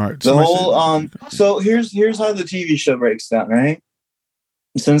right. The whole so here's how the TV show breaks down, right?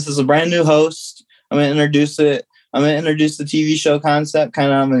 Since it's a brand new host, I'm gonna introduce it. I'm gonna introduce the TV show concept kind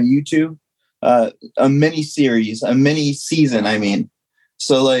of on YouTube. A mini series, a mini season, I mean.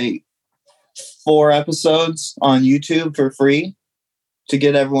 So like 4 episodes on YouTube for free to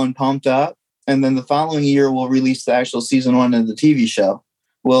get everyone pumped up. And then the following year, we'll release the actual season 1 of the TV show.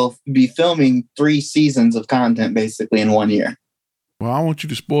 We'll be filming 3 seasons of content basically in 1 year. Well, I want you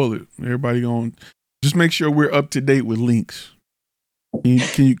to spoil it. Everybody going just make sure we're up to date with links.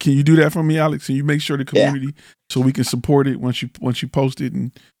 Can you do that for me, Alex? Can you make sure the community so we can support it once you post it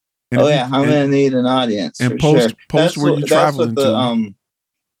and I'm gonna need an audience and post where you're traveling to.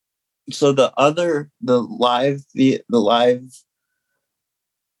 So the live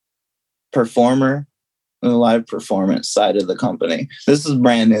performer and the live performance side of the company. This is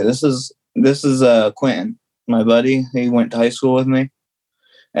brand new. This is Quentin, my buddy. He went to high school with me,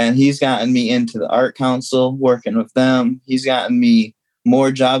 and he's gotten me into the art council, working with them. He's gotten me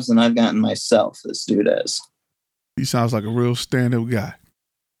more jobs than I've gotten myself. This dude is. He sounds like a real stand-up guy.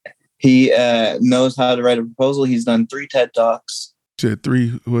 He knows how to write a proposal. He's done 3 TED Talks. You said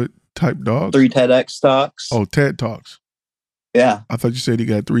 3 what type dogs? 3 TEDx Talks. Oh, TED Talks. Yeah. I thought you said he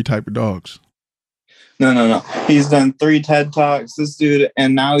got 3 type of dogs. No. He's done 3 TED Talks. This dude,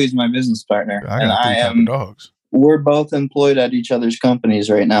 and now he's my business partner. I got 3 type of dogs. We're both employed at each other's companies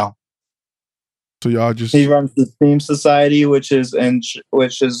right now. So y'all just he runs the Theme Society, which is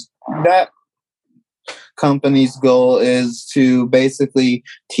that company's goal is to basically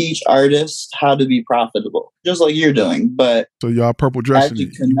teach artists how to be profitable, just like you're doing. But so y'all purple dressing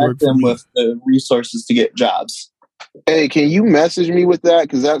it. Connect them with the resources to get jobs. Hey, can you message me with that?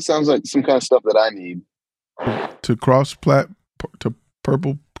 Because that sounds like some kind of stuff that I need. To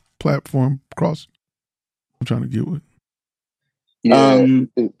purple platform cross. I'm trying to get with. Yeah,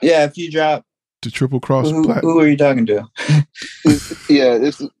 if you drop to triple cross. Who are you talking to? Yeah,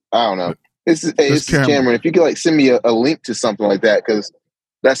 I don't know. This is Cameron. If you could send me a link to something like that, because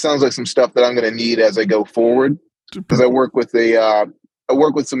that sounds like some stuff that I'm going to need as I go forward. Because I work with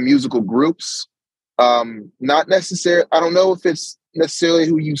some musical groups. Not necessarily. I don't know if it's necessarily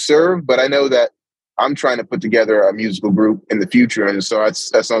who you serve, but I know that I'm trying to put together a musical group in the future, and so that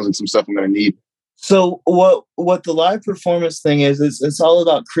sounds like some stuff I'm going to need. So what the live performance thing is it's all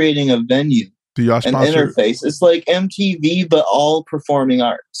about creating a venue, an interface. It's like MTV, but all performing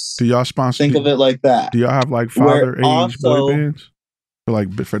arts. Do y'all sponsor? Think of it like that. Do y'all have father age boy bands? For we're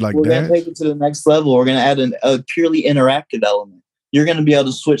gonna take it to the next level. We're gonna add a purely interactive element. You're gonna be able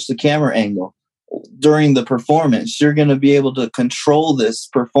to switch the camera angle during the performance. You're gonna be able to control this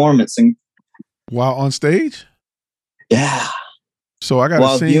performance while on stage. Yeah. So I got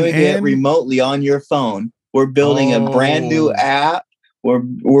while viewing it remotely on your phone. We're building a brand new app.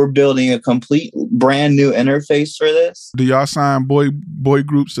 We're building a complete brand new interface for this. Do y'all sign boy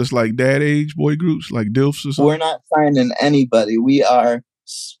groups that's like dad age boy groups like DILFs or something? We're not signing anybody. We are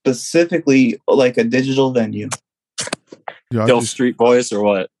specifically like a digital venue. DILF Street Boys or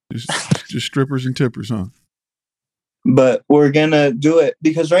what? Just strippers and tippers, huh? But we're gonna do it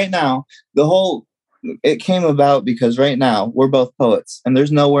because right now it came about because right now we're both poets and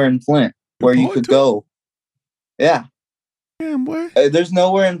there's nowhere in Flint where you could go. Yeah. Damn, boy. There's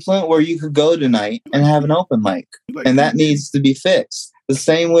nowhere in Flint where you could go tonight and have an open mic. And that needs to be fixed. The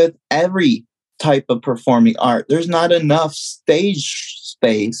same with every type of performing art. There's not enough stage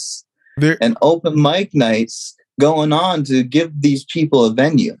space and open mic nights going on to give these people a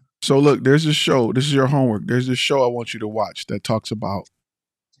venue. So look, there's a show. This is your homework. There's this show I want you to watch that talks about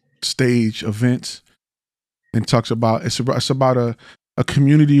stage events and talks about it's about a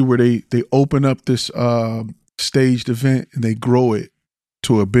community where they open up this staged event and they grow it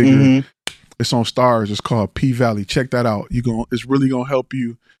to a bigger. It's on Stars. It's called P Valley. Check that out. It's really gonna help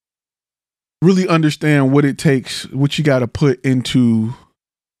you really understand what it takes, what you got to put into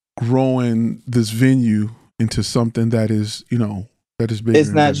growing this venue into something that is, that is bigger. It's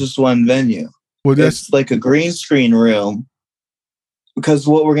not just one venue. Well, it's like a green screen room. Because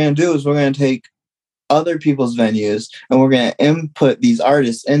what we're going to do is we're going to take other people's venues and we're going to input these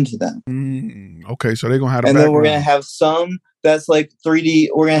artists into them. Okay, so they're going to have and then we're going to have some that's like 3D.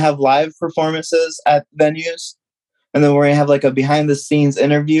 We're going to have live performances at venues. And then we're going to have like a behind the scenes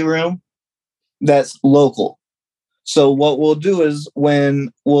interview room that's local. So what we'll do is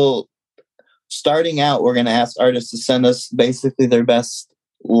starting out, we're going to ask artists to send us basically their best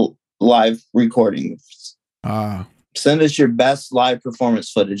live recordings. Send us your best live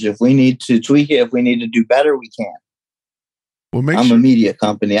performance footage. If we need to tweak it, if we need to do better, we can. Well, I'm a media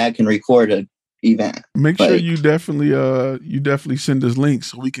company. I can record an event. Make sure you definitely send us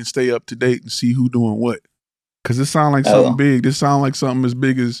links so we can stay up to date and see who doing what. Because it sounds like something big. This sounds like something as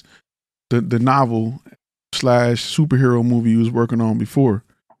big as the novel / superhero movie you was working on before.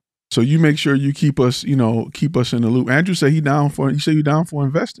 So you make sure you keep us in the loop. Andrew said you say you down for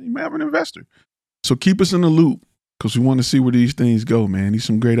investing. You may have an investor. So keep us in the loop because we want to see where these things go, man. These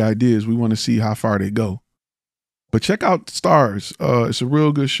some great ideas. We want to see how far they go. But check out Stars. It's a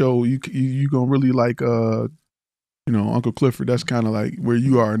real good show. You gonna really like Uncle Clifford. That's kind of like where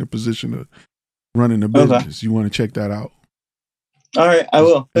you are in the position of running the business. Okay. You want to check that out. All right, I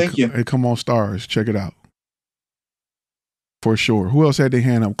will. Thank you. Hey, come on, Stars. Check it out. For sure. Who else had their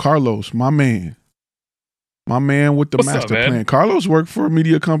hand up? Carlos, my man. My man with the master plan. Carlos worked for a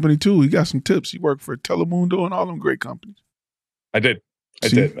media company too. He got some tips. He worked for Telemundo and all them great companies. I did,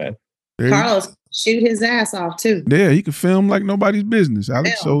 man. Carlos shoot his ass off too. Yeah, he can film like nobody's business,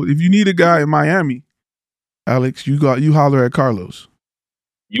 Alex. So if you need a guy in Miami, Alex, you holler at Carlos.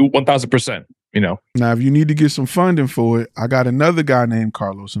 You 1,000%. Now, if you need to get some funding for it, I got another guy named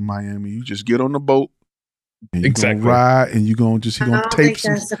Carlos in Miami. You just get on the boat and you're gonna ride and you're gonna tape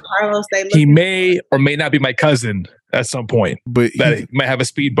some. Carlos he may or may not be my cousin at some point, but he might have a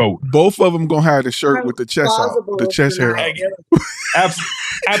speedboat. Both of them gonna have the shirt with the chest out, the chest hair out.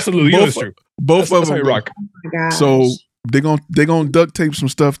 Absolutely, that's true. Both of them rock. So they're gonna duct tape some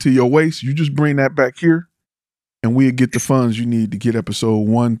stuff to your waist. You just bring that back here. And we'll get the funds you need to get episode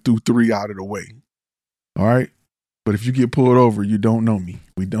 1 through 3 out of the way. All right? But if you get pulled over, you don't know me.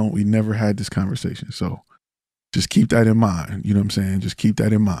 We never had this conversation. So just keep that in mind. You know what I'm saying? Just keep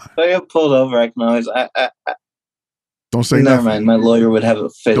that in mind. If I get pulled over, I can always... Don't say nothing. Never mind. My lawyer would have a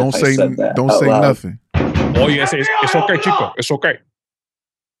fit if I said that. Don't say nothing. All you gotta say is, it's okay, Chico. It's okay.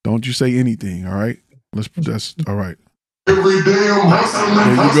 Don't you say anything, all right? That's all right. Every damn hustle.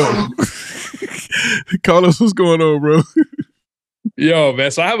 There you go. Carlos, what's going on, bro? Yo, man.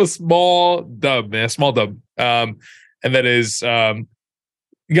 So I have a small dub, man. And that is, you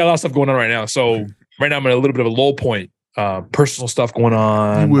got a lot of stuff going on right now. So right now I'm at a little bit of a low point. Personal stuff going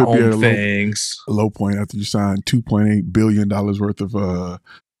on, home things. A low point after you signed $2.8 billion worth of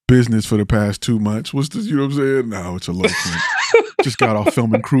business for the past 2 months. What's this? You know what I'm saying? No, it's a low point. Just got off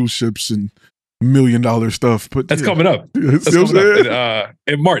filming cruise ships and $1 million stuff. But that's coming up. That's coming up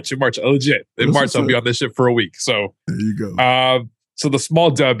in March. Legit. In March, I'll be on this ship for a week. So there you go. So the small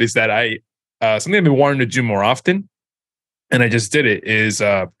dub is that something I've been wanting to do more often, and I just did it, is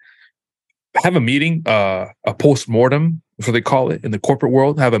have a meeting, a post-mortem, that's what they call it in the corporate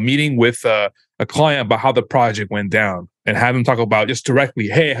world. Have a meeting with a client about how the project went down, and have them talk about just directly,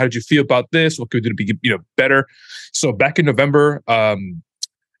 hey, how did you feel about this? What could we do to be better? So back in November, an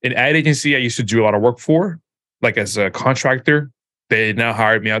ad agency I used to do a lot of work for, like as a contractor, they now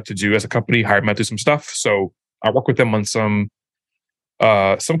hired me out to do, as a company, hired me out to do some stuff. So I work with them on some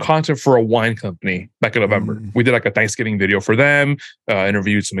content for a wine company back in November. We did like a Thanksgiving video for them,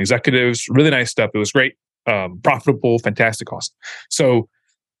 interviewed some executives, really nice stuff. It was great, profitable, fantastic, awesome. So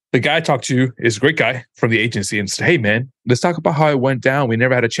the guy I talked to is a great guy from the agency and said, hey man, let's talk about how it went down. We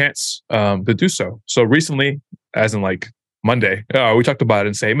never had a chance to do so. So recently, as in like Monday, we talked about it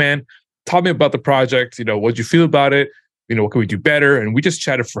and say, man, tell me about the project. What'd you feel about it? What can we do better? And we just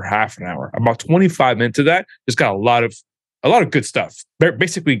chatted for half an hour. About 25 minutes of that, just got a lot of a lot of good stuff.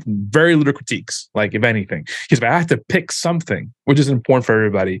 Basically, very little critiques, like if anything. Because if I had to pick something, which is important for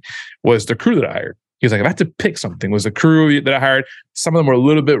everybody, was the crew that I hired. He's like, if I had to pick something, was the crew that I hired. Some of them were a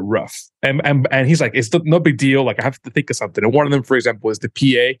little bit rough, and he's like, it's no big deal. Like I have to think of something. And one of them, for example, was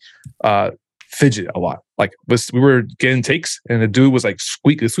the PA fidget a lot. Like we were getting takes, and the dude was like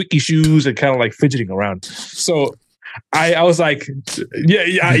squeaky shoes and kind of like fidgeting around. So I was like,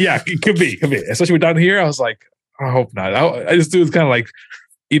 yeah, it could be. Especially down here, I was like, I hope not. I just do kind of like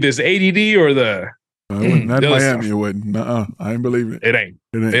either it's ADD or the. Not Miami, it wasn't. I ain't believe it. It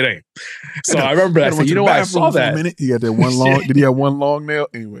ain't. So I remember that. You know what? I saw that. He had that one long. Did he have one long nail?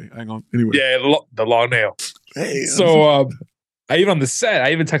 Anyway, Yeah, the long nail. Hey, so I even on the set,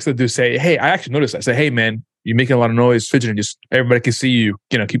 I even texted the dude say, "Hey, I actually noticed that." I said, "Hey, man, you're making a lot of noise, fidgeting. Just everybody can see you.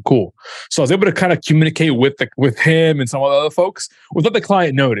 Keep cool." So I was able to kind of communicate with him and some of the other folks without the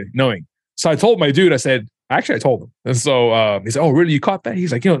client knowing. So I told my dude, I said. Actually, I told him. And so he said, "Oh, really? You caught that?"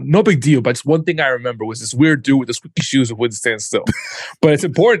 He's like, no big deal. But just one thing I remember was this weird dude with the squeaky shoes that wouldn't stand still. But it's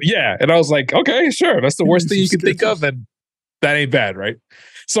important. Yeah. And I was like, okay, sure. If that's the worst thing you can think of, then that ain't bad, right?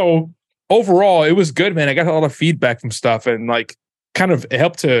 So overall, it was good, man. I got a lot of feedback from stuff and like kind of it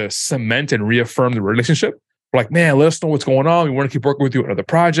helped to cement and reaffirm the relationship. We're like, man, let us know what's going on. We want to keep working with you on other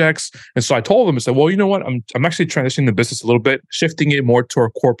projects. And so I told them, I said, well, you know what? I'm actually transitioning the business a little bit, shifting it more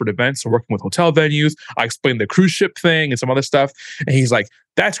toward corporate events and working with hotel venues. I explained the cruise ship thing and some other stuff. And he's like,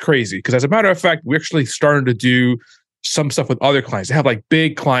 that's crazy. Because as a matter of fact, we're actually starting to do some stuff with other clients. They have like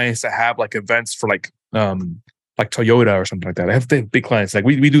big clients that have like events for like Toyota or something like that. I have big clients. Like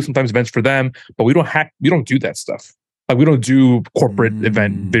we do sometimes events for them, but we don't do that stuff. Like we don't do corporate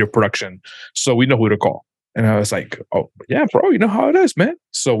event video production. So we know who to call. And I was like, oh, yeah, bro, you know how it is, man.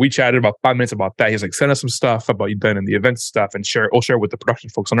 So we chatted about 5 minutes about that. He's like, send us some stuff about you done in the event stuff and we'll share with the production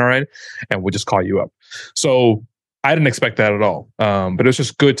folks on our end and we'll just call you up. So I didn't expect that at all. But it was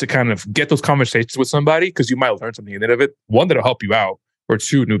just good to kind of get those conversations with somebody because you might learn something in the end of it. One, that'll help you out, or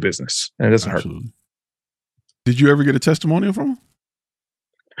two, new business. And it doesn't hurt. Did you ever get a testimonial from him?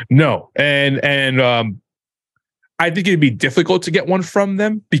 No. And I think it'd be difficult to get one from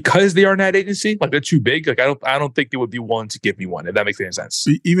them because they are an ad agency. Like they're too big. Like I don't think they would be willing to give me one. If that makes any sense.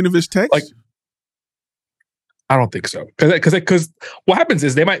 Even if it's text. Like I don't think so. Because what happens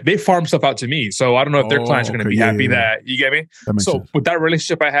is they farm stuff out to me. So I don't know if their clients are going to be happy that you get me. So sense. With that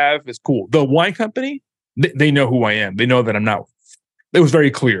relationship I have, it's cool. The wine company, they know who I am. They know that I'm not. It was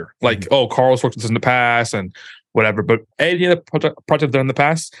very clear. Like Carl's worked with us in the past and whatever. But any other project done in the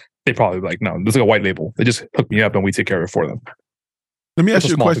past. They probably be like, no, this is like a white label. They just hook me up and we take care of it for them. Let me ask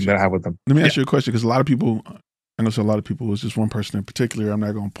you a question that I have with them. Let me ask you a question because a lot of people, I know a lot of people, it's just one person in particular. I'm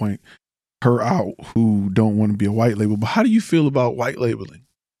not going to point her out who don't want to be a white label. But how do you feel about white labeling?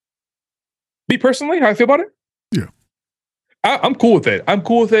 Me personally, how I feel about it? Yeah. I'm cool with it. I'm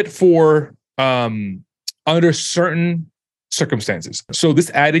cool with it for under certain circumstances. So this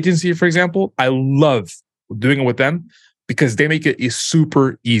ad agency, for example, I love doing it with them. Because they make it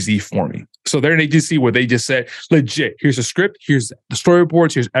super easy for me. So they're an agency where they just said, legit, here's a script, here's the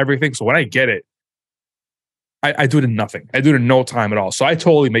storyboards, here's everything. So when I get it, I do it in nothing. I do it in no time at all. So I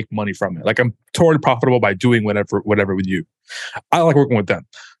totally make money from it. Like I'm totally profitable by doing whatever with you. I like working with them.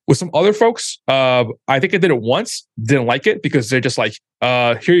 With some other folks, I think I did it once, didn't like it because they're just like,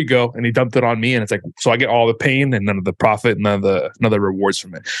 here you go. And he dumped it on me. And it's like, so I get all the pain and none of the profit, none of the rewards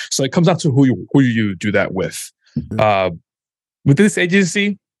from it. So it comes down to who you do that with. With this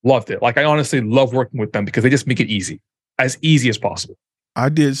agency, loved it. Like I honestly love working with them because they just make it easy as possible. I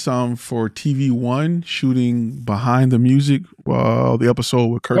did some for TV One shooting behind the music, the episode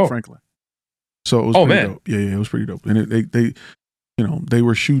with Kirk Franklin. So it was pretty dope. Yeah, it was pretty dope. And they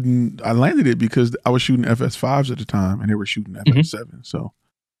were shooting. I landed it because I was shooting FS5s at the time, and they were shooting FS7. So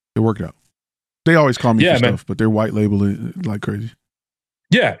it worked out. They always call me for stuff, but they're white labeling like crazy.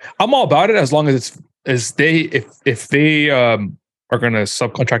 Yeah, I'm all about it as long as if they are going to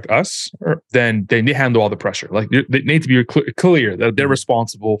subcontract us, then they handle all the pressure. Like they need to be clear that they're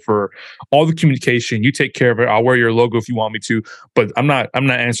responsible for all the communication. You take care of it. I'll wear your logo if you want me to, but I'm not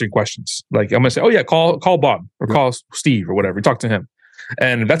answering questions. Like I'm going to say, oh yeah, call Bob or call Steve or whatever. Talk to him,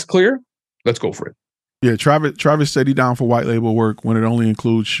 and if that's clear, let's go for it. Yeah, Travis said he down for white label work when it only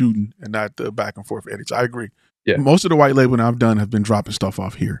includes shooting and not the back and forth edits. I agree. Yeah, most of the white labeling I've done have been dropping stuff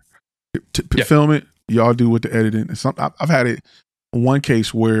off here. Film it. Y'all do with the editing. I've had it in one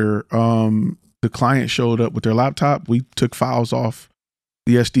case where the client showed up with their laptop. We took files off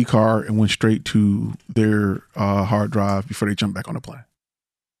the SD card and went straight to their hard drive before they jumped back on the plane.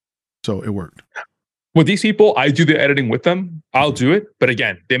 So it worked. with these people, I do the editing with them. I'll do it. But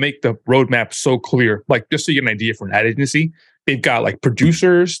again, they make the roadmap so clear. Like, just so you get an idea for an ad agency, they've got like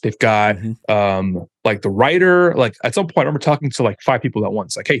producers, they've got like the writer. Like at some point, I remember talking to like 5 people at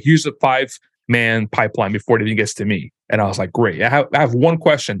once. Like, hey, here's a 5-man pipeline before it even gets to me. And I was like, great. I have one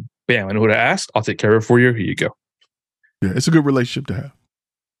question. Bam, I know who to ask. I'll take care of it for you. Here you go. Yeah, it's a good relationship to have.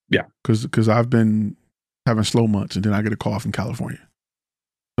 Yeah. Because I've been having slow months and then I get a call from California.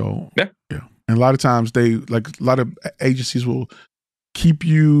 So, yeah. And a lot of times a lot of agencies will keep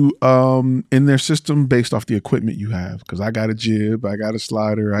you in their system based off the equipment you have. Because I got a jib, I got a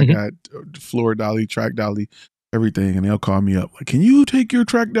slider, I got floor dolly, track dolly, everything. And they'll call me up like, can you take your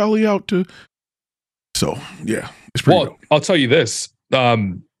track dolly out to... So, yeah, it's pretty dope. I'll tell you this.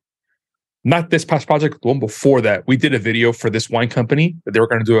 Not this past project, the one before that, we did a video for this wine company that they were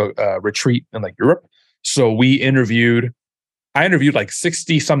going to do a retreat in like Europe. So I interviewed like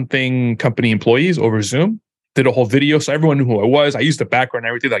 60 something company employees over Zoom, did a whole video. So everyone knew who I was. I used the background and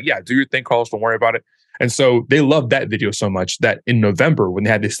everything. Like, yeah, do your thing, Carlos. Don't worry about it. And so they loved that video so much that in November, when they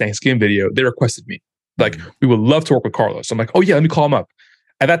had this Thanksgiving video, they requested me. Like, we would love to work with Carlos. I'm like, oh yeah, let me call him up.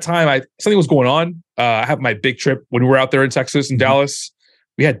 At that time, something was going on. I have my big trip when we were out there in Texas and Dallas.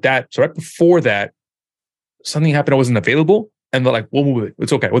 We had that. So right before that, something happened. I wasn't available. And they're like, we'll move it.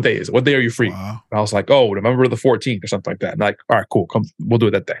 It's okay. What day is it? What day are you free? Wow. And I was like, oh, November the 14th or something like that. And like, all right, cool. Come, we'll do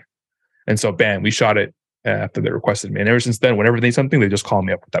it that day. And so, bam, we shot it after they requested me. And ever since then, whenever they need something, they just call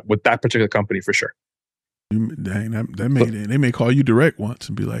me up with that particular company for sure. Dang, they may call you direct once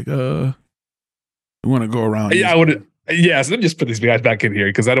and be like, we want to go around. Yeah, I would. Yeah, so let me just put these guys back in here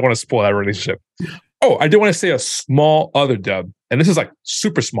because I don't want to spoil that relationship. Oh, I do want to say a small other dub. And this is like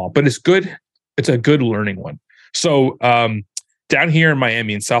super small, but it's good. It's a good learning one. So, down here in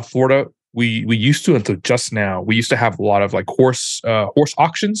Miami in South Florida, we used to, until just now, we used to have a lot of like horse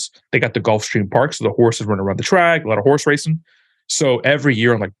auctions. They got the Gulfstream Park, so the horses run around the track, a lot of horse racing. So every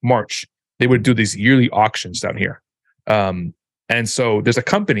year in like March, they would do these yearly auctions down here. And so there's a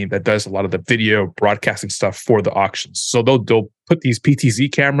company that does a lot of the video broadcasting stuff for the auctions. So they'll put these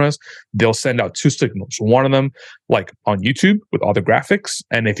PTZ cameras, they'll send out 2 signals. One of them like on YouTube with all the graphics.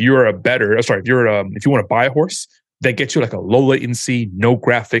 And if you want to buy a horse, they get you like a low latency, no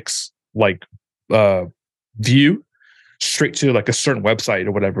graphics, like view straight to like a certain website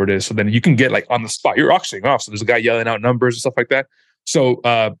or whatever it is. So then you can get like on the spot, you're auctioning off. So there's a guy yelling out numbers and stuff like that. So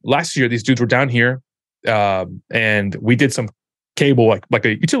last year, these dudes were down here and we did some cable, like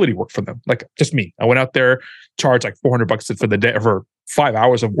a utility work for them, like just me. I went out there, charged like $400 for the day for 5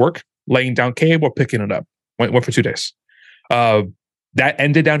 hours of work, laying down cable, picking it up. Went for 2 days. That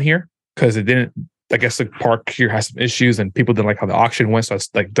ended down here because it didn't. I guess the park here has some issues and people didn't like how the auction went, so it's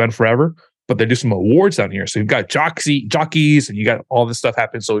like done forever. But they do some awards down here. So you've got jockeys and you got all this stuff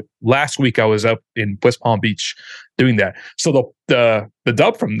happen. So last week I was up in West Palm Beach doing that. So the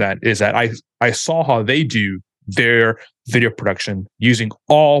dub from that is that I saw how they do their video production using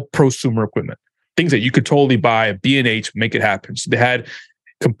all prosumer equipment. Things that you could totally buy a B&H, make it happen. So they had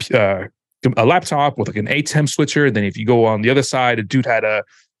a laptop with like an ATEM switcher. Then if you go on the other side, a dude had a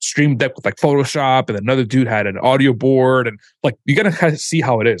Stream Deck with like Photoshop, and another dude had an audio board, and like you gotta kind of see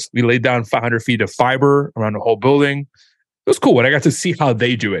how it is. We laid down 500 feet of fiber around the whole building. It was cool, and I got to see how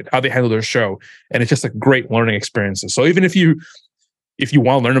they do it, how they handle their show, and it's just a great learning experiences. So even if you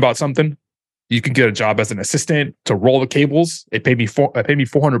want to learn about something, you can get a job as an assistant to roll the cables. It paid me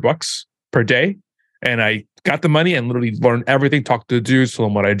 $400 per day, and I got the money and literally learned everything. Talk to the dudes, tell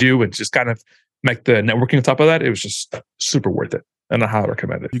them what I do, and just kind of make the networking on top of that. It was just super worth it. And I highly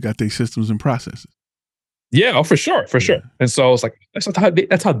recommend it. You got these systems and processes. Yeah, oh, for sure. And so I was like,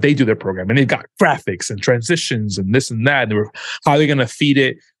 that's how they do their program. And they've got graphics and transitions and this and that. And how they're going to feed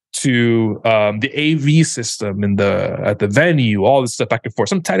it to the AV system and at the venue, all this stuff back and forth.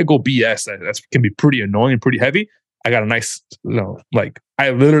 Some technical BS that can be pretty annoying and pretty heavy. I got a nice,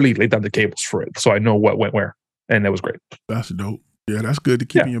 I literally laid down the cables for it, so I know what went where, and that was great. That's dope. Yeah, that's good to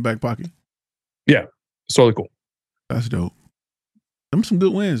keep in your back pocket. Yeah, it's totally cool. That's dope. Them some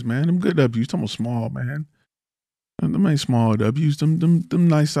good wins, man. Them good W's. Talking about small, man. Them ain't small W's. Them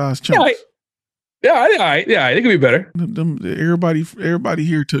nice size chunks. Yeah, they could be better. Everybody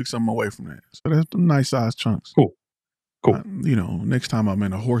here took something away from that. So that's them nice size chunks. Cool. Next time I'm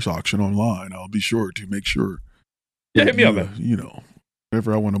in a horse auction online, I'll be sure to make sure. Yeah, hit me up, man.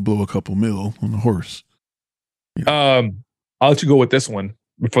 Whenever I want to blow a couple mil on the horse. I'll let you go with this one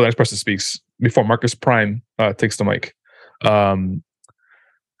before the next person speaks. Before Marcus Prime takes the mic.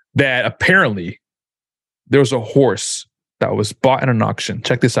 That apparently there was a horse that was bought in an auction.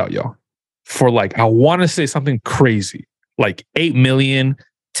 Check this out, y'all. For like, I want to say something crazy, like $8 million,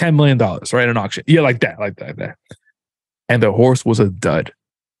 $10 million, right? An auction. Yeah, like that. And the horse was a dud.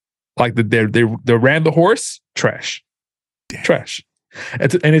 Like they ran the horse, trash.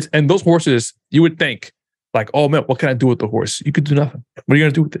 And those horses, you would think, like, oh man, what can I do with the horse? You could do nothing. What are you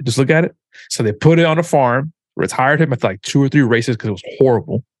gonna do with it? Just look at it. So they put it on a farm, retired him after like 2 or 3 races because it was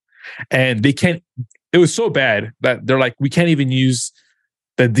horrible. And it was so bad that they're like, we can't even use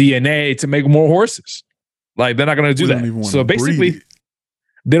the DNA to make more horses. Like, they're not gonna do that. So basically,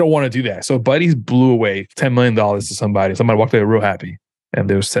 they don't want to do that. So Buddy's blew away $10 million to somebody. Somebody walked away real happy, and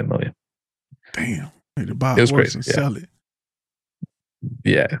there was $10 million. Damn. It was crazy. And sell it.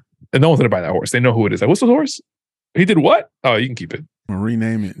 Yeah. And no one's gonna buy that horse. They know who it is. Like, what's the horse? He did what? Oh, you can keep it. Or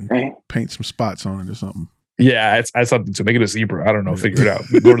rename it and paint some spots on it or something. Yeah, add something to make it a zebra. I don't know. Figure it out.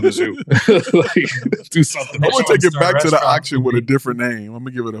 Go to the zoo. Like, do something. I'm gonna take it back to the auction with a different name. I'm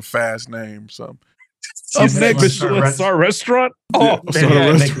gonna give it a fast name. Something. Up next, Michelin Star Restaurant. Oh,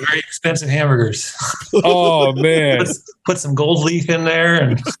 yeah, make very expensive hamburgers. Oh man, put some gold leaf in there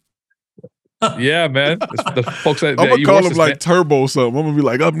and. Yeah, man. The folks that I'm gonna call him like Turbo something. I'm gonna be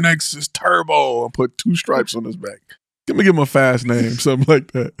like, up next is Turbo, and put 2 stripes on his back. Let me give him a fast name, something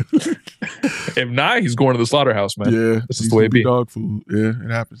like that. If not, he's going to the slaughterhouse, man. Yeah, this is the way it be. Dog food. Yeah, it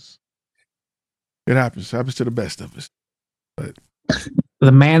happens. It happens. It happens to the best of us. But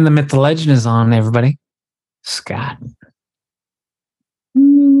the man, the myth, the legend is on. Everybody, Scott.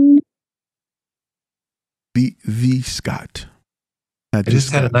 The Scott. I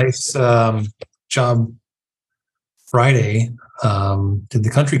just had a nice job Friday. Did the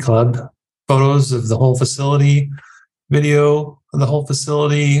country club, photos of the whole facility, video of the whole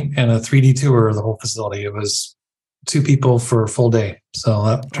facility, and a 3D tour of the whole facility. It was 2 people for a full day. So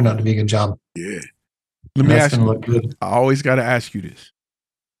that turned out to be a good job. Yeah. Let me ask you. I always got to ask you this.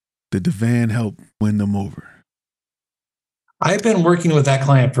 Did the van help win them over? I've been working with that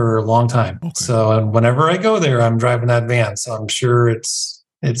client for a long time. Okay. So whenever I go there, I'm driving that van. So I'm sure it's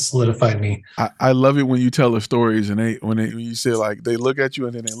solidified me. I love it when you tell the stories and when you say like they look at you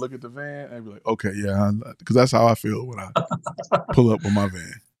and then they look at the van and be like, okay, yeah, because that's how I feel when I pull up with my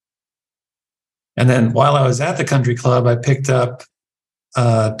van. And then while I was at the country club, I picked up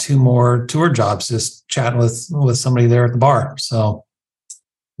 2 more tour jobs, just chatting with somebody there at the bar. So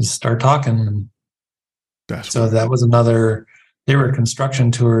just start talking. So that was another. They were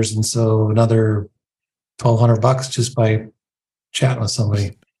construction tours, and so another $1,200 just by chatting with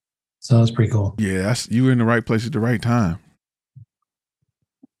somebody. So that was pretty cool. Yeah, you were in the right place at the right time.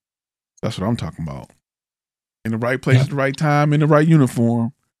 That's what I'm talking about. In the right place at the right time, in the right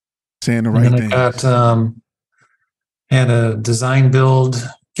uniform, saying the right thing. I had a design build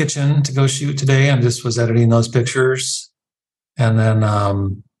kitchen to go shoot today, and just was editing those pictures. And then,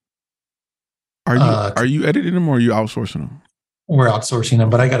 are you editing them or are you outsourcing them? We're outsourcing them,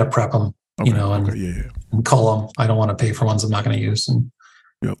 but I got to prep them, and call them. I don't want to pay for ones I'm not going to use. And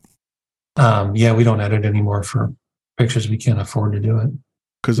we don't edit anymore for pictures. We can't afford to do it.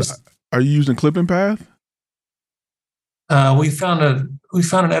 Because are you using Clipping Path? We found an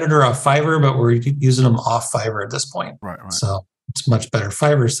editor off Fiverr, but we're using them off Fiverr at this point. Right. So it's much better.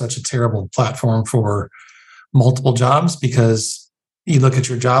 Fiverr is such a terrible platform for multiple jobs because you look at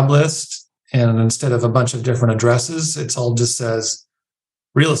your job list. And instead of a bunch of different addresses, it's all just says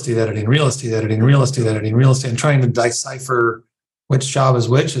real estate editing, and trying to decipher which job is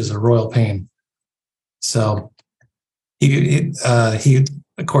which is a royal pain. So he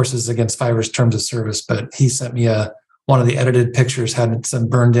of course is against Fiverr's terms of service, but he sent me one of the edited pictures had some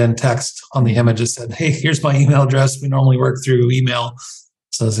burned in text on the image that said, "Hey, here's my email address. We normally work through email."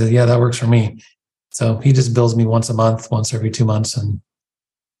 So I said, "Yeah, that works for me." So he just bills me once a month, once every 2 months, and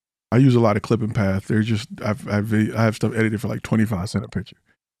I use a lot of Clipping Path. They're just I have stuff edited for like 25 cents a picture.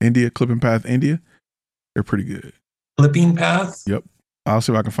 Clipping Path India, they're pretty good. Clipping Path? Yep. I'll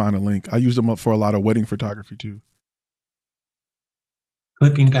see if I can find a link. I use them up for a lot of wedding photography too.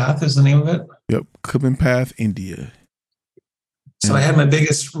 Clipping Path is the name of it? Yep. Clipping Path India. So I had my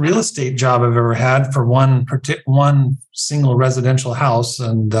biggest real estate job I've ever had for one single residential house,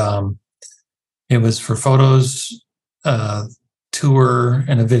 and it was for photos, tour,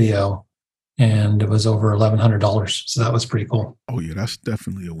 and a video, and it was over $1,100. So that was pretty cool. Oh yeah, that's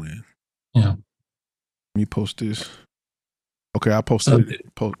definitely a win. Yeah. Let me post this. Okay, I posted it.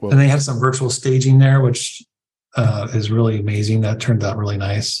 And they had some virtual staging there, which is really amazing. That turned out really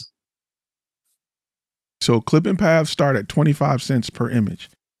nice. So Clipping Paths start at 25 cents per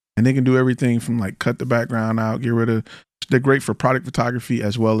image, and they can do everything from like cut the background out, get rid of. They're great for product photography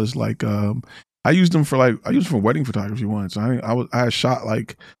as well as like I used them for wedding photography once. I had shot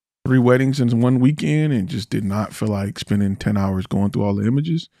like 3 weddings in one weekend and just did not feel like spending 10 hours going through all the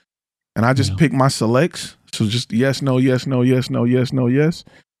images. And I just picked my selects. So just yes, no, yes, no, yes, no, yes, no, yes.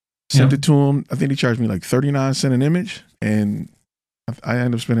 Sent it to him. I think he charged me like 39 cents an image. And I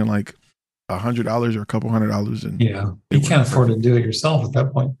ended up spending like $100 or a couple $100. And you can't afford to do it yourself at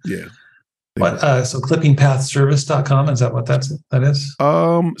that point. Yeah. But so clippingpathservice.com, is that what that is?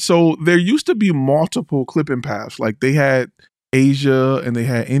 So there used to be multiple clipping paths. Like they had Asia and they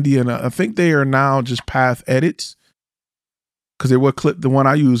had India, and I think they are now just Path Edits. Because they were the one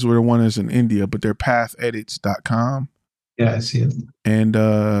I used were the one that's in India, but they're pathedits.com. Yeah, I see it. And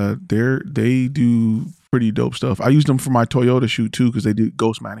they do pretty dope stuff. I used them for my Toyota shoot too, because they do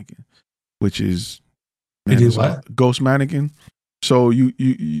Ghost Mannequin, which is Ghost Mannequin. So you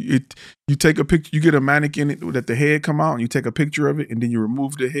take a picture, you get a mannequin that the head come out, and you take a picture of it, and then you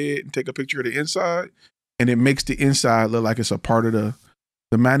remove the head and take a picture of the inside, and it makes the inside look like it's a part of the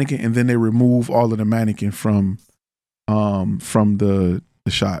mannequin, and then they remove all of the mannequin from the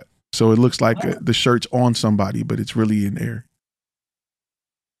shot. So it looks like the shirt's on somebody, but it's really in there.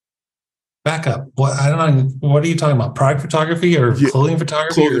 Back up. What I don't know. What are you talking about? Product photography or clothing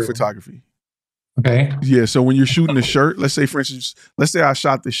photography? Clothing photography. Okay. Yeah. So when you're shooting a shirt, let's say, for instance, I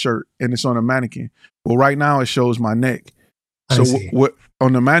shot this shirt and it's on a mannequin. Well, right now it shows my neck. So what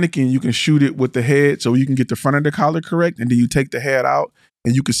on the mannequin, you can shoot it with the head, so you can get the front of the collar correct, and then you take the head out,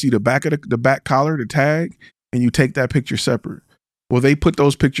 and you can see the back of the back collar, the tag, and you take that picture separate. Well, they put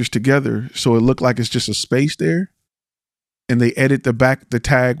those pictures together so it looked like it's just a space there, and they edit the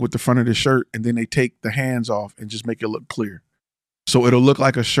tag with the front of the shirt, and then they take the hands off and just make it look clear. So it'll look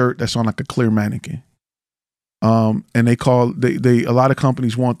like a shirt that's on like a clear mannequin. And they a lot of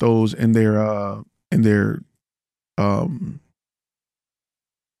companies want those in their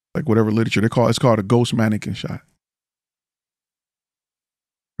like whatever literature it's called a ghost mannequin shot.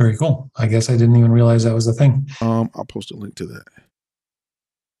 Very cool. I guess I didn't even realize that was a thing. I'll post a link to that.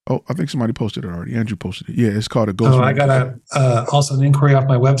 Oh, I think somebody posted it already. Andrew posted it. Yeah, it's called a ghost. I got also an inquiry off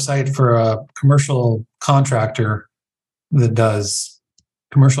my website for a commercial contractor that does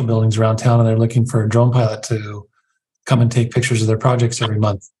commercial buildings around town, and they're looking for a drone pilot to come and take pictures of their projects every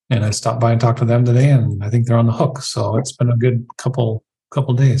month. And I stopped by and talked to them today, and I think they're on the hook. So it's been a good couple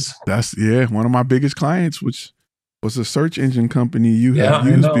days. That's one of my biggest clients, which was a search engine company you have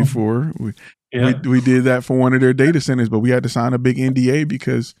used before. We did that for one of their data centers, but we had to sign a big NDA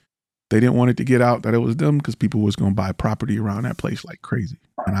because they didn't want it to get out that it was them, because people was going to buy property around that place like crazy,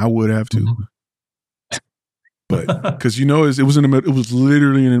 and I would have too. But because it was in the middle, it was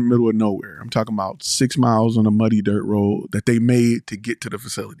literally in the middle of nowhere. I'm talking about 6 miles on a muddy dirt road that they made to get to the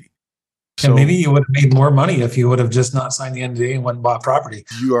facility. So, and maybe you would have made more money if you would have just not signed the NDA and went and bought property.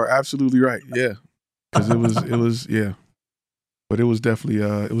 You are absolutely right. Yeah, because it was but it was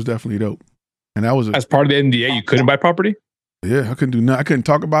definitely dope. And that was as part of the NDA. You couldn't buy property. Yeah, I couldn't do nothing. I couldn't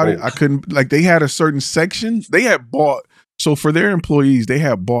talk about it. I couldn't, like, they had a certain section they had bought. So for their employees, they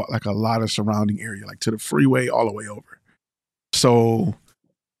had bought like a lot of surrounding area, like to the freeway all the way over. So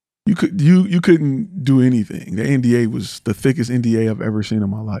you couldn't do anything. The NDA was the thickest NDA I've ever seen in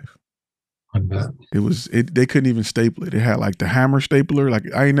my life. I bet. They couldn't even staple it. It had like the hammer stapler. Like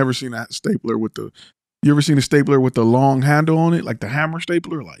I ain't never seen that stapler with the. You ever seen a stapler with the long handle on it, like the hammer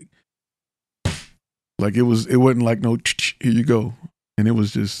stapler? Like it wasn't like no. Here you go, and it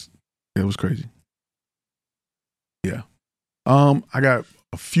was crazy. Yeah. I got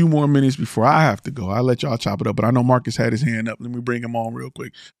a few more minutes before I have to go. I'll let y'all chop it up, but I know Marcus had his hand up. Let me bring him on real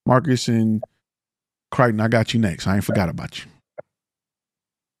quick. Marcus and Crichton, I got you next. I ain't forgot about you.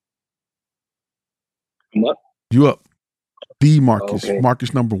 I'm up. You up. The Marcus. Okay.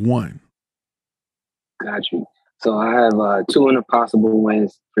 Marcus number 1. Got you. So I have 2 impossible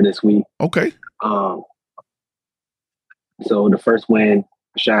wins for this week. Okay. So the first win,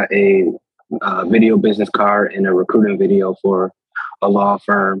 I shot a video business card and a recruiting video for a law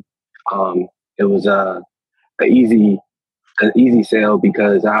firm. It was an easy sale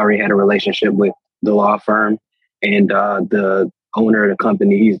because I already had a relationship with the law firm, and the owner of the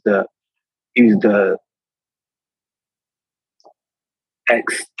company, he's the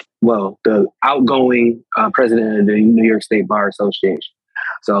outgoing president of the New York State Bar Association.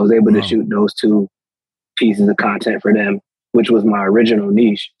 So I was able to shoot those 2 pieces of content for them, which was my original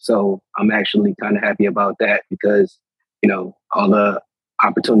niche. So I'm actually kind of happy about that because, all the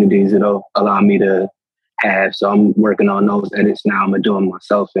opportunities it'll allow me to have. So I'm working on those edits now. I'm going to do them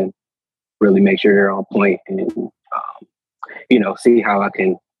myself and really make sure they're on point and, see how I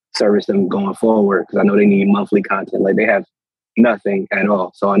can service them going forward. Because I know they need monthly content. Like they have nothing at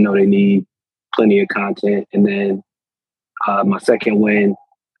all. So I know they need plenty of content. And then my second win,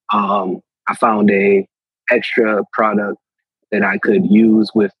 I found a extra product that I could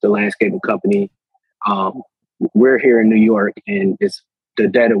use with the landscaping company. We're here in New York, and it's the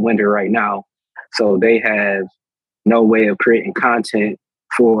dead of winter right now. So they have no way of creating content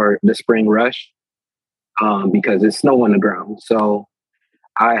for the spring rush because it's snow on the ground. So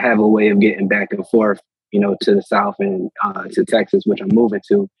I have a way of getting back and forth, to the South and to Texas, which I'm moving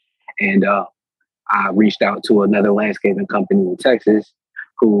to. And I reached out to another landscaping company in Texas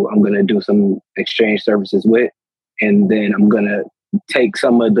who I'm going to do some exchange services with. And then I'm going to take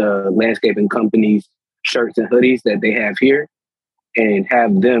some of the landscaping companies' shirts and hoodies that they have here and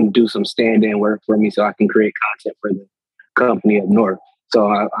have them do some stand-in work for me so I can create content for the company up north. So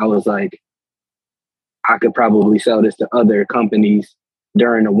I was like, I could probably sell this to other companies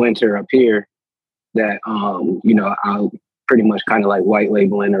during the winter up here that, I'll pretty much kind of like white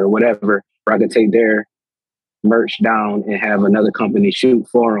labeling or whatever, where I could take their merch down and have another company shoot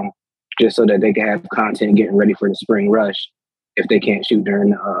for them just so that they can have content getting ready for the spring rush if they can't shoot during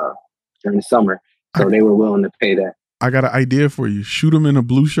the summer. So they were willing to pay that. I got an idea for you. Shoot them in a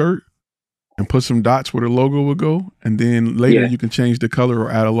blue shirt and put some dots where the logo would go. And then later you can change the color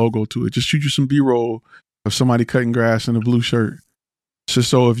or add a logo to it. Just shoot you some B-roll of somebody cutting grass in a blue shirt.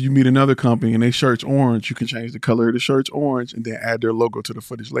 So if you meet another company and their shirt's orange, you can change the color of the shirt's orange and then add their logo to the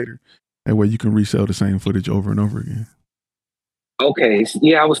footage later. That way you can resell the same footage over and over again. Okay.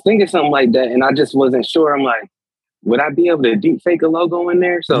 Yeah, I was thinking something like that, and I just wasn't sure. I'm like, would I be able to deep fake a logo in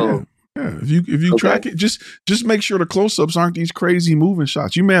there? So yeah. If you track it, just make sure the close-ups aren't these crazy moving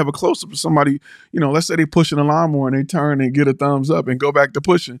shots. You may have a close-up of somebody, let's say they pushing a lawnmower and they turn and get a thumbs up and go back to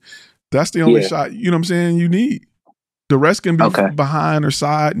pushing. That's the only shot, you know what I'm saying, you need. The rest can be behind or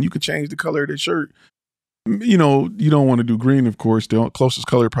side, and you can change the color of the shirt. You don't want to do green, of course. The closest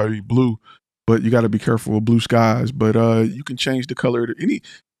color would probably be blue, but you got to be careful with blue skies. But you can change the color to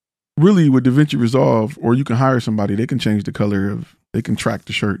really with DaVinci Resolve, or you can hire somebody. They can change the color they can track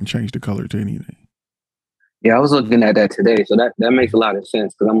the shirt and change the color to anything. Yeah, I was looking at that today, so that makes a lot of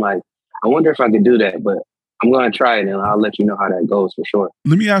sense because I'm like, I wonder if I could do that, but I'm going to try it and I'll let you know how that goes for sure.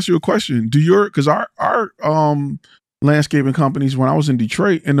 Let me ask you a question. Because our landscaping companies, when I was in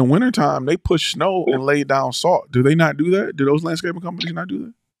Detroit in the wintertime, they push snow and lay down salt. Do they not do that? Do those landscaping companies not do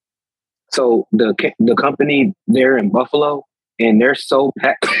that? So the company there in Buffalo, and they're so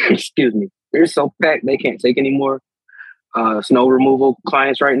packed, they're so packed they can't take any more snow removal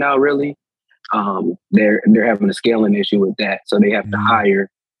clients right now, really. They're having a scaling issue with that. So they have to hire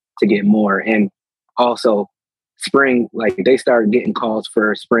to get more. And also spring, like they start getting calls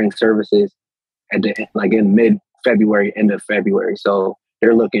for spring services in mid-February, end of February. So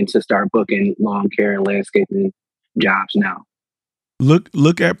they're looking to start booking lawn care and landscaping jobs now.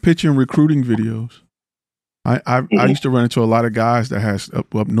 Look at pitch and recruiting videos. I used to run into a lot of guys that has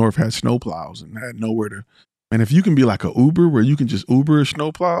up north had snow plows and had nowhere to. And if you can be like a Uber where you can just Uber a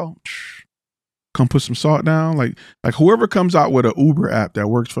snow plow, come put some salt down. Like whoever comes out with an Uber app that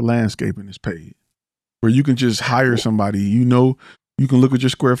works for landscaping is paid. Where you can just hire somebody, you can look at your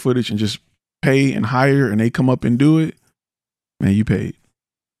square footage and just pay and hire, and they come up and do it. Man, you paid.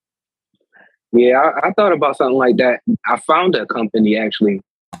 Yeah, I thought about something like that. I found a company actually,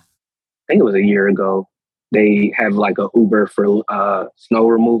 I think it was a year ago. They have like a Uber for snow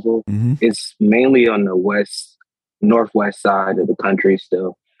removal. Mm-hmm. It's mainly on the northwest side of the country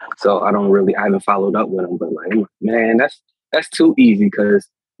still. So I haven't followed up with them, but like, man, that's too easy because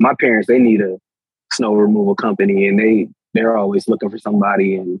my parents, they need a snow removal company and they're always looking for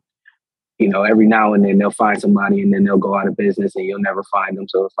somebody, and every now and then they'll find somebody and then they'll go out of business and you'll never find them.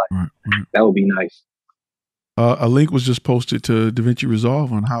 So it's like, that would be nice. A link was just posted to DaVinci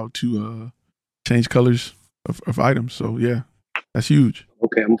Resolve on how to change colors of items. So yeah, that's huge.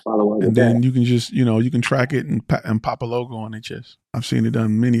 Okay, I'm gonna follow up. And then you can just, you can track it and pop a logo on it. Just, I've seen it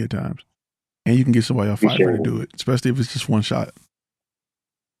done many a times. And you can get somebody off Fiverr to do it, especially if it's just one shot.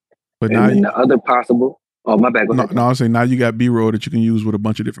 But and now the other possible. Oh, my bad. Go ahead. No, I was saying now you got B-roll that you can use with a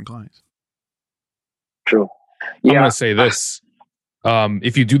bunch of different clients. True. Yeah. I'm gonna say this: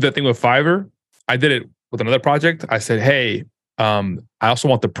 if you do that thing with Fiverr, I did it with another project. I said, hey, I also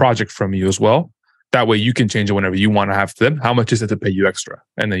want the project from you as well. That way you can change it whenever you want to have to them. How much is it to pay you extra?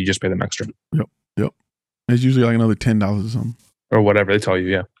 And then you just pay them extra. Yep. It's usually like another $10 or something. Or whatever they tell you,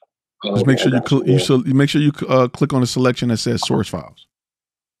 yeah. Just make sure you click on the selection that says source files.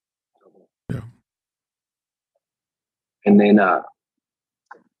 Yeah. And then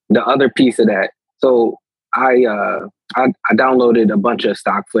the other piece of that, so I downloaded a bunch of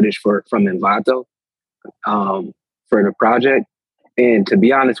stock footage from Envato for the project. And to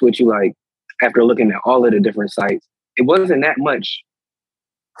be honest with you, like, after looking at all of the different sites, it wasn't that much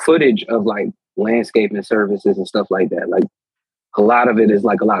footage of like landscaping services and stuff like that. Like a lot of it is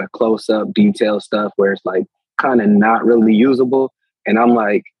like a lot of close up detail stuff where it's like kind of not really usable. And I'm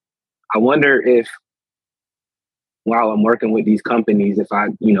like, I wonder if while I'm working with these companies, if I,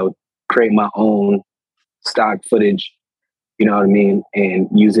 create my own stock footage, you know what I mean, and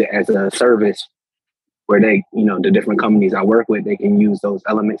use it as a service where they, the different companies I work with, they can use those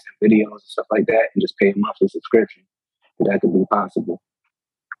elements and videos and stuff like that and just pay a monthly subscription. That could be possible.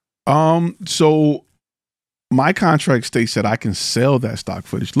 So my contract states that I can sell that stock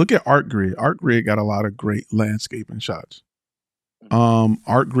footage. Look at ArtGrid. ArtGrid got a lot of great landscaping shots.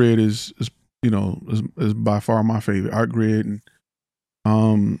 ArtGrid is by far my favorite. ArtGrid,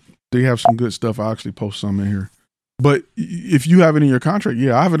 and they have some good stuff. I actually post some in here. But if you have it in your contract,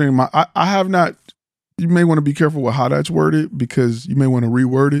 yeah, I have it in my. I have not. You may want to be careful with how that's worded because you may want to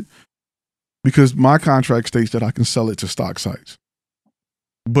reword it. Because my contract states that I can sell it to stock sites.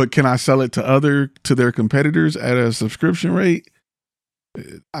 But can I sell it to their competitors at a subscription rate?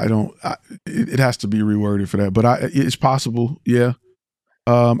 It has to be reworded for that, but it's possible. Yeah.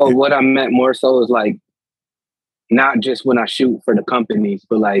 But what I meant more so is like, not just when I shoot for the companies,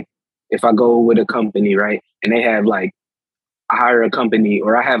 but like if I go with a company, right. And they have like, I hire a company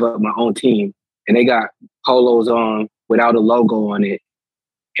or I have my own team and they got polos on without a logo on it.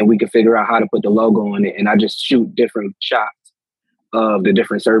 And we can figure out how to put the logo on it. And I just shoot different shots of the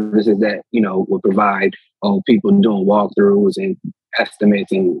different services that, would provide people doing walkthroughs and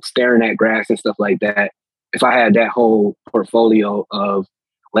estimates and staring at grass and stuff like that. If I had that whole portfolio of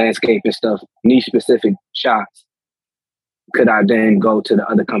landscape and stuff, niche specific shots, could I then go to the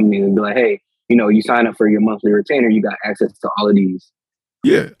other companies and be like, hey, you sign up for your monthly retainer, you got access to all of these.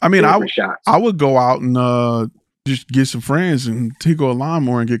 Yeah. I mean, I would go out and just get some friends and take a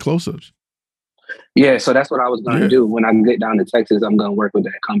lawnmower and get close-ups. Yeah, so that's what I was going to do. When I get down to Texas, I'm going to work with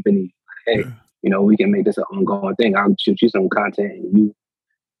that company. Hey, we can make this an ongoing thing. I'll shoot you some content and you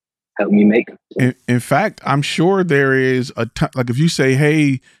help me make it. In fact, I'm sure there is a ton, like if you say,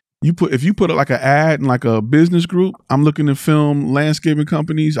 hey, if you put like an ad in like a business group, I'm looking to film landscaping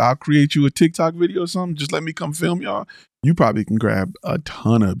companies, I'll create you a TikTok video or something. Just let me come film y'all. You probably can grab a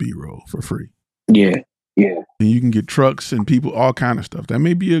ton of B-roll for free. Yeah. Yeah. And you can get trucks and people, all kind of stuff. That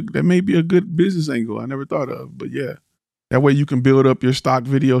may be a good business angle I never thought of. But yeah, that way you can build up your stock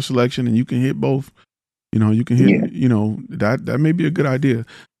video selection and you can hit both. You can hit, that may be a good idea.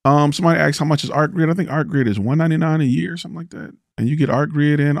 Somebody asked how much is ArtGrid? I think ArtGrid is $199 a year or something like that. And you get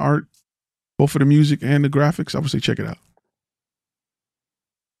ArtGrid and art, both for the music and the graphics. I would say check it out.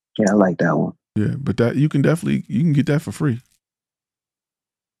 Yeah, I like that one. Yeah, but that you can get that for free.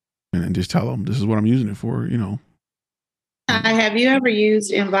 And just tell them this is what I'm using it for, Have you ever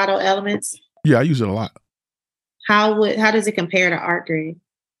used Envato Elements? Yeah, I use it a lot. How does it compare to ArtGrid?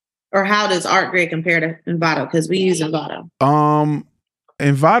 Or how does ArtGrid compare to Envato? Because we use Envato.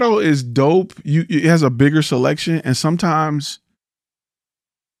 Envato is dope. It has a bigger selection, and sometimes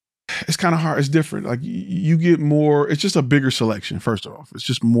it's kind of hard. It's different. Like you get more. It's just a bigger selection. First off, it's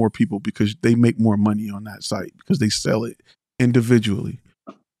just more people because they make more money on that site because they sell it individually.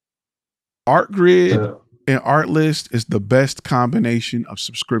 ArtGrid and Artlist is the best combination of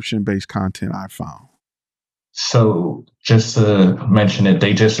subscription-based content I've found. So just to mention it,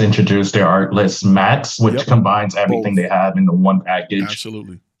 they just introduced their Artlist Max, which combines everything they have into one package.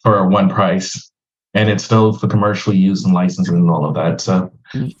 Absolutely. For one price. And it's still for commercial use and licensing and all of that. So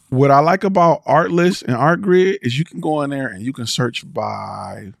what I like about Artlist and ArtGrid is you can go in there and you can search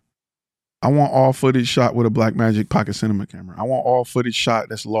by, I want all footage shot with a Blackmagic Pocket Cinema camera. I want all footage shot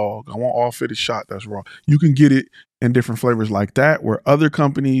that's log. I want all footage shot that's raw. You can get it in different flavors like that, where other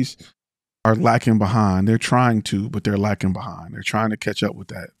companies are lacking behind. They're trying to, but they're lacking behind. They're trying to catch up with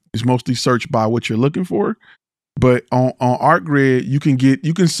that. It's mostly search by what you're looking for. But on ArtGrid, you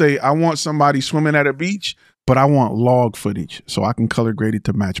can say, I want somebody swimming at a beach, but I want log footage. So I can color grade it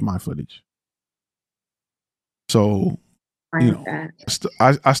to match my footage. So,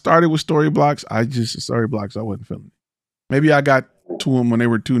 I started with Storyblocks. Storyblocks, I wasn't feeling it. Maybe I got to them when they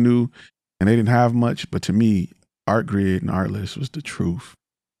were too new and they didn't have much. But to me, ArtGrid and Artlist was the truth.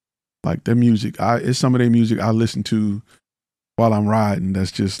 Like their music, it's some of their music I listen to while I'm riding.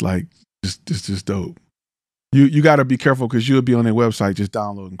 That's just like, just dope. You got to be careful because you'll be on their website just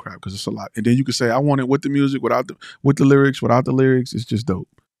downloading crap because it's a lot. And then you can say, I want it with the music, with the lyrics, without the lyrics. It's just dope.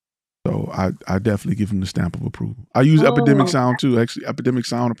 So I definitely give them the stamp of approval. I use Epidemic Sound too. Actually, Epidemic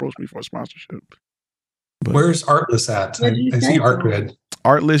Sound approached me for a sponsorship. But where's Artlist at? I see ArtGrid.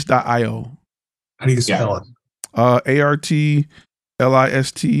 Artlist.io. How do you spell it? ARTLIST.io.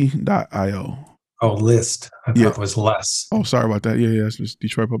 Oh, list. I thought it was less. Oh, sorry about that. Yeah, it's just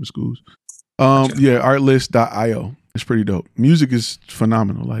Detroit Public Schools. Yeah, artlist.io. It's pretty dope. Music is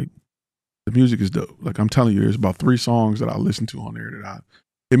phenomenal. Like, the music is dope. Like, I'm telling you, there's about 3 songs that I listen to on there that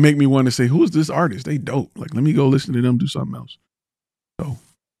it make me want to say, who is this artist? They dope. Like, let me go listen to them do something else. So,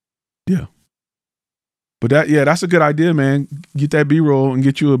 yeah. But that's a good idea, man. Get that B-roll and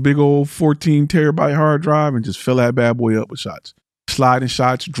get you a big old 14 terabyte hard drive and just fill that bad boy up with shots. Sliding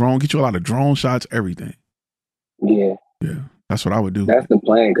shots, drone, get you a lot of drone shots, everything. Yeah. Yeah, that's what I would do. That's the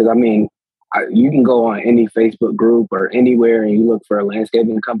plan. Because, I mean, you can go on any Facebook group or anywhere and you look for a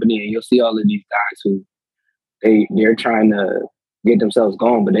landscaping company and you'll see all of these guys who they're trying to get themselves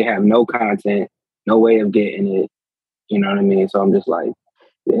going, but they have no content, no way of getting it. You know what I mean? So I'm just like,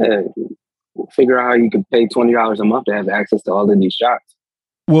 yeah, figure out how you can pay $20 a month to have access to all of these shots.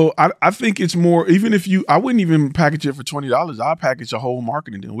 Well, I think it's more, even if I wouldn't even package it for $20. I'll package a whole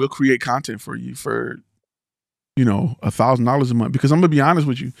marketing deal. We'll create content for you for, $1,000 a month. Because I'm going to be honest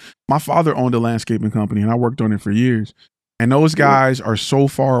with you. My father owned a landscaping company and I worked on it for years. And those guys are so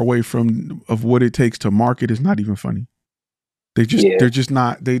far away of what it takes to market. It's not even funny. They're just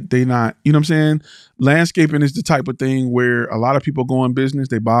not, they not, you know what I'm saying? Landscaping is the type of thing where a lot of people go in business,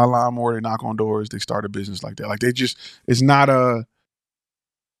 they buy a lawnmower, they knock on doors, they start a business like that. Like it's not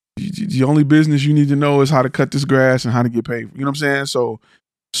the only business you need to know is how to cut this grass and how to get paid. You know what I'm saying? So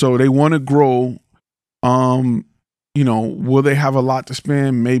they want to grow. Will they have a lot to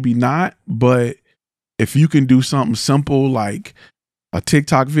spend? Maybe not. But if you can do something simple like a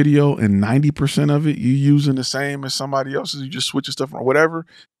TikTok video and 90% of it you using the same as somebody else's, you just switching stuff or whatever,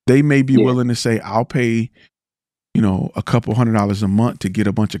 they may be willing to say, I'll pay, a couple $100 a month to get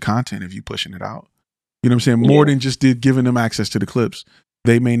a bunch of content if you pushing it out. You know what I'm saying? More than just giving them access to the clips.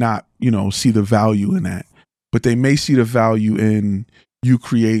 They may not, see the value in that, but they may see the value in you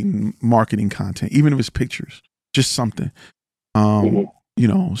creating marketing content, even if it's pictures, just something. So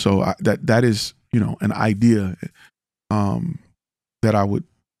that is, an idea that I would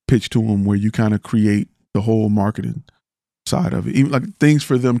pitch to them where you kind of create the whole marketing side of it, even like things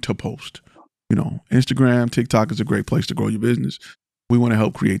for them to post. Instagram, TikTok is a great place to grow your business. We want to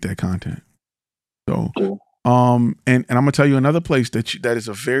help create that content. So, and I'm gonna tell you another place that is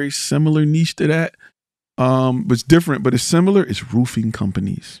a very similar niche to that, but it's different, but it's similar. It's roofing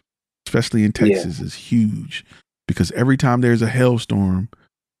companies, especially in Texas, is huge because every time there's a hailstorm,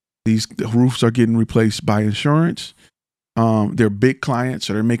 the roofs are getting replaced by insurance. They're big clients,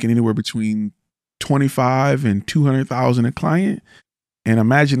 so they're making anywhere between $25,000 and $200,000 a client. And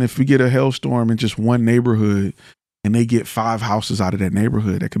imagine if we get a hailstorm in just one neighborhood and they get 5 houses out of that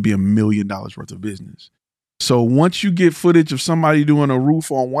neighborhood, that could be $1 million worth of business. So once you get footage of somebody doing a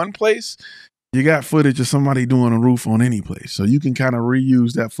roof on one place, you got footage of somebody doing a roof on any place. So you can kind of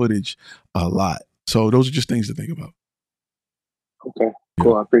reuse that footage a lot. So those are just things to think about. Okay,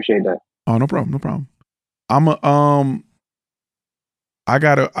 cool. I appreciate that. Oh, no problem. I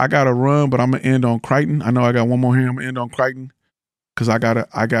gotta run, but I'm gonna end on Crichton. I know I got one more here. I'm gonna end on Crichton because I gotta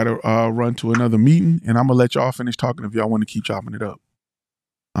run to another meeting, and I'm gonna let y'all finish talking if y'all want to keep chopping it up.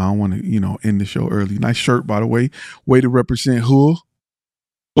 I don't want to, end the show early. Nice shirt, by the way. Way to represent Hull.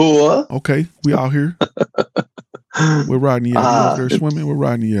 Hull. Okay, we out here. We're riding yet. Over there swimming. We're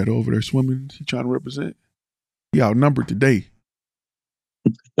riding yet over there swimming. He trying to represent. He outnumbered today.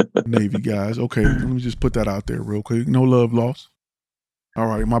 Navy guys. Okay, let me just put that out there real quick. No love lost. All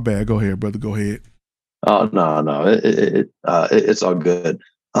right, my bad. Go ahead, brother. Go ahead. Oh no, it's all good.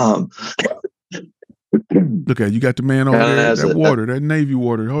 Look at you got the man over there. That water, that Navy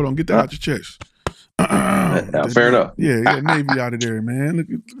water. Hold on, get that out your chest. Fair enough. Yeah, Navy out of there, man. Look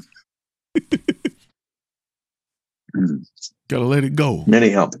at, gotta let it go.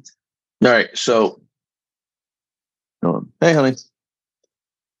 Anyhow, all right. So, hey, honey.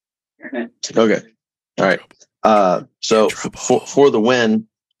 Okay. All right. So for the win,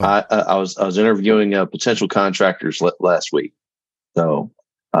 I was interviewing potential contractors last week. So,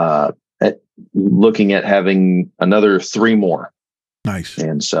 looking at having another 3 more. Nice.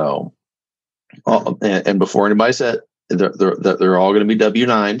 And so, and before anybody said they're all going to be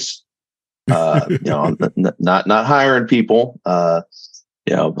W-9s. Not hiring people.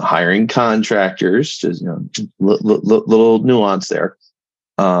 Hiring contractors. Just little nuance there.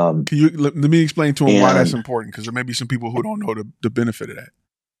 Can you let me explain to them why that's important? Because there may be some people who don't know the benefit of that.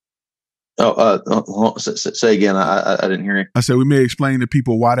 Say again. I didn't hear you. I said we may explain to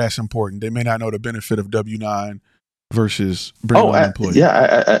people why that's important. They may not know the benefit of W-9 versus bringing on an employee.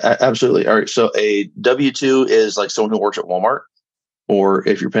 Yeah, absolutely. All right. So a W-2 is like someone who works at Walmart, or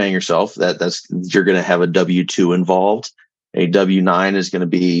if you're paying yourself, you're going to have a W-2 involved. A W-9 is going to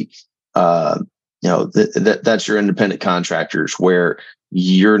be that's your independent contractors, where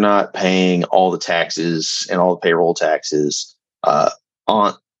you're not paying all the taxes and all the payroll taxes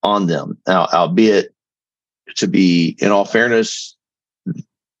on them. Now, albeit, to be in all fairness,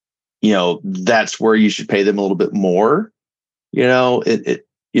 that's where you should pay them a little bit more. Like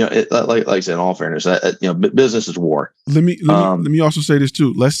I said, in all fairness, business is war. Let me also say this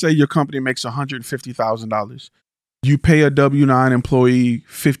too. Let's say your company makes $150,000. You pay a W-9 employee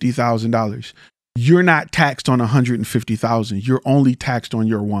 $50,000. You're not taxed on $150,000. You're only taxed on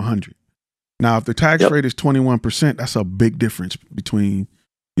your 100. Now, if the tax rate is 21%, that's a big difference between,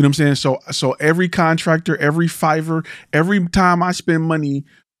 you know what I'm saying? So every contractor, every Fiverr, every time I spend money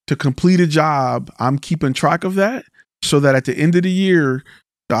to complete a job, I'm keeping track of that, so that at the end of the year,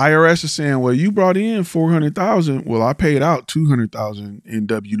 the IRS is saying, well, you brought in $400,000. Well, I paid out $200,000 in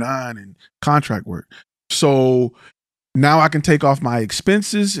W-9 and contract work. So now I can take off my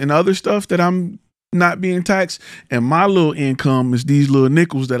expenses and other stuff that I'm not being taxed. And my little income is these little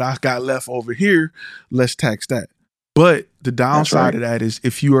nickels that I got left over here. Let's tax that. But the downside of that is,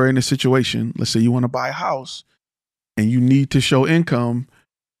 if you are in a situation, let's say you want to buy a house and you need to show income,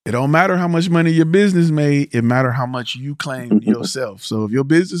 it don't matter how much money your business made. It matter how much you claim yourself. So if your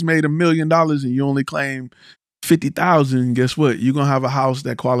business made $1 million and you only claim 50,000, guess what? You're going to have a house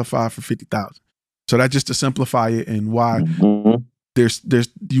that qualifies for 50,000. So that's just to simplify it, and why there's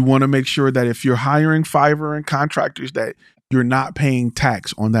you want to make sure that if you're hiring Fiverr and contractors, that you're not paying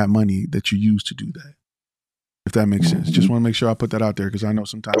tax on that money that you use to do that. If that makes sense. Just want to make sure I put that out there, because I know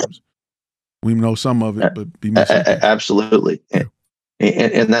sometimes we know some of it, but be missing. Absolutely. Yeah.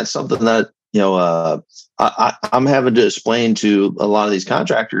 And that's something that, I'm having to explain to a lot of these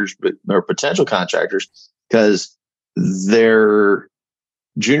contractors, or potential contractors, because they're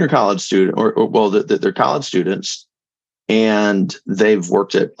junior college student, they're college students, and they've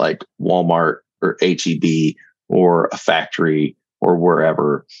worked at like Walmart or HEB or a factory or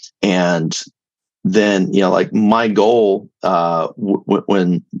wherever. And then, like my goal,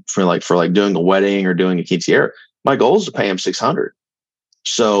 when for doing a wedding or doing a quinceañera, my goal is to pay them $600.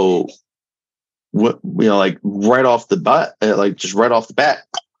 So, like right off the bat,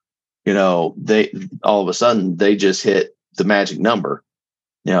 they all of a sudden they just hit the magic number,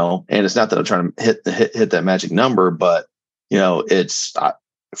 and it's not that I'm trying to hit that magic number, but it's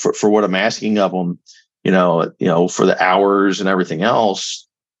for what I'm asking of them, for the hours and everything else.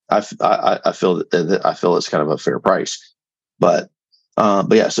 I feel that it's kind of a fair price, but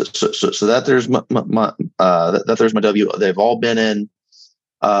yeah. So that there's my W. They've all been in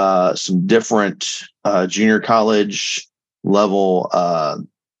some different junior college level,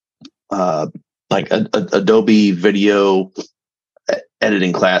 like Adobe video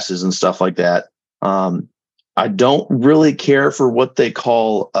editing classes and stuff like that. I don't really care for what they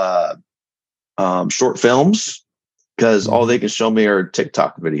call short films, because all they can show me are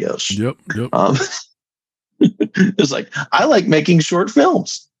TikTok videos. Yep. It's like, I like making short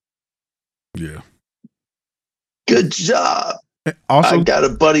films. Yeah. Good job. Also, I got a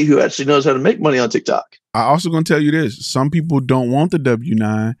buddy who actually knows how to make money on TikTok. I also going to tell you this. Some people don't want the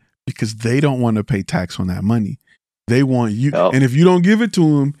W-9 because they don't want to pay tax on that money. They want you. And if you don't give it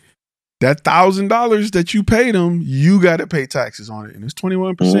to them, that $1,000 that you paid them, you got to pay taxes on it. And it's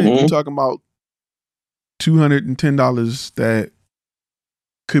 21%. You're talking about $210 that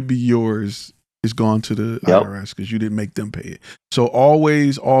could be yours is gone to the IRS because you didn't make them pay it. So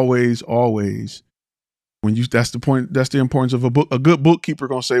always, when you, that's the point. That's the importance of a book. A good bookkeeper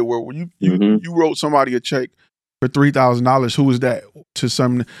gonna say, well, when you wrote somebody a check for $3,000, who was that to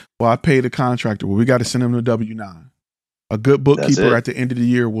some? Well, I paid the contractor. Well, we got to send them the W-9. A good bookkeeper at the end of the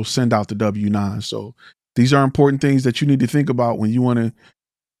year will send out the W-9. So these are important things that you need to think about when you want to,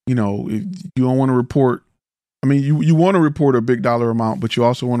 if you don't want to report. I mean, you want to report a big dollar amount, but you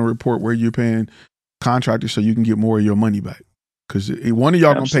also want to report where you're paying contractors so you can get more of your money back. Because one of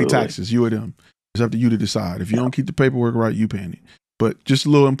y'all gonna pay taxes, you or them. It's up to you to decide. If you don't keep the paperwork right, you paying it. But just a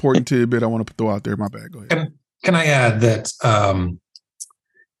little important tidbit I want to throw out there. My bad. Go ahead. Can I add that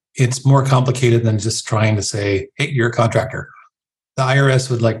it's more complicated than just trying to say, hey, you're a contractor. The IRS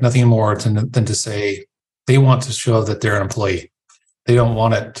would like nothing more than to say they want to show that they're an employee. They don't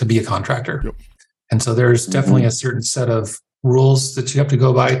want it to be a contractor. Yep. And so there's definitely a certain set of rules that you have to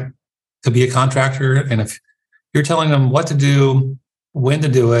go by to be a contractor. And if you're telling them what to do, when to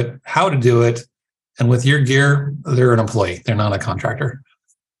do it, how to do it, and with your gear, they're an employee. They're not a contractor.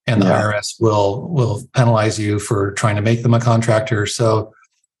 And the IRS will penalize you for trying to make them a contractor. So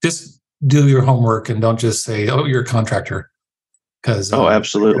just do your homework and don't just say, oh, you're a contractor. Because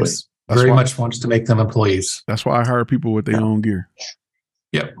absolutely. Very much wants to make them employees. That's why I hire people with their own gear.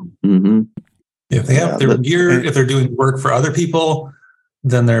 Yep. Mm-hmm. If they have their gear, if they're doing work for other people,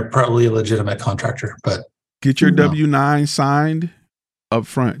 then they're probably a legitimate contractor. But get your W-9 signed up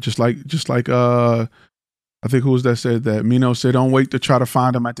front, just like I think who was that said that? Mino said, don't wait to try to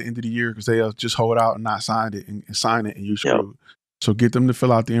find them at the end of the year because they'll just hold out and not sign it and sign it and you screwed. Yep. So get them to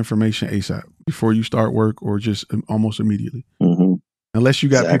fill out the information ASAP before you start work or just almost immediately. Mm-hmm. Unless you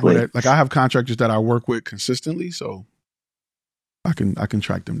got people that, like I have contractors that I work with consistently, so I can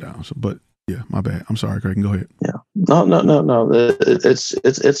track them down. So, but yeah, my bad. I'm sorry, Craig. Go ahead. Yeah. No.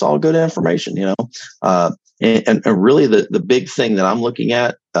 It's all good information, you know. And really the big thing that I'm looking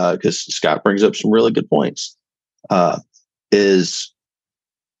at, because Scott brings up some really good points, is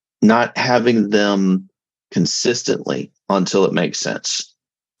not having them consistently until it makes sense.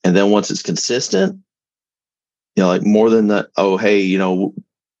 And then once it's consistent, you know, like more than that, oh, hey, you know,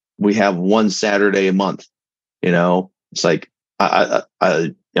 we have one Saturday a month, you know, it's like, all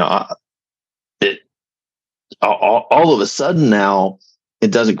of a sudden now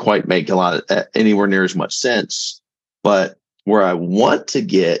it doesn't quite make anywhere near as much sense. But where I want to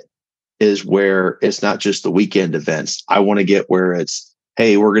get is where it's not just the weekend events. I want to get where it's,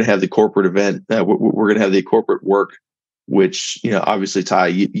 hey, we're going to have the corporate event. We're going to have the corporate work, which, you know, obviously Ty,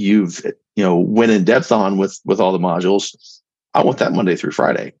 you've, you know, went in depth on with all the modules. I want that Monday through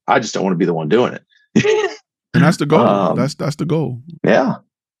Friday. I just don't want to be the one doing it. And that's the goal. That's the goal. Yeah.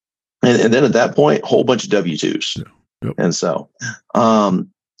 And then at that point, whole bunch of W-2s. Yeah. Yep. And so I'm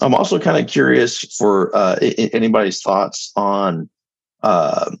also kind of curious for anybody's thoughts on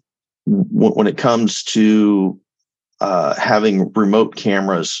when it comes to having remote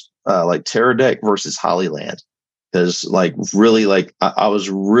cameras like Teradek versus Hollyland. Because like really, like I was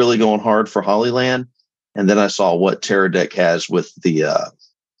really going hard for Hollyland. And then I saw what Teradek has with the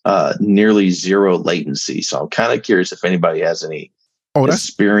nearly zero latency. So I'm kind of curious if anybody has any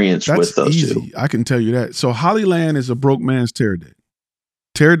experience with those easy. two. I can tell you that. So Hollyland is a broke man's Teradek.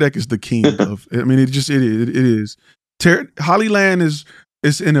 Teradek is the king of. I mean, it is. Hollyland is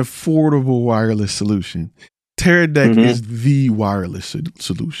an affordable wireless solution. Teradek is the wireless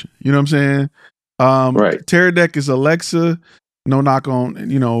solution. You know what I'm saying? Right. Teradek is Alexa. No knock on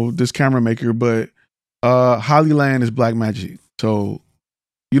this camera maker, but Hollyland is Blackmagic. So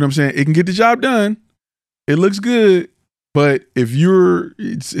you know what I'm saying? It can get the job done. It looks good. But if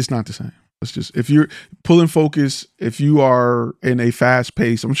it's not the same. It's just, if you're pulling focus, if you are in a fast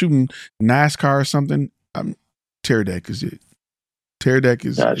pace, I'm shooting NASCAR or something, Teradek is it. Teradek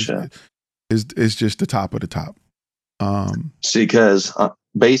is just the top of the top. See, because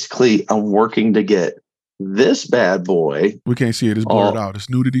basically I'm working to get this bad boy. We can't see it. It's blurred out.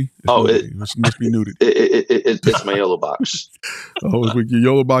 It's nudity. It must be nudity. It's my yellow box. Your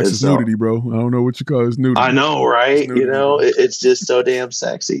yellow box is nudity, bro. I don't know what you call it. It's nudity. I know, right? Nudity, you know, it's just so damn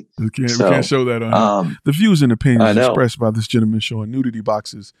sexy. We can't show that on the views and opinions expressed by this gentleman showing nudity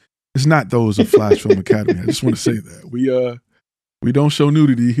boxes. It's not those of Flash Film Academy. I just want to say that we don't show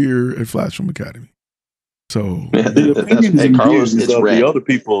nudity here at Flash Film Academy. So hey, Carlos, it's red. The other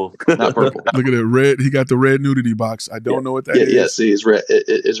people, not purple. Look at that red. He got the red nudity box. I don't know what that is. Yeah, see, it's red.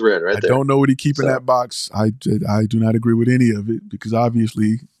 It's red right there. I don't know what he keep in that box. I do not agree with any of it because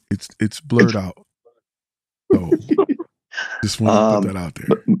obviously it's blurred out. So just want to put that out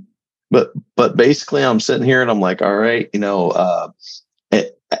there. But basically, I'm sitting here and I'm like, all right, you know,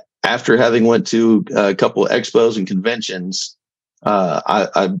 after having went to a couple of expos and conventions,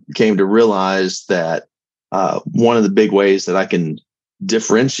 I came to realize that one of the big ways that I can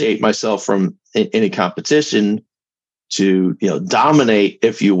differentiate myself from any competition to, you know, dominate,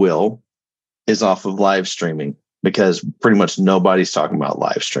 if you will, is off of live streaming, because pretty much nobody's talking about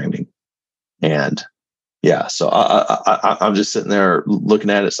live streaming. And yeah, so I'm just sitting there looking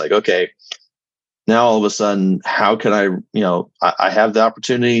at it. It's like, okay, now all of a sudden, how can I, you know, I have the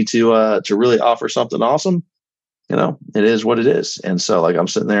opportunity to really offer something awesome. You know, it is what it is. And so like I'm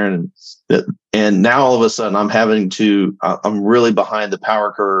sitting there and now all of a sudden I'm really behind the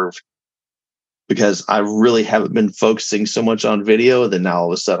power curve because I really haven't been focusing so much on video. Then now all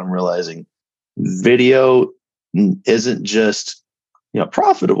of a sudden I'm realizing video isn't just, you know,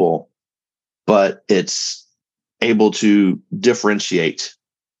 profitable, but it's able to differentiate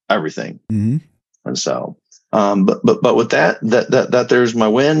everything. Mm-hmm. And so, but with that there's my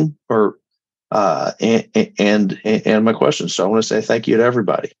win and my question. So I want to say thank you to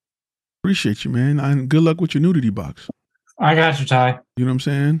everybody. Appreciate you, man. And good luck with your nudity box. I got you, Ty. You know what I'm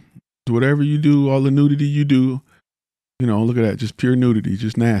saying? Whatever you do, all the nudity you do, you know, look at that. Just pure nudity.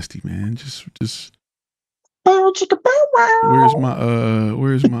 Just nasty, man. Just where's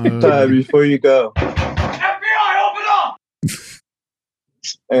my Ty, before you go. FBI, open up!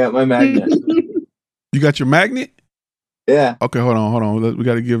 I got my magnet. You got your magnet? Yeah. Okay, hold on. We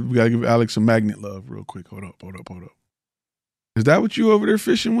gotta give Alex some magnet love real quick. Hold up. Is that what you over there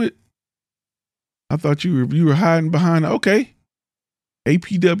fishing with? I thought you were hiding behind. Okay.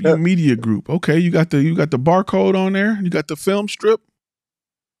 APW Media Group. Okay, you got the barcode on there. You got the film strip.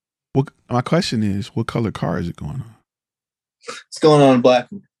 My question is, what color car is it going on? It's going on a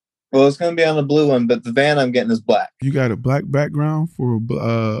black one. Well, it's going to be on the blue one, but the van I'm getting is black. You got a black background for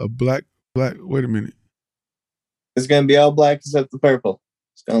a black. Wait a minute. It's going to be all black except the purple.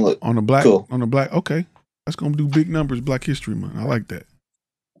 It's going to look on the black. Cool. On the black. Okay, that's going to do big numbers. Black History Month. I like that.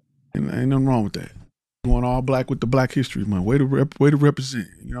 And ain't nothing wrong with that. Going all black with the Black History Month. Way to represent.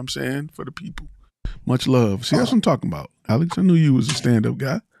 You know what I'm saying? For the people. Much love. See, that's what I'm talking about, Alex. I knew you was a stand-up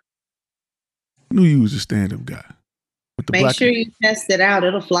guy. Make sure you test it out.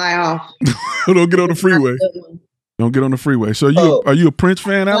 It'll fly off. Don't get on the freeway. Don't get on the freeway. So are you a Prince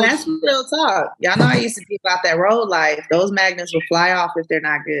fan, Alex? Well, that's real talk. Y'all know I used to be about that road life. Those magnets will fly off if they're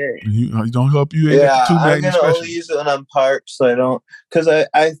not good. You don't help you. Yeah, I'm going to only use it when I'm parked, so I don't. Because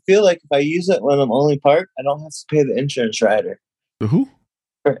I feel like if I use it when I'm only parked, I don't have to pay the insurance rider. The who?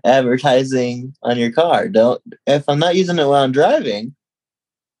 For advertising on your car. If I'm not using it while I'm driving.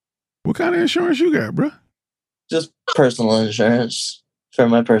 What kind of insurance you got, bro? Just personal insurance for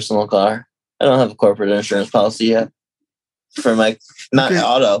my personal car. I don't have a corporate insurance policy yet for my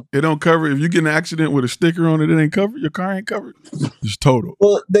auto. It don't cover if you get in an accident with a sticker on it. It ain't covered. Your car ain't covered. It's total.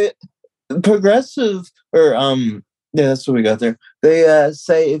 Well, the Progressive or that's what we got there. They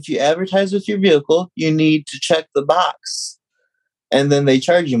say if you advertise with your vehicle, you need to check the box, and then they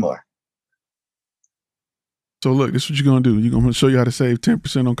charge you more. So look, this is what you're gonna do. You're gonna show you how to save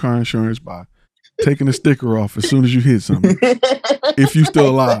 10% on car insurance by taking the sticker off as soon as you hit something. If you still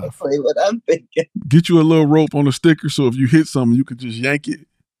alive. Exactly what I'm thinking. Get you a little rope on the sticker so if you hit something, you can just yank it.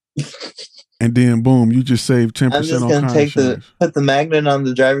 And then boom, you just save 10% on car insurance. I'm just gonna put the magnet on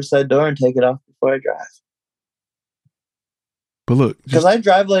the driver's side door and take it off before I drive. But look, because I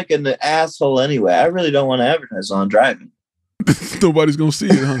drive like an asshole anyway. I really don't want to advertise while I'm driving. Nobody's gonna see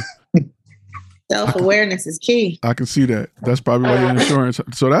it, huh? Self-awareness is key. I can see that. That's probably why your insurance.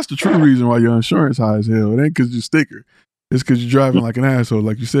 So that's the true reason why your insurance high as hell. It ain't because your sticker. It's because you're driving like an asshole,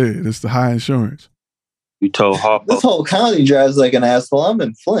 like you said. It's the high insurance. You told Hoppo. This whole county drives like an asshole. I'm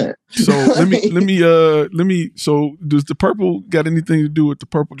in Flint. So let me. So does the purple got anything to do with the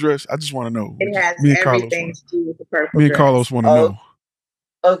purple dress? I just want to know. It has everything to do with the purple. Me and Carlos want to know.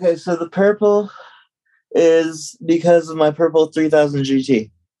 Okay, so the purple is because of my purple 3000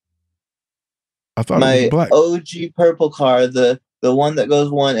 GT. I thought it was black. OG purple car, the one that goes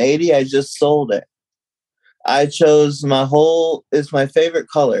 180, I just sold it. I chose it's my favorite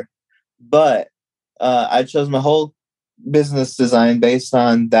color, but I chose my whole business design based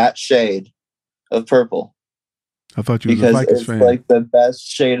on that shade of purple. I thought you were a Vikings fan. It's like the best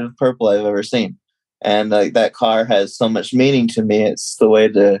shade of purple I've ever seen. And like that car has so much meaning to me. It's the way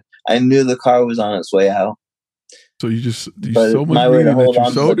I knew the car was on its way out. So you so much meaning that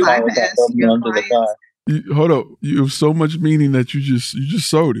you sold it. Hold up, you have so much meaning that you just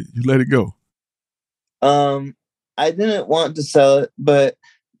sold it. You let it go. I didn't want to sell it, but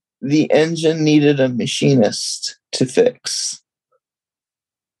the engine needed a machinist to fix.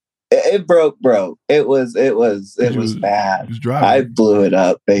 It broke. It was bad. I blew it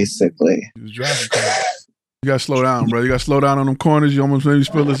up basically. He was driving cars. You gotta slow down, bro. You gotta slow down on them corners. You almost maybe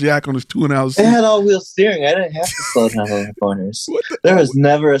spill this yak on this 2.5 seat. It had all-wheel steering. I didn't have to slow down on the corners. There was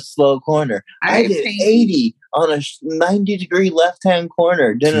never a slow corner. I did 80 on a 90-degree left-hand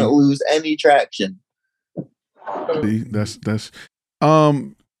corner. Didn't lose any traction. See, that's.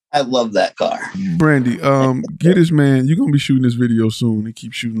 I love that car. Brandy, get this man. You're gonna be shooting this video soon. He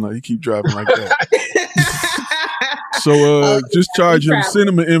keep driving like that. So just charge him. Send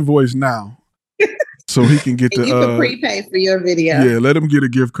him an invoice now. So he can get you can prepay for your video. Yeah, let him get a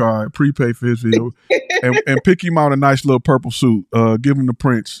gift card, prepay for his video, and pick him out a nice little purple suit. Give him the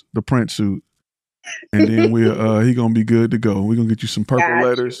print suit, and then he gonna be good to go. We're gonna get you some purple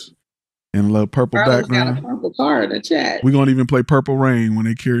letters and a little purple background. Got a purple car in the chat. We're gonna even play Purple Rain when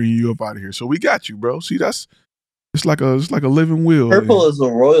they carrying you up out of here. So we got you, bro. See, it's like a living will. Purple is a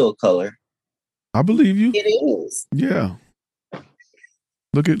royal color. I believe you. It is. Yeah.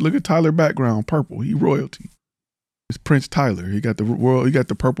 Look at Tyler background, purple. He royalty. It's Prince Tyler. He got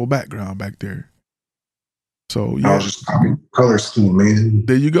the purple background back there. So yeah. I was just copying color scheme, man.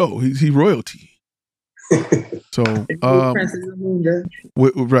 There you go. He royalty. So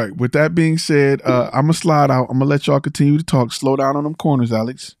with that being said, I'm gonna slide out. I'm gonna let y'all continue to talk. Slow down on them corners,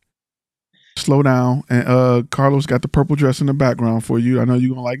 Alex. Slow down. And Carlos got the purple dress in the background for you. I know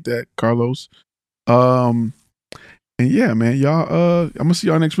you're gonna like that, Carlos. And yeah, man, y'all. I'm gonna see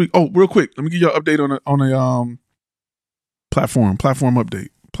y'all next week. Oh, real quick, let me give y'all an update on a platform update.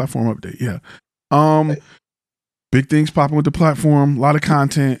 Yeah. Big things popping with the platform. A lot of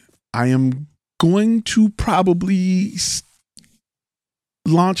content. I am going to probably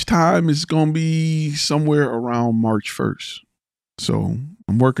launch time is going to be somewhere around March 1st. So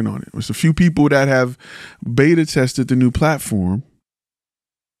I'm working on it. There's a few people that have beta tested the new platform.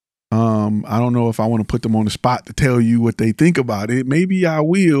 I don't know if I want to put them on the spot to tell you what they think about it. Maybe I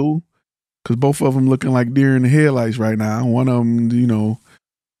will, because both of them looking like deer in the headlights right now. One of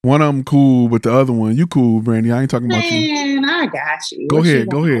them cool, but the other one, you cool, Brandy. I ain't talking about you. Man, I got you. Go ahead.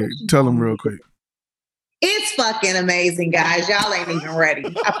 Tell them real quick. It's fucking amazing, guys. Y'all ain't even ready.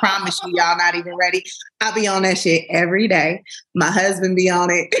 I promise you, y'all not even ready. I be on that shit every day. My husband be on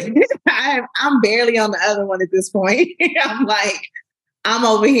it. I'm barely on the other one at this point. I'm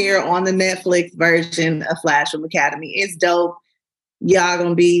over here on the Netflix version of Flash Film Academy. It's dope. Y'all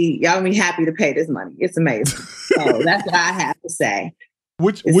gonna be happy to pay this money. It's amazing. So that's what I have to say.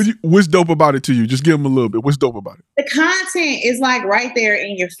 What's dope about it to you? Just give them a little bit. What's dope about it? The content is like right there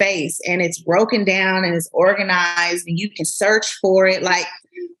in your face, and it's broken down and it's organized, and you can search for it. Like,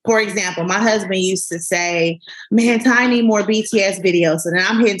 for example, my husband used to say, "Man, Ty, I need more BTS videos." So then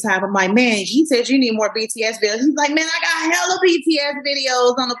I'm hitting Ty. I'm like, "Man, he said you need more BTS videos." He's like, "Man, I got hella BTS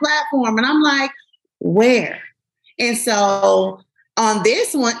videos on the platform," and I'm like, "Where?" And so on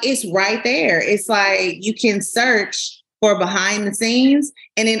this one, it's right there. It's like you can search for behind the scenes,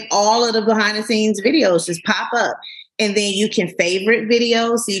 and then all of the behind the scenes videos just pop up. And then you can favorite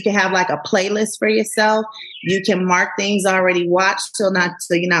videos, so you can have like a playlist for yourself. You can mark things already watched, so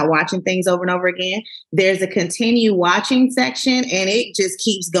you're not watching things over and over again. There's a continue watching section, and it just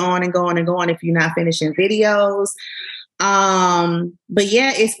keeps going and going and going if you're not finishing videos. But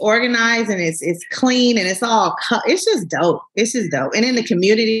yeah, it's organized and it's clean and it's all it's just dope. It's just dope. And then the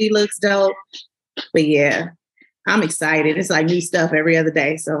community looks dope. But yeah, I'm excited. It's like new stuff every other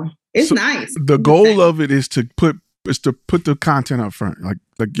day. So it's nice. The goal of it is to put the content up front.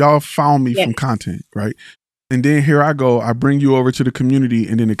 Like y'all found me from content, right? And then here I go. I bring you over to the community,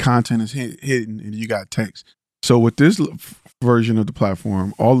 and then the content is hidden, and you got text. So with this version of the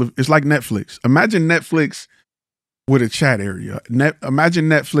platform, it's like Netflix. Imagine Netflix with a chat area. Imagine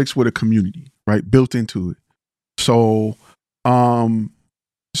Netflix with a community, right, built into it. So,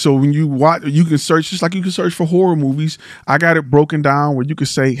 so when you watch, you can search just like you can search for horror movies. I got it broken down where you can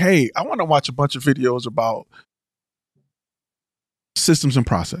say, "Hey, I want to watch a bunch of videos about systems and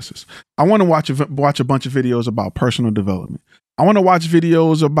processes. I want to watch a bunch of videos about personal development. I want to watch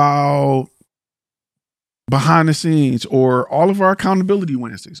videos about behind the scenes or all of our accountability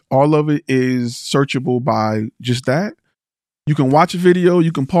Wednesdays." All of it is searchable by just that. You can watch a video,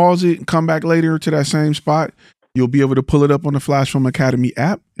 you can pause it and come back later to that same spot. You'll be able to pull it up on the Flash Film Academy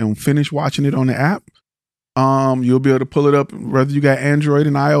app and finish watching it on the app. You'll be able to pull it up whether you got Android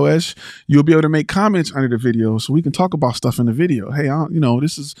and iOS. You'll be able to make comments under the video so we can talk about stuff in the video. Hey,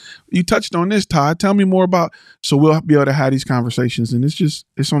 this is, you touched on this, Todd. Tell me more about, so we'll be able to have these conversations, and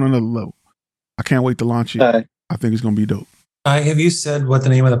it's on another level. I can't wait to launch it. I think it's going to be dope. Have you said what the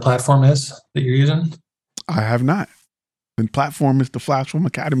name of the platform is that you're using? I have not. The platform is the Flash Film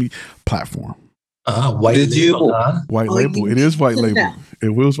Academy platform. White label. White label. It is white label. It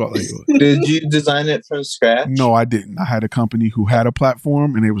was white label. Did you design it from scratch? No, I didn't. I had a company who had a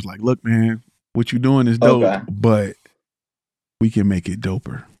platform, and they was like, "Look, man, what you're doing is dope, but we can make it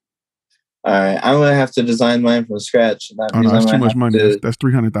doper." All right, I'm gonna have to design mine from scratch. That's too much money. That's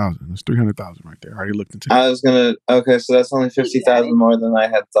 $300,000. That's $300,000 right there. I already looked into it. I was gonna. Okay, so that's only $50,000 more than I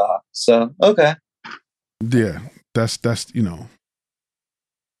had thought. So okay. Yeah, that's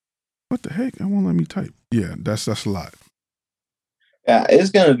what the heck? It won't let me type. Yeah, that's a lot. Yeah, it's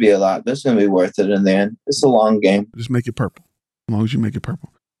gonna be a lot. That's gonna be worth it in the end. It's a long game. Just make it purple. As long as you make it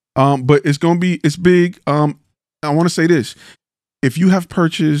purple. But it's big. I want to say this. If you have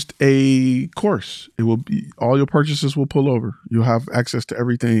purchased a course, it will be, all your purchases will pull over. You'll have access to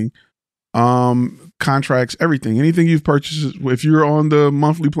everything. Contracts, everything. Anything you've purchased, if you're on the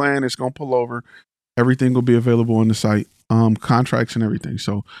monthly plan, it's gonna pull over. Everything will be available on the site. Contracts and everything.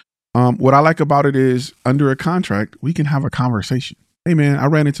 So what I like about it is under a contract, we can have a conversation. Hey man, I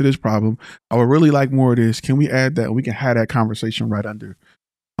ran into this problem. I would really like more of this. Can we add that? We can have that conversation right under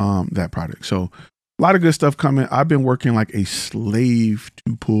that product. So a lot of good stuff coming. I've been working like a slave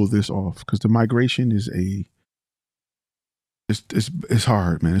to pull this off because the migration is it's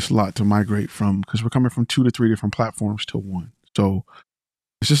hard, man. It's a lot to migrate from because we're coming from 2 to 3 different platforms to one. So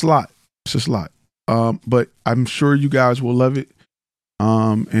it's just a lot. It's just a lot. But I'm sure you guys will love it.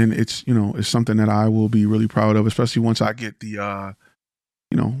 And it's, you know, it's something that I will be really proud of, especially once I get the,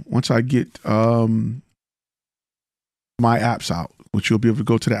 my apps out, which you'll be able to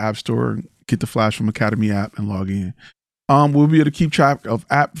go to the App Store and get the Flash Film Academy app and log in. We'll be able to keep track of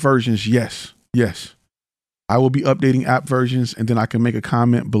app versions. Yes. I will be updating app versions, and then I can make a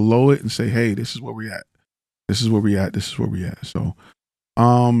comment below it and say, hey, this is where we're at. This is where we at. This is where we at. So,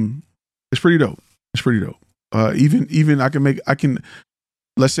 it's pretty dope. Even I can,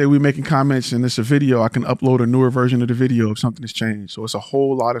 let's say we're making comments and it's a video, I can upload a newer version of the video if something has changed. So it's a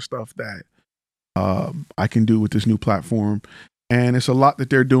whole lot of stuff that I can do with this new platform. And it's a lot that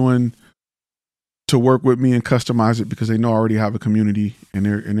they're doing to work with me and customize it, because they know I already have a community, and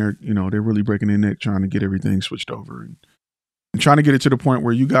they're you know, they're really breaking their neck trying to get everything switched over and trying to get it to the point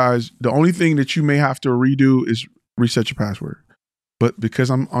where you guys, the only thing that you may have to redo is reset your password. But because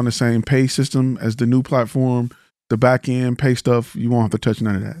I'm on the same pay system as the new platform, the back end pay stuff, you won't have to touch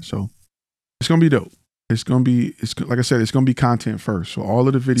none of that. So it's going to be dope. It's like I said, it's going to be content first. So all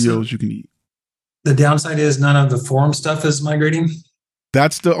of the videos you can eat. The downside is none of the forum stuff is migrating.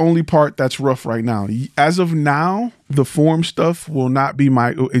 That's the only part that's rough right now. As of now, the forum stuff will not be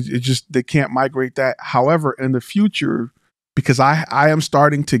they can't migrate that. However, in the future, because I am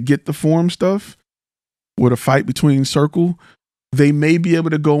starting to get the forum stuff with a fight between Circle, they may be able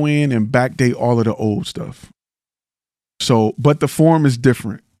to go in and backdate all of the old stuff. So, but the forum is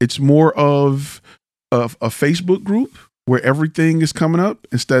different. It's more of a Facebook group where everything is coming up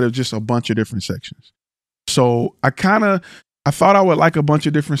instead of just a bunch of different sections. So I thought I would like a bunch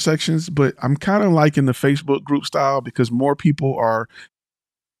of different sections, but I'm kind of liking the Facebook group style, because more people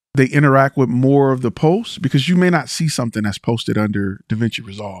they interact with more of the posts, because you may not see something that's posted under DaVinci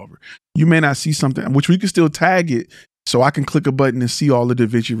Resolve. You may not see something, which we can still tag it, so I can click a button and see all the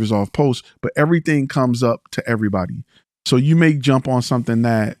DaVinci Resolve posts, but everything comes up to everybody. So you may jump on something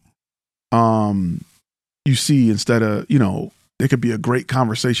that you see instead of, you know, it could be a great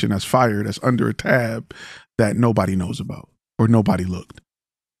conversation that's fired, that's under a tab that nobody knows about or nobody looked.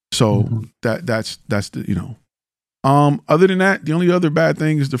 So that's the, you know. Other than that, the only other bad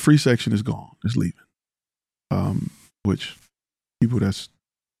thing is the free section is gone. It's leaving. Which people that's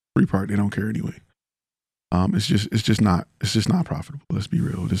free part, they don't care anyway. It's just not profitable. Let's be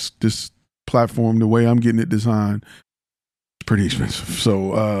real. This platform, the way I'm getting it designed, it's pretty expensive.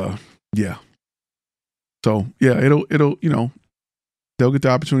 So yeah. So yeah, it'll you know, they'll get the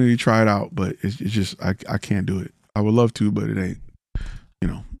opportunity to try it out, but it's just I can't do it. I would love to, but it ain't. You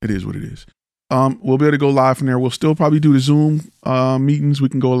know, it is what it is. We'll be able to go live from there. We'll still probably do the Zoom meetings. We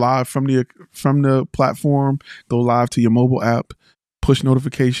can go live from the platform, go live to your mobile app, push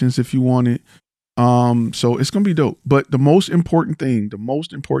notifications if you want it. So it's gonna be dope. But the most important thing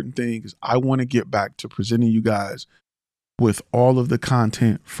is I want to get back to presenting you guys with all of the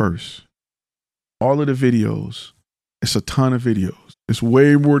content first. All of the videos. It's a ton of videos. It's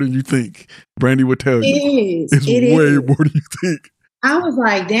way more than you think. Brandy would tell you. It's way more than you think. I was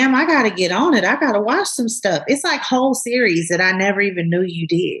like, damn, I got to get on it. I got to watch some stuff. It's like whole series that I never even knew you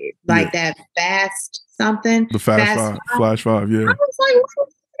did. Like that Fast something. The Fast 5, Flash 5, yeah. I was like, what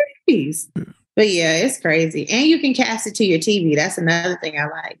are these? Yeah. But yeah, it's crazy. And you can cast it to your TV. That's another thing I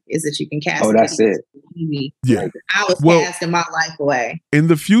like, is that you can cast it that's to it. your TV. Yeah. Like, I was casting my life away. In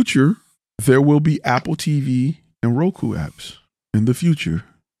the future, there will be Apple TV and Roku apps in the future.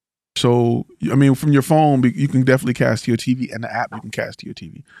 So, I mean, from your phone, you can definitely cast to your TV, and the app you can cast to your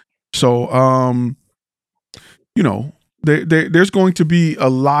TV. So, you know, there's going to be a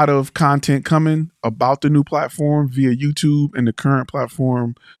lot of content coming about the new platform via YouTube and the current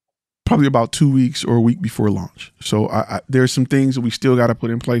platform, probably about 2 weeks or a week before launch. So there's some things that we still got to put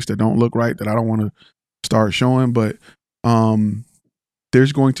in place that don't look right, that I don't want to start showing, but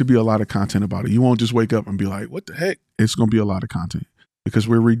there's going to be a lot of content about it. You won't just wake up and be like, what the heck? It's going to be a lot of content, because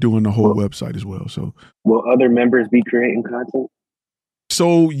we're redoing the whole website as well. So will other members be creating content?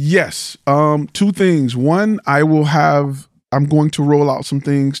 So yes, 2 things. One, I'm going to roll out some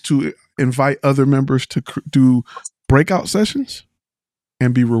things to invite other members to do breakout sessions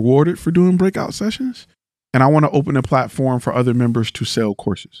and be rewarded for doing breakout sessions. And I want to open a platform for other members to sell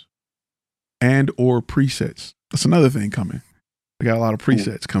courses and or presets. That's another thing coming. We got a lot of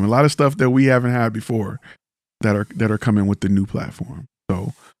presets coming, a lot of stuff that we haven't had before that are coming with the new platform.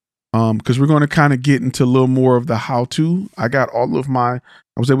 So, because we're going to kind of get into a little more of the how-to. I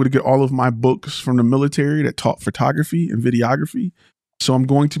was able to get all of my books from the military that taught photography and videography. So I'm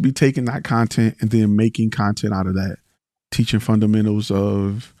going to be taking that content and then making content out of that, teaching fundamentals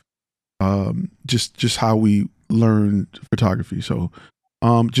of just how we learn photography. So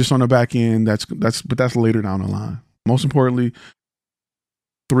just on the back end, that's later down the line. Most importantly,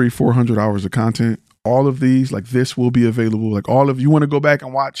 300-400 hours of content. All of these, like this, will be available. Like all of you want to go back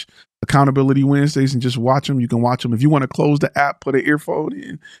and watch Accountability Wednesdays and just watch them, you can watch them. If you want to close the app, put an earphone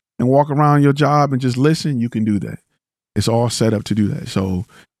in, and walk around your job and just listen, you can do that. It's all set up to do that. So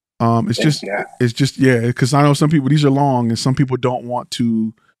it's just because I know some people, these are long, and some people don't want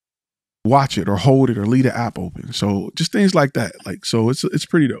to watch it or hold it or leave the app open. So just things like that. Like, so it's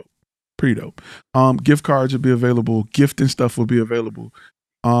pretty dope. Pretty dope. Gift cards will be available. Gifting stuff will be available.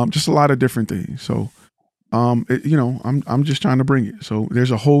 Just a lot of different things. So, I'm just trying to bring it. So there's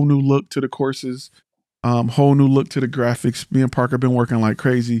a whole new look to the courses, whole new look to the graphics. Me and Parker been working like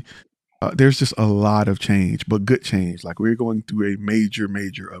crazy. There's just a lot of change, but good change. Like we're going through a major,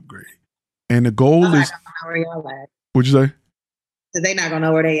 major upgrade. And the goal is, what'd you say? So they not gonna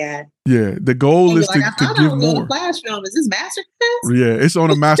know where they at. Yeah, the goal is to give more. Flash film, is this masterclass? Yeah, it's on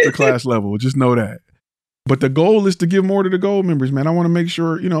a masterclass level. Just know that. But the goal is to give more to the gold members, man. I want to make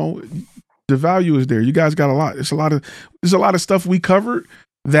sure, the value is there. You guys got a lot. There's a lot of stuff we covered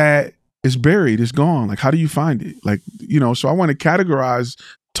that is buried, it's gone. Like, how do you find it? Like, so I want to categorize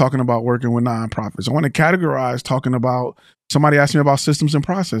talking about working with nonprofits. I want to categorize talking about, somebody asked me about systems and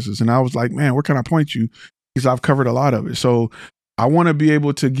processes. And I was like, man, where can I point you? Because I've covered a lot of it. So I want to be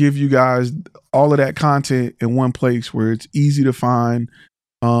able to give you guys all of that content in one place where it's easy to find.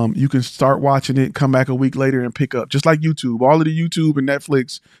 You can start watching it, come back a week later and pick up, just like YouTube. All of the YouTube and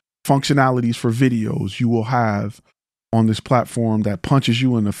Netflix functionalities for videos you will have on this platform that punches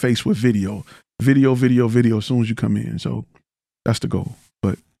you in the face with video as soon as you come in. So that's the goal.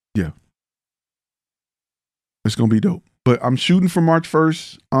 But yeah, it's going to be dope. But I'm shooting for March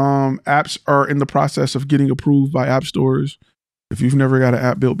 1st. Apps are in the process of getting approved by app stores. If you've never got an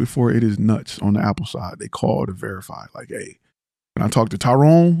app built before, it is nuts on the Apple side. They call to verify. Like, hey, can I talk to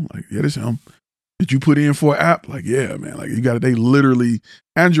Tyrone? Like, yeah, this him. Did you put in for an app? Like, yeah, man. Like, they literally,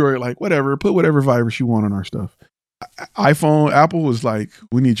 Android, like, whatever, put whatever virus you want on our stuff. iPhone, Apple was like,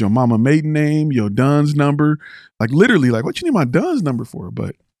 we need your mama maiden name, your DUNS number. Like, literally, like, what you need my DUNS number for?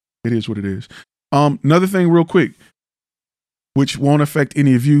 But it is what it is. Another thing real quick, which won't affect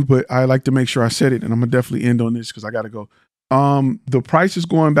any of you, but I like to make sure I said it, and I'm going to definitely end on this because I got to go. The price is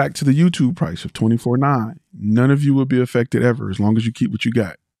going back to the YouTube price of $24.9. None of you will be affected ever. As long as you keep what you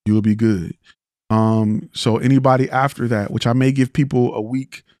got, you will be good. So anybody after that, which I may give people a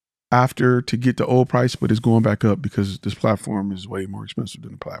week after to get the old price, but it's going back up because this platform is way more expensive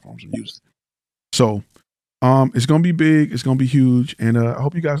than the platforms I'm using. So, it's going to be big. It's going to be huge. And, I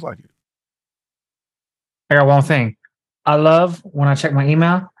hope you guys like it. I got one thing. I love when I check my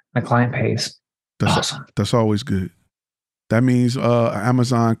email, the client pays. That's awesome. That's always good. That means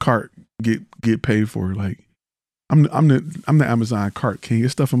Amazon cart get paid for. Like, I'm the Amazon cart king.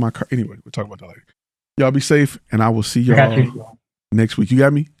 Get stuff in my cart. Anyway, we'll talk about that later. Y'all be safe, and I will see y'all next week. You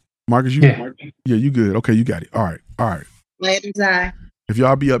got me, Marcus? Yeah, you good? Okay, you got it. All right. Later, Ty. If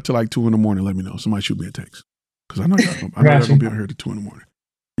y'all be up till like 2 a.m, let me know. Somebody shoot me a text because I know y'all gonna be out here till 2 a.m.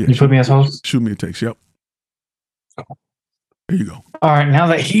 Yeah, you put me as host. Shoot me a text. Yep. There you go. All right, now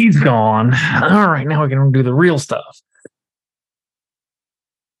that he's gone, all right, now we're gonna do the real stuff.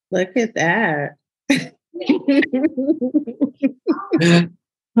 Look at that. Act like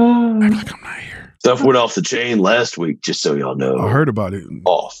I'm not here. Stuff went off the chain last week, just so y'all know. I heard about it.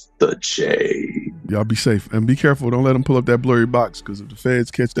 Off the chain. Y'all be safe and be careful. Don't let them pull up that blurry box, because if the feds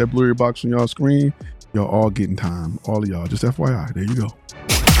catch that blurry box on y'all screen, y'all all getting time. All of y'all. Just FYI. There you go.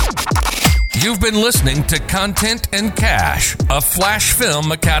 You've been listening to Content and Cash, a Flash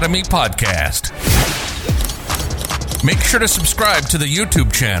Film Academy podcast. Make sure to subscribe to the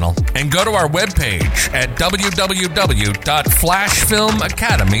YouTube channel and go to our webpage at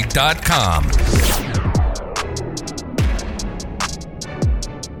www.flashfilmacademy.com.